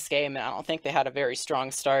in this game. And I don't think they had a very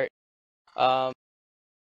strong start.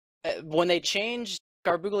 When they changed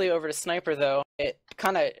Garbuglio over to Sniper, though, it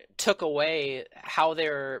kind of took away how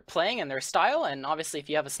they're playing and their style. And obviously, if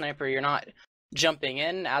you have a Sniper, you're not jumping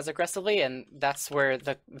in as aggressively, and that's where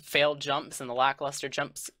the failed jumps and the lackluster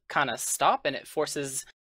jumps kind of stop, and it forces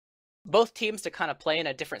both teams to kind of play in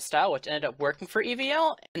a different style, which ended up working for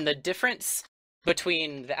EVL. And the difference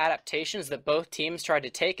between the adaptations that both teams tried to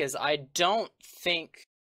take is I don't think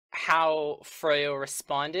how Froyo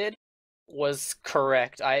responded was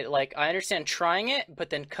correct. I understand trying it, but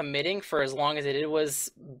then committing for as long as it did was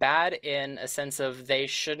bad, in a sense of they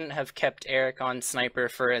shouldn't have kept Eric on Sniper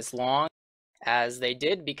for as long as they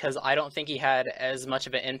did, because I don't think he had as much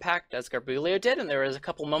of an impact as Garbuglio did, and there was a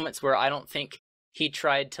couple moments where I don't think he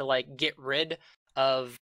tried to like get rid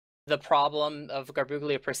of the problem of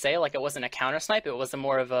Garbuglio per se. Like, it wasn't a counter snipe, it was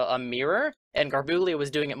more of a mirror, and Garbuglio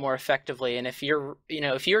was doing it more effectively. And if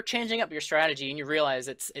you're changing up your strategy and you realize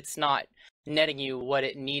it's not netting you what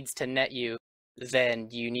it needs to net you, then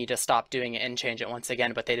you need to stop doing it and change it once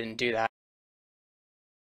again. But they didn't do that.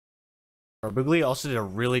 Garbuglio also did a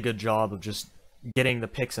really good job of just getting the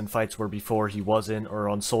picks in fights where before he wasn't, or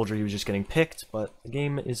on Soldier he was just getting picked. But the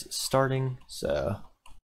game is starting, so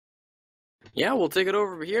yeah, we'll take it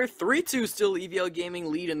over here. 3-2 still EVL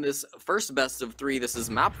Gaming lead in this first best of 3. This is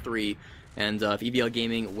map 3. And if EVL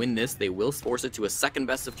Gaming win this, they will force it to a second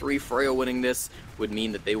best of 3. Froyo winning this would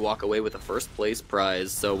mean that they walk away with a first place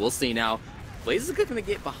prize. So we'll see now. Blaze is going to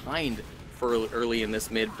get behind for early in this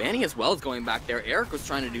mid. Banny as well is going back there. Eric was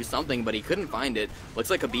trying to do something, but he couldn't find it. Looks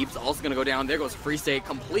like Habib's also going to go down. There goes Free State.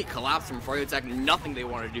 Complete collapse from Froyo Tech. Nothing they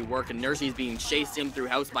wanted to do work, and Nursey's being chased in through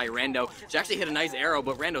house by Rando. She actually hit a nice arrow,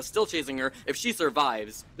 but Rando's still chasing her. If she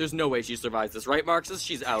survives, there's no way she survives this, right, Marxist?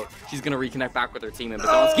 She's out. She's going to reconnect back with her team. And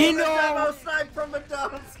Badonsky, no! Demo snipe from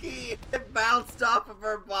Badonsky! It bounced off of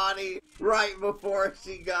her body right before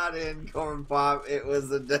she got in. Cornpop, it was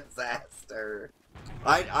a disaster.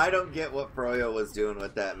 I don't get what Froyo was doing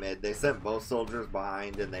with that mid. They sent both soldiers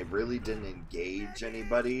behind and they really didn't engage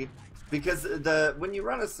anybody. Because when you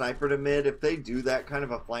run a sniper to mid, if they do that kind of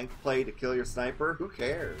a flank play to kill your sniper, who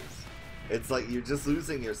cares? It's like you're just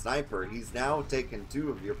losing your sniper. He's now taken 2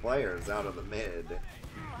 of your players out of the mid.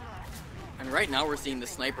 And right now we're seeing the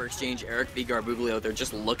sniper exchange, Eric v Garbuglio. They're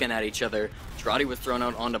just looking at each other. Trotty was thrown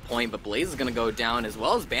out onto point, but Blaze is going to go down, as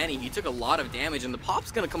well as Banny. He took a lot of damage, and the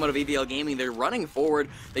pop's going to come out of EVL Gaming. They're running forward.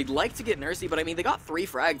 They'd like to get Nursey, but I mean, they got 3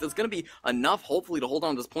 frags. That's going to be enough, hopefully, to hold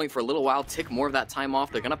on to this point for a little while, tick more of that time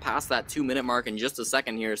off. They're going to pass that 2-minute mark in just a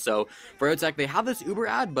second here. So, Froyo Tech, they have this Uber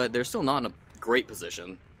ad, but they're still not in a great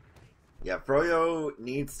position. Yeah, Froyo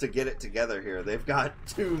needs to get it together here. They've got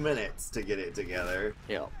 2 minutes to get it together.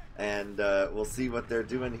 Yeah. And we'll see what they're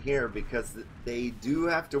doing here, because they do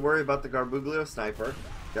have to worry about the Garbuglio sniper.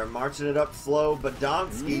 They're marching it up slow.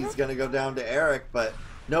 Badonsky's going to go down to Eric, but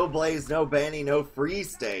no Blaze, no Banny, no Free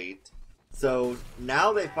State. So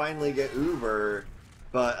now they finally get Uber,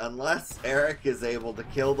 but unless Eric is able to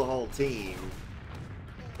kill the whole team,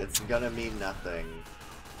 it's going to mean nothing.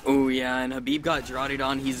 Oh yeah, and Habib got Jarrett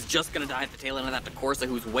on. He's just gonna die at the tail end of that to Corsa,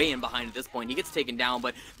 who's way in behind at this point. He gets taken down,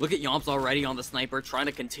 but look at Yomps already on the sniper, trying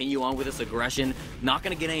to continue on with this aggression. Not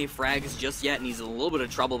gonna get any frags just yet, and he's in a little bit of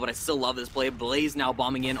trouble, but I still love this play. Blaze now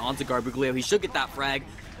bombing in onto Garbuglio. He should get that frag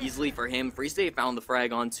easily for him. Free State found the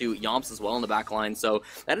frag onto Yomps as well in the back line, so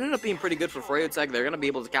that ended up being pretty good for Froyo Tech. They're gonna be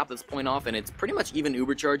able to cap this point off, and it's pretty much even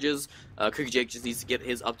Uber charges. Cookie Jake just needs to get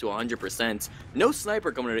his up to 100%. No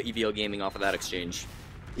sniper coming to EVL Gaming off of that exchange.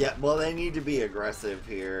 Yeah, well, they need to be aggressive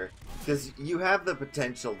here, because you have the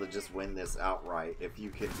potential to just win this outright if you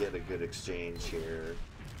can get a good exchange here.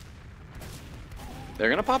 They're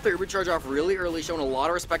going to pop their Uber charge off really early, showing a lot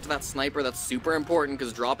of respect to that sniper. That's super important,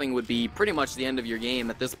 because dropping would be pretty much the end of your game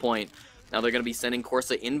at this point. Now they're going to be sending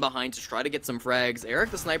Corsa in behind to try to get some frags.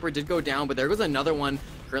 Eric the sniper did go down, but there goes another one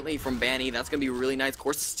currently from Banny. That's going to be really nice.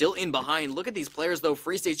 Corsa still in behind. Look at these players, though.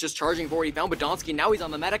 Free State's just charging forward. He found Badonsky. Now he's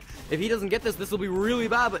on the medic. If he doesn't get this, this will be really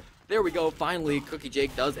bad, but there we go. Finally, Cookie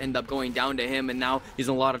Jake does end up going down to him, and now he's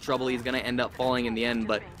in a lot of trouble. He's going to end up falling in the end,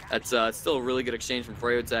 but that's still a really good exchange from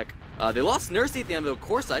Froyo Tech. They lost Nursey at the end of the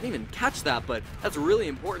course. I didn't even catch that, but that's really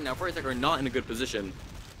important. Now Froyo Tech are not in a good position.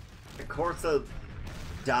 Corsa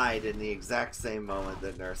died in the exact same moment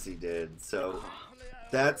that Nursey did, so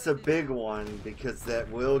that's a big one, because that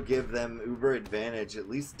will give them Uber advantage at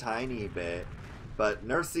least tiny bit. But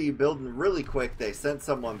Nursey building really quick. They sent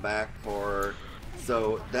someone back for her,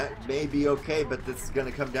 so that may be okay, but this is going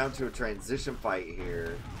to come down to a transition fight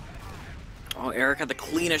here. Oh, Eric had the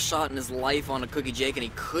cleanest shot in his life on a Cookie Jake, and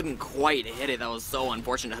he couldn't quite hit it. That was so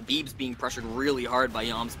unfortunate. Habib's being pressured really hard by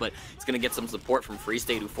Yomps, but he's going to get some support from Free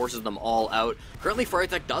State, who forces them all out. Currently,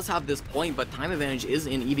 Fryotech does have this point, but time advantage is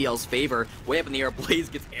in EVL's favor. Way up in the air, Blaze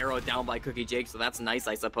gets arrowed down by Cookie Jake, so that's nice,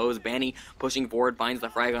 I suppose. Banny pushing forward, finds the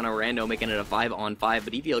frag on a rando, making it a 5-on-5,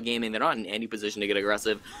 but EVL Gaming, they're not in any position to get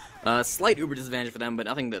aggressive. Slight uber disadvantage for them, but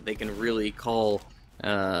nothing that they can really call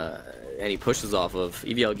any pushes off of.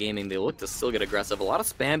 EVL Gaming, they look to still get aggressive. A lot of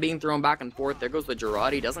spam being thrown back and forth. There goes the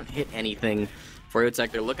Jarrett, doesn't hit anything.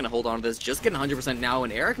 Fryotech, they're looking to hold on to this, just getting 100% now,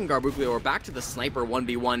 and Eric and Garbuglio are back to the sniper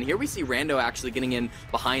 1v1. Here we see Rando actually getting in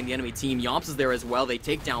behind the enemy team. Yomps is there as well. They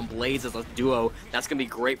take down Blaze as a duo. That's going to be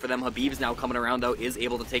great for them. Habib's now coming around, though, is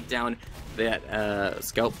able to take down that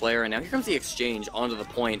scout player, and now here comes the exchange onto the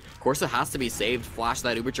point. Corsa has to be saved, flash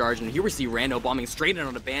that uber charge, and here we see Rando bombing straight in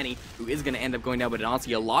on a Banny, who is going to end up going down, but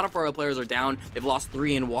Donski, a lot of our players are down. They've lost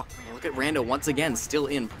 3 in walk. Look at Rando once again, still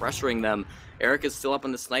in, pressuring them. Eric is still up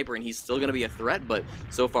on the sniper, and he's still going to be a threat, but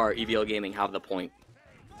so far, EVL Gaming have the point.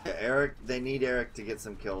 Yeah, Eric, they need Eric to get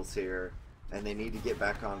some kills here, and they need to get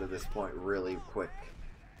back onto this point really quick.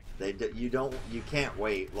 You can't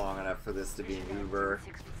wait long enough for this to be an Uber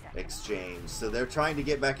exchange. So they're trying to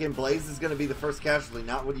get back in. Blaze is going to be the first casualty,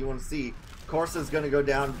 not what you want to see. Corsa's going to go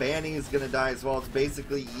down. Banny is going to die as well. It's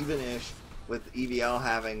basically even-ish with EVL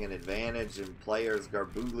having an advantage and players.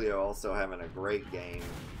 Garbuglio also having a great game.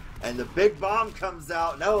 And the big bomb comes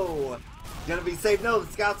out. No! Gonna be saved. No,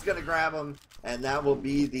 the scout's gonna grab him. And that will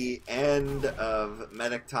be the end of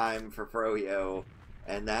medic time for Froyo.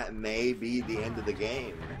 And that may be the end of the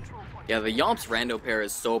game. Yeah, the Yomps Rando pair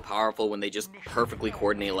is so powerful when they just perfectly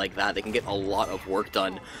coordinate like that. They can get a lot of work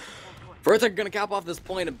done. Fryotech gonna cap off this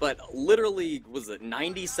point, but literally was a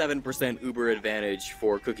 97% Uber advantage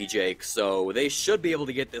for Cookie Jake, so they should be able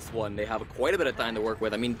to get this one. They have quite a bit of time to work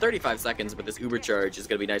with. I mean, 35 seconds, but this Uber charge is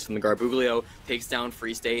gonna be nice from the Garbuglio. Takes down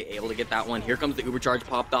Free State, able to get that one. Here comes the Uber charge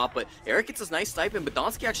popped off, but Eric gets this nice stipend, but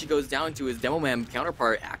Donski actually goes down to his Demo Man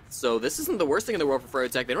counterpart act. So this isn't the worst thing in the world for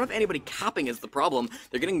Fryotech. They don't have anybody capping is the problem.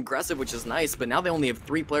 They're getting aggressive, which is nice, but now they only have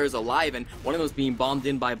 3 players alive, and one of them's being bombed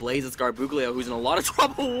in by Blaze. It's Garbuglio, who's in a lot of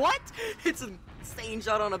trouble. What? It's an insane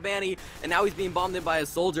shot on a Banny, and now he's being bombed in by a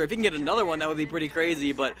soldier. If he can get another one, that would be pretty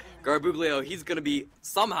crazy, but Garbuglio, he's going to be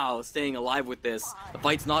somehow staying alive with this. The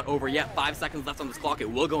fight's not over yet. 5 seconds left on this clock.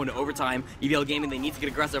 It will go into overtime. EVL Gaming, they need to get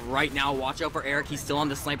aggressive right now. Watch out for Eric. He's still on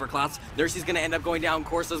the sniper class. Nursey's going to end up going down.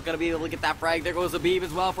 Corsa's going to be able to get that frag. There goes Habib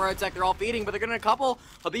as well. Fryotech, they're all feeding, but they're getting a couple.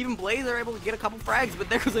 Habib and Blaze are able to get a couple frags, but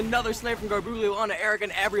there goes another snipe from Garbuglio onto Eric,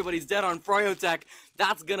 and everybody's dead on Fryotech.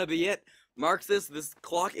 That's going to be it. Marxist, this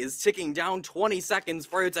clock is ticking down 20 seconds.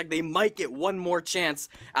 Fryotech, they might get one more chance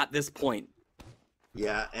at this point.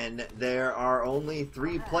 Yeah, and there are only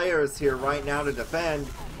 3 players here right now to defend,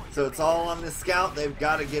 so it's all on the scout. They've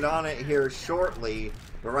got to get on it here shortly,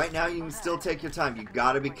 but right now you can still take your time. You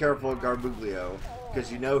got to be careful of Garbuglio,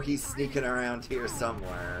 because you know he's sneaking around here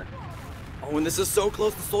somewhere. Oh, and this is so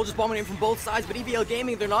close. The soldiers bombing in from both sides, but EVL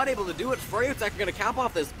Gaming, they're not able to do it. Fryotech are going to cap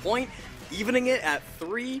off this point, evening it at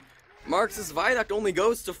 3. Marxist Viaduct only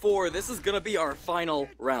goes to 4. This is going to be our final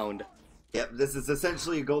round. Yep, this is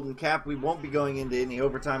essentially a golden cap. We won't be going into any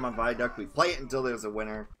overtime on Viaduct. We play it until there's a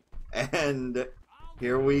winner. And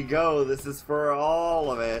here we go. This is for all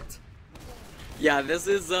of it. Yeah, this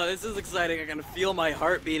is exciting. I can feel my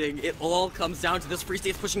heart beating. It all comes down to this. Free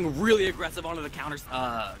State's pushing really aggressive onto the counters.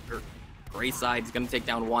 Gray side is going to take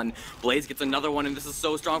down 1. Blaze gets another one, and this is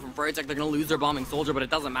so strong from Fryotech. They're going to lose their bombing soldier, but it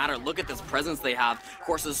doesn't matter. Look at this presence they have.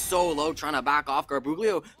 Course is so low, trying to back off.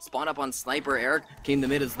 Garbuglio spawned up on Sniper. Eric came to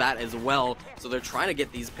mid as that as well. So they're trying to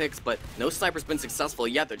get these picks, but no Sniper's been successful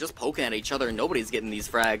yet. They're just poking at each other, and nobody's getting these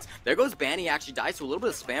frags. There goes Banny, actually dies to a little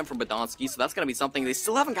bit of spam from Badonsky, so that's going to be something. They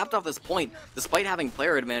still haven't capped off this point, despite having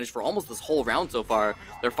player advantage for almost this whole round so far.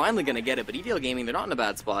 They're finally going to get it, but EVL Gaming, they're not in a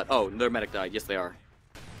bad spot. Oh, their medic died. Yes, they are.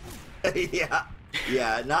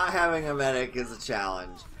 Yeah, not having a medic is a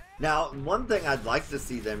challenge. Now, one thing I'd like to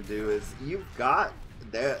see them do is you've got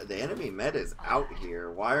the enemy med is out here.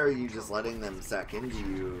 Why are you just letting them sack into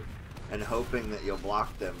you and hoping that you'll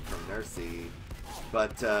block them from Nursey?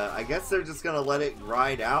 But I guess they're just going to let it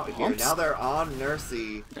ride out here. Now they're on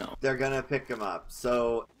Nursey. No. They're going to pick him up.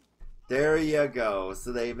 So there you go.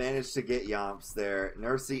 So they managed to get Yomps there.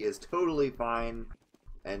 Nursey is totally fine,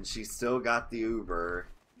 and she still got the Uber.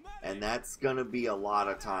 And that's going to be a lot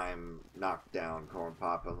of time knocked down,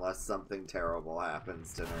 Cornpop, unless something terrible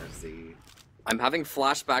happens to Nursey. I'm having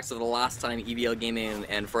flashbacks to the last time EVL Gaming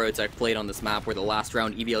and Fryotech played on this map, where the last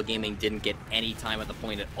round EVL Gaming didn't get any time at the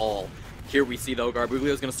point at all. Here we see, though, Garbuglio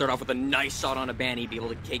is going to start off with a nice shot on a Banny, be able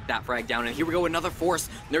to take that frag down. And here we go, another force.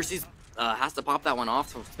 Nursey's has to pop that one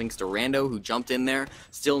off thanks to Rando, who jumped in there.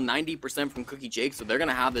 Still 90% from Cookie Jake, so they're going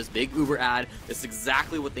to have this big Uber ad. This is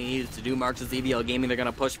exactly what they needed to do. Marxist EVL Gaming, they're going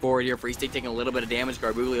to push forward here. Free State taking a little bit of damage.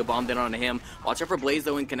 Garbuglio bombed in onto him. Watch out for Blaze,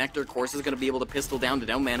 though, in connector. Course is going to be able to pistol down to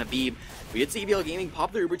down man Habib. We did see EVL Gaming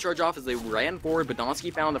pop their Uber charge off as they ran forward.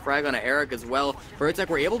 Badonsky found the frag on Eric as well. Vertec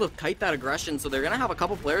were able to kite that aggression, so they're going to have a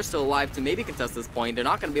couple players still alive to maybe contest this point. They're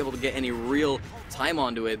not going to be able to get any real time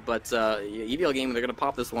onto it, but EVL Gaming, they're going to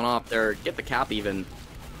pop this one off there, get the cap even.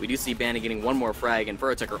 We do see Paddie getting one more frag, and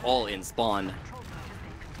Vertec are all in spawn.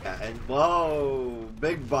 Yeah, and whoa,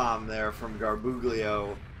 big bomb there from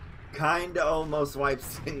Garbuglio. Kinda almost wipes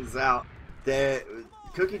things out.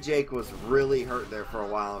 Cookie Jake was really hurt there for a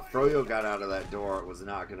while. If Froyo got out of that door, it was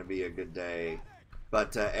not going to be a good day.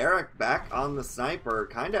 But Eric back on the sniper,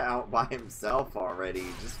 kind of out by himself already,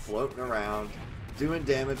 just floating around, doing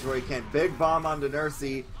damage where he can. Big bomb onto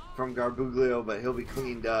Nursey from Garbuglio, but he'll be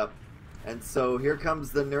cleaned up. And so here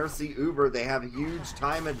comes the Nursey Uber. They have a huge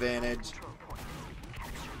time advantage.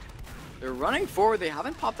 They're running forward. They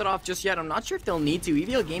haven't popped it off just yet. I'm not sure if they'll need to.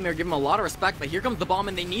 EVL Gamer give them a lot of respect, but here comes the bomb,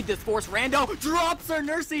 and they need this force. Rando drops their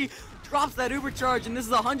Nursey, drops that Uber charge, and this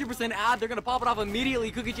is a 100% ad. They're going to pop it off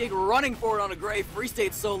immediately. Cookie Jake running forward on a Gray. Free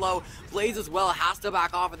State so low. Blaze as well has to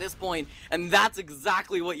back off at this point, and that's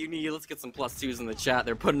exactly what you need. Let's get some +2s in the chat.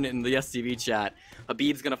 They're putting it in the STV chat.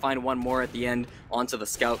 Habib's going to find one more at the end onto the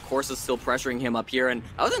scout. Corsa's still pressuring him up here, and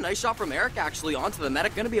that was a nice shot from Eric actually onto the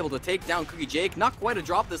medic. Going to be able to take down Cookie Jake. Not quite a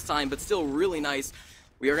drop this time, but still really nice.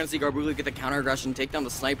 We are going to see Garbuglio get the counter aggression, take down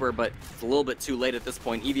the sniper, but it's a little bit too late at this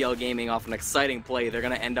point. EVL Gaming off an exciting play. They're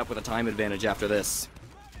going to end up with a time advantage after this.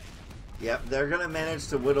 Yep, they're going to manage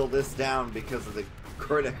to whittle this down because of the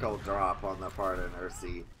critical drop on the part of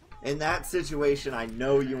Nursey. In that situation, I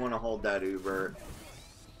know you want to hold that Uber.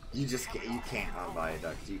 You can't on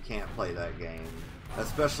Viaduct. You can't play that game,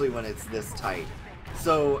 especially when it's this tight.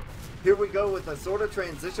 So here we go with a sort of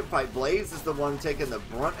transition fight. Blaze is the one taking the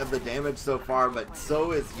brunt of the damage so far, but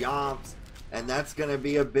so is Yomps, and that's going to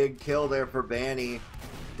be a big kill there for Banny.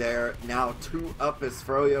 They're now 2 up as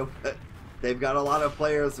Froyo, but they've got a lot of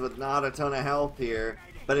players with not a ton of health here,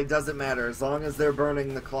 but it doesn't matter. As long as they're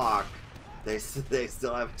burning the clock, they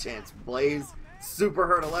still have a chance. Blaze, super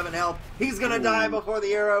hurt, 11 health. He's going to die before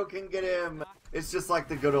the arrow can get him. It's just like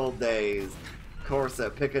the good old days.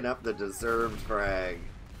 Corsa picking up the deserved frag.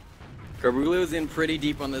 Garbuglio's in pretty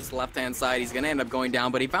deep on this left-hand side. He's going to end up going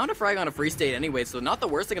down, but he found a frag on a Free State anyway, so not the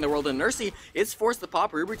worst thing in the world. And Nursey is forced to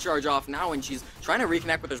pop her Uber charge off now, and she's trying to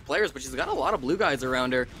reconnect with her players, but she's got a lot of blue guys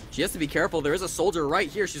around her. She has to be careful. There is a soldier right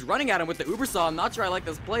here. She's running at him with the Uber saw. I'm not sure I like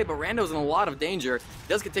this play, but Rando's in a lot of danger. He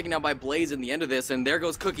does get taken down by Blaze in the end of this, and there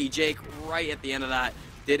goes Cookie Jake right at the end of that.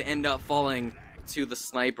 Did end up falling to the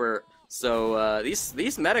sniper. So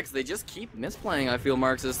these medics, they just keep misplaying. I feel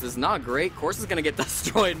Marxist is not great. Course is gonna get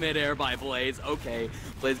destroyed midair by Blaze. Okay,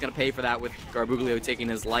 Blaze gonna pay for that with Garbuglio taking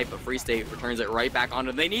his life, but Free State returns it right back onto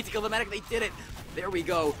them. They need to kill the medic. They did it. There we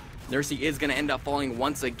go. Nursey is gonna end up falling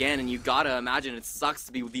once again, and you gotta imagine it sucks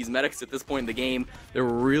to be with these medics at this point in the game. They're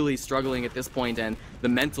really struggling at this point, and the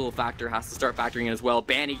mental factor has to start factoring in as well.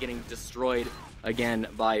 Banny getting destroyed again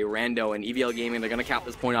by Rando, and EVL Gaming, they're going to cap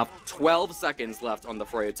this point off. 12 seconds left on the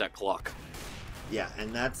Froyotech clock. Yeah,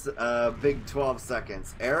 and that's a big 12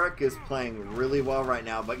 seconds. Eric is playing really well right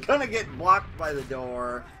now, but gonna get blocked by the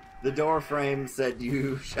door. The door frame said,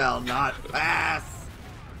 "You shall not pass."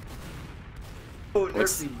 Oh,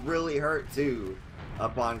 Nursey really hurt too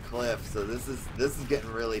up on Cliff, so this is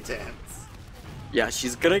getting really tense. Yeah,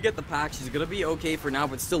 she's gonna get the pack. She's gonna be okay for now,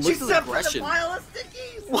 but still look at the aggression. She stepped for the pile of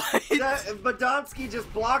stickies! What? Badonsky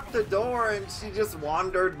just blocked the door, and she just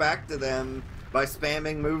wandered back to them by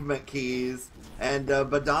spamming movement keys. And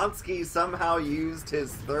Badonsky somehow used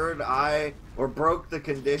his third eye, or broke the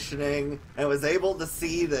conditioning, and was able to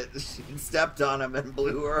see that she stepped on him and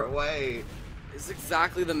blew her away. It's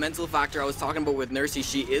exactly the mental factor I was talking about with Nursey.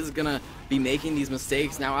 She is gonna be making these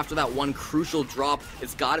mistakes. Now after that one crucial drop,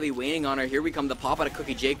 it's gotta be weighing on her. Here we come, the pop out of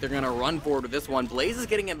Cookie Jake. They're gonna run forward with this one. Blaze is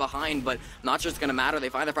getting in behind, but not sure it's gonna matter. They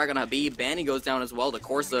find the frag on Habib. Banny goes down as well to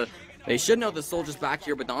Corsa. They should know the soldier's back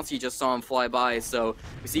here, but Donsky just saw him fly by, so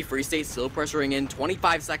we see Free State still pressuring in.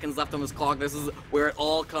 25 seconds left on this clock. This is where it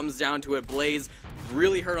all comes down to it. Blaze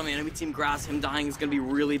really hurt on the enemy team grass. Him dying is going to be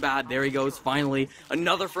really bad. There he goes, finally.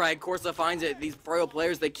 Another frag. Corsa finds it. These Froyo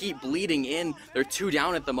players, they keep bleeding in. They're 2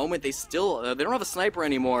 down at the moment. They still, they don't have a sniper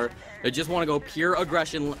anymore. They just want to go pure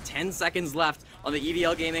aggression. 10 seconds left on the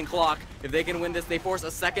EVL gaming clock. If they can win this, they force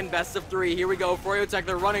a second best of 3. Here we go. Froyo Tech,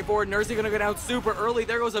 they're running forward. Nursey gonna go down super early.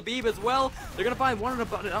 There goes Abib as well. They're gonna find one on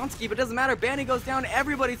Badonsky, but it doesn't matter. Banny goes down.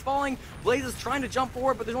 Everybody's falling. Blaze is trying to jump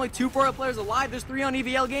forward, but there's only 2 Froyo players alive. There's 3 on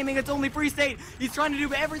EVL gaming. It's only Free State. He's trying to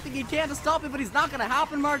do everything he can to stop it, but he's not gonna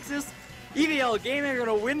happen, Marxist. EVL Gaming are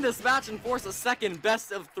going to win this match and force a second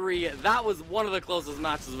best of 3. That was one of the closest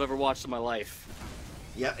matches I've ever watched in my life.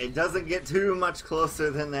 Yeah, it doesn't get too much closer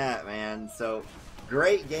than that, man. So,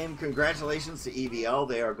 great game. Congratulations to EVL.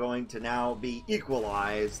 They are going to now be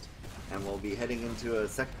equalized, and we'll be heading into a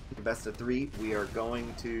second best of 3. We are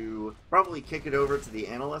going to probably kick it over to the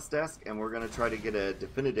analyst desk, and we're going to try to get a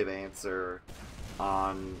definitive answer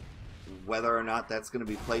on whether or not that's going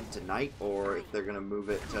to be played tonight or if they're going to move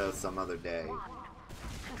it to some other day.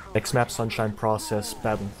 Next map, Sunshine Process,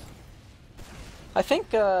 Battle. I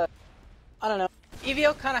think, I don't know.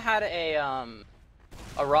 EVO kind of had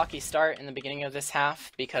a rocky start in the beginning of this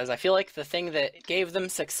half, because I feel like the thing that gave them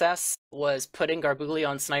success was putting Garbuglio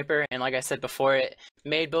on Sniper, and like I said before, it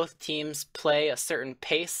made both teams play a certain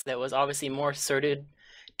pace that was obviously more suited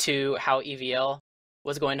to how EVL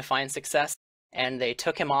was going to find success. And they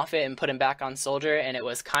took him off it and put him back on Soldier, and it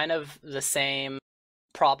was kind of the same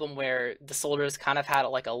problem where the Soldiers kind of had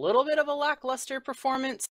like a little bit of a lackluster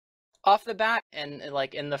performance off the bat, and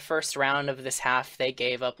like in the first round of this half they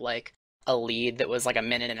gave up like a lead that was like a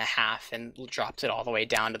minute and a half and dropped it all the way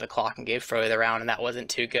down to the clock and gave Froyo the round, and that wasn't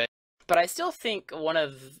too good. But I still think one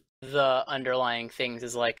of the underlying things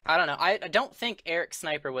is like, I don't know, I don't think Eric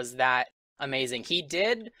Sniper was that amazing. He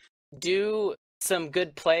did do some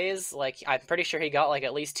good plays, like I'm pretty sure he got like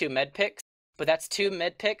at least 2 med picks, but that's 2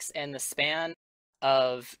 med picks in the span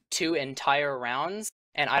of 2 entire rounds,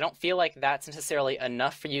 and I don't feel like that's necessarily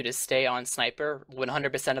enough for you to stay on Sniper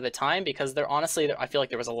 100% of the time, because I feel like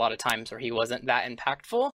there was a lot of times where he wasn't that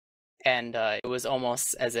impactful, and it was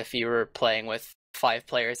almost as if you were playing with 5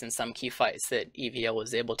 players in some key fights that EVL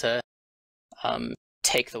was able to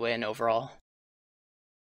take the win overall.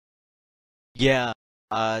 Yeah,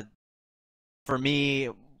 for me,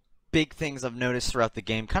 big things I've noticed throughout the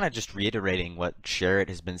game, kind of just reiterating what Jarrett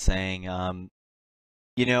has been saying.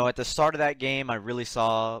 You know, at the start of that game, I really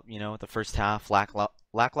saw, you know, the first half,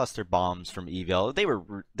 lackluster bombs from EVL.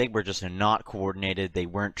 They were just not coordinated. They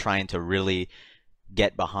weren't trying to really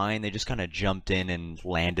get behind. They just kind of jumped in and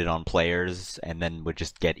landed on players, and then would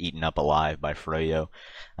just get eaten up alive by Froyo.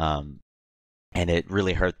 And it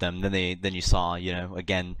really hurt them. Then you saw, you know,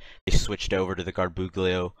 again, they switched over to the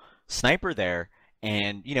Garbuglio Sniper there,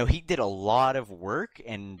 and you know, he did a lot of work,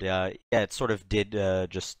 and yeah, it sort of did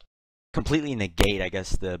just completely negate, I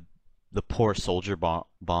guess, the poor soldier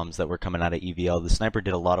bombs that were coming out of EVL. The Sniper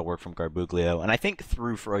did a lot of work from Garbuglio, and I think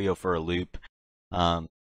threw Froyo for a loop.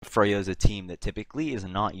 Froyo is a team that typically is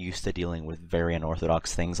not used to dealing with very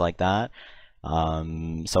unorthodox things like that.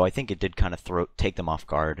 So I think it did kind of take them off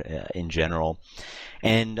guard in general.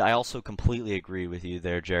 And I also completely agree with you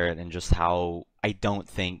there, Jarrett, and just how I don't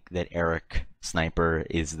think that Eric Sniper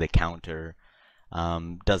is the counter.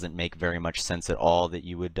 Doesn't make very much sense at all that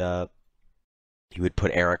you would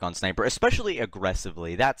put Eric on Sniper, especially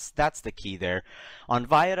aggressively. That's the key there. On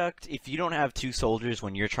Viaduct, if you don't have 2 soldiers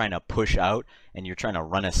when you're trying to push out and you're trying to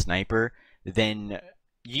run a Sniper, then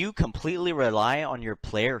you completely rely on your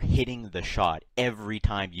player hitting the shot every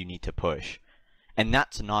time you need to push. And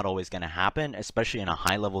that's not always going to happen, especially in a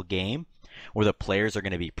high-level game where the players are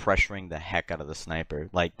going to be pressuring the heck out of the Sniper.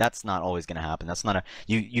 Like, that's not always going to happen. That's not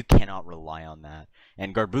you cannot rely on that.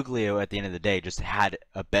 And Garbuglio, at the end of the day, just had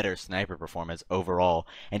a better Sniper performance overall.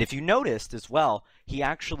 And if you noticed as well, he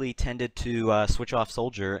actually tended to switch off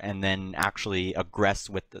Soldier and then actually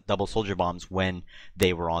aggress with the double Soldier bombs when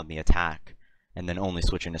they were on the attack, and then only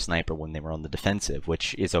switching to Sniper when they were on the defensive,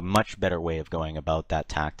 which is a much better way of going about that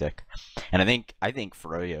tactic. And I think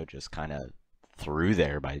Froyo just kind of threw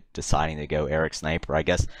there by deciding to go Eric Sniper. I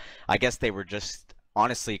guess they were just,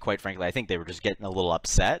 honestly, quite frankly, I think they were just getting a little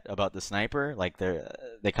upset about the Sniper. Like,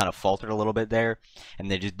 they kind of faltered a little bit there, and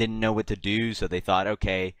they just didn't know what to do, so they thought,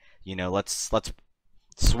 okay, you know, let's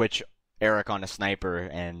switch Eric on a Sniper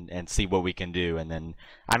and see what we can do. And then,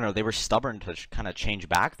 I don't know, they were stubborn to kind of change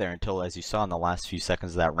back there until, as you saw in the last few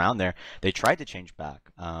seconds of that round there, they tried to change back.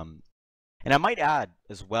 And I might add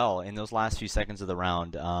as well, in those last few seconds of the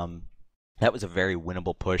round, that was a very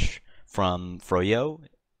winnable push from Froyo,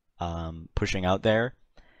 pushing out there,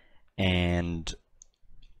 and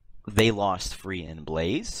they lost Free and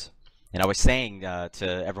Blaze. And I was saying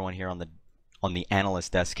to everyone here on the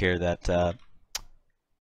analyst desk here that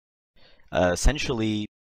essentially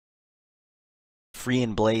Free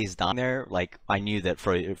and Blaze down there, like, I knew that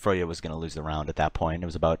Froyo was going to lose the round at that point. It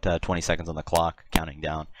was about 20 seconds on the clock, counting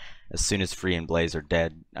down. As soon as Free and Blaze are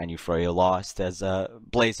dead, I knew Froyo lost, as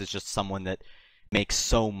Blaze is just someone that makes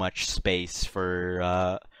so much space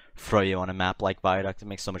for Froyo on a map like Viaduct. It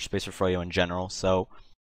makes so much space for Froyo in general, so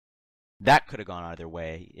that could have gone either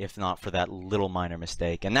way, if not for that little minor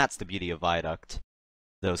mistake. And that's the beauty of Viaduct.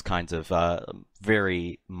 Those kinds of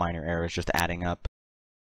very minor errors just adding up.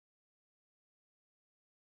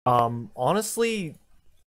 Honestly,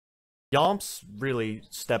 Yomps really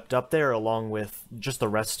stepped up there along with just the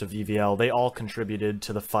rest of EVL. They all contributed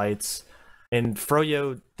to the fights. And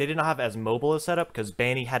Froyo, they did not have as mobile a setup because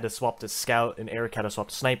Banny had to swap to Scout and Eric had to swap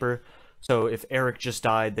to Sniper. So if Eric just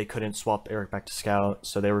died, they couldn't swap Eric back to Scout.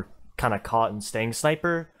 So they were kind of caught in staying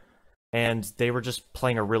Sniper. And they were just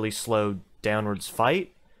playing a really slow downwards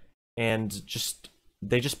fight. And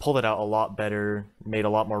they just pulled it out a lot better, made a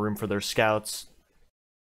lot more room for their Scouts.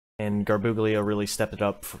 And Garbuglio really stepped it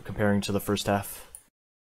up comparing to the first half.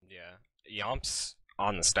 Yeah, Yomps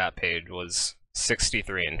on the stat page was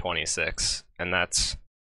 63 and 26, and that's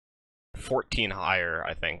 14 higher,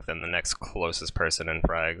 I think, than the next closest person in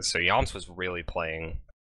frags. So Yomps was really playing,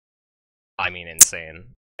 I mean, insane.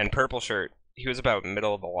 And Purple Shirt, he was about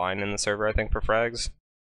middle of the line in the server, I think, for frags,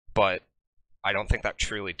 but I don't think that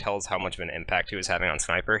truly tells how much of an impact he was having on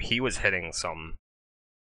Sniper. He was hitting some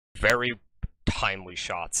very timely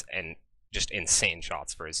shots and just insane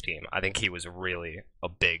shots for his team. I think he was really a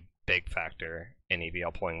big factor in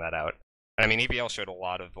EVL pulling that out. And I mean, EVL showed a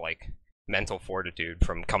lot of like mental fortitude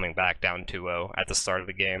from coming back down 2-0 at the start of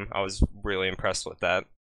the game. I was really impressed with that.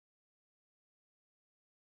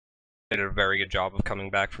 They did a very good job of coming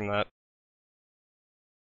back from that.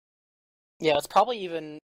 Yeah, it's probably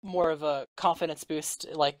even more of a confidence boost,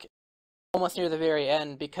 like almost near the very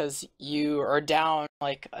end, because you are down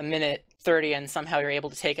like a minute 30 and somehow you're able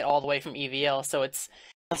to take it all the way from EVL. So it's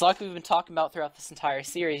like we've been talking about throughout this entire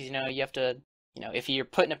series. You know, you have to, you know, if you're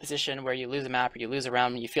put in a position where you lose a map or you lose a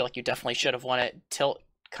round and you feel like you definitely should have won it, tilt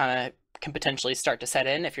kind of can potentially start to set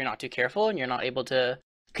in if you're not too careful and you're not able to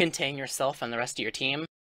contain yourself and the rest of your team.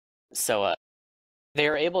 So they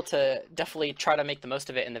were able to definitely try to make the most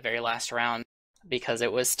of it in the very last round, because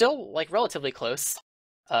it was still like relatively close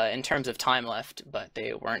in terms of time left, but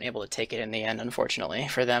they weren't able to take it in the end, unfortunately,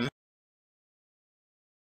 for them.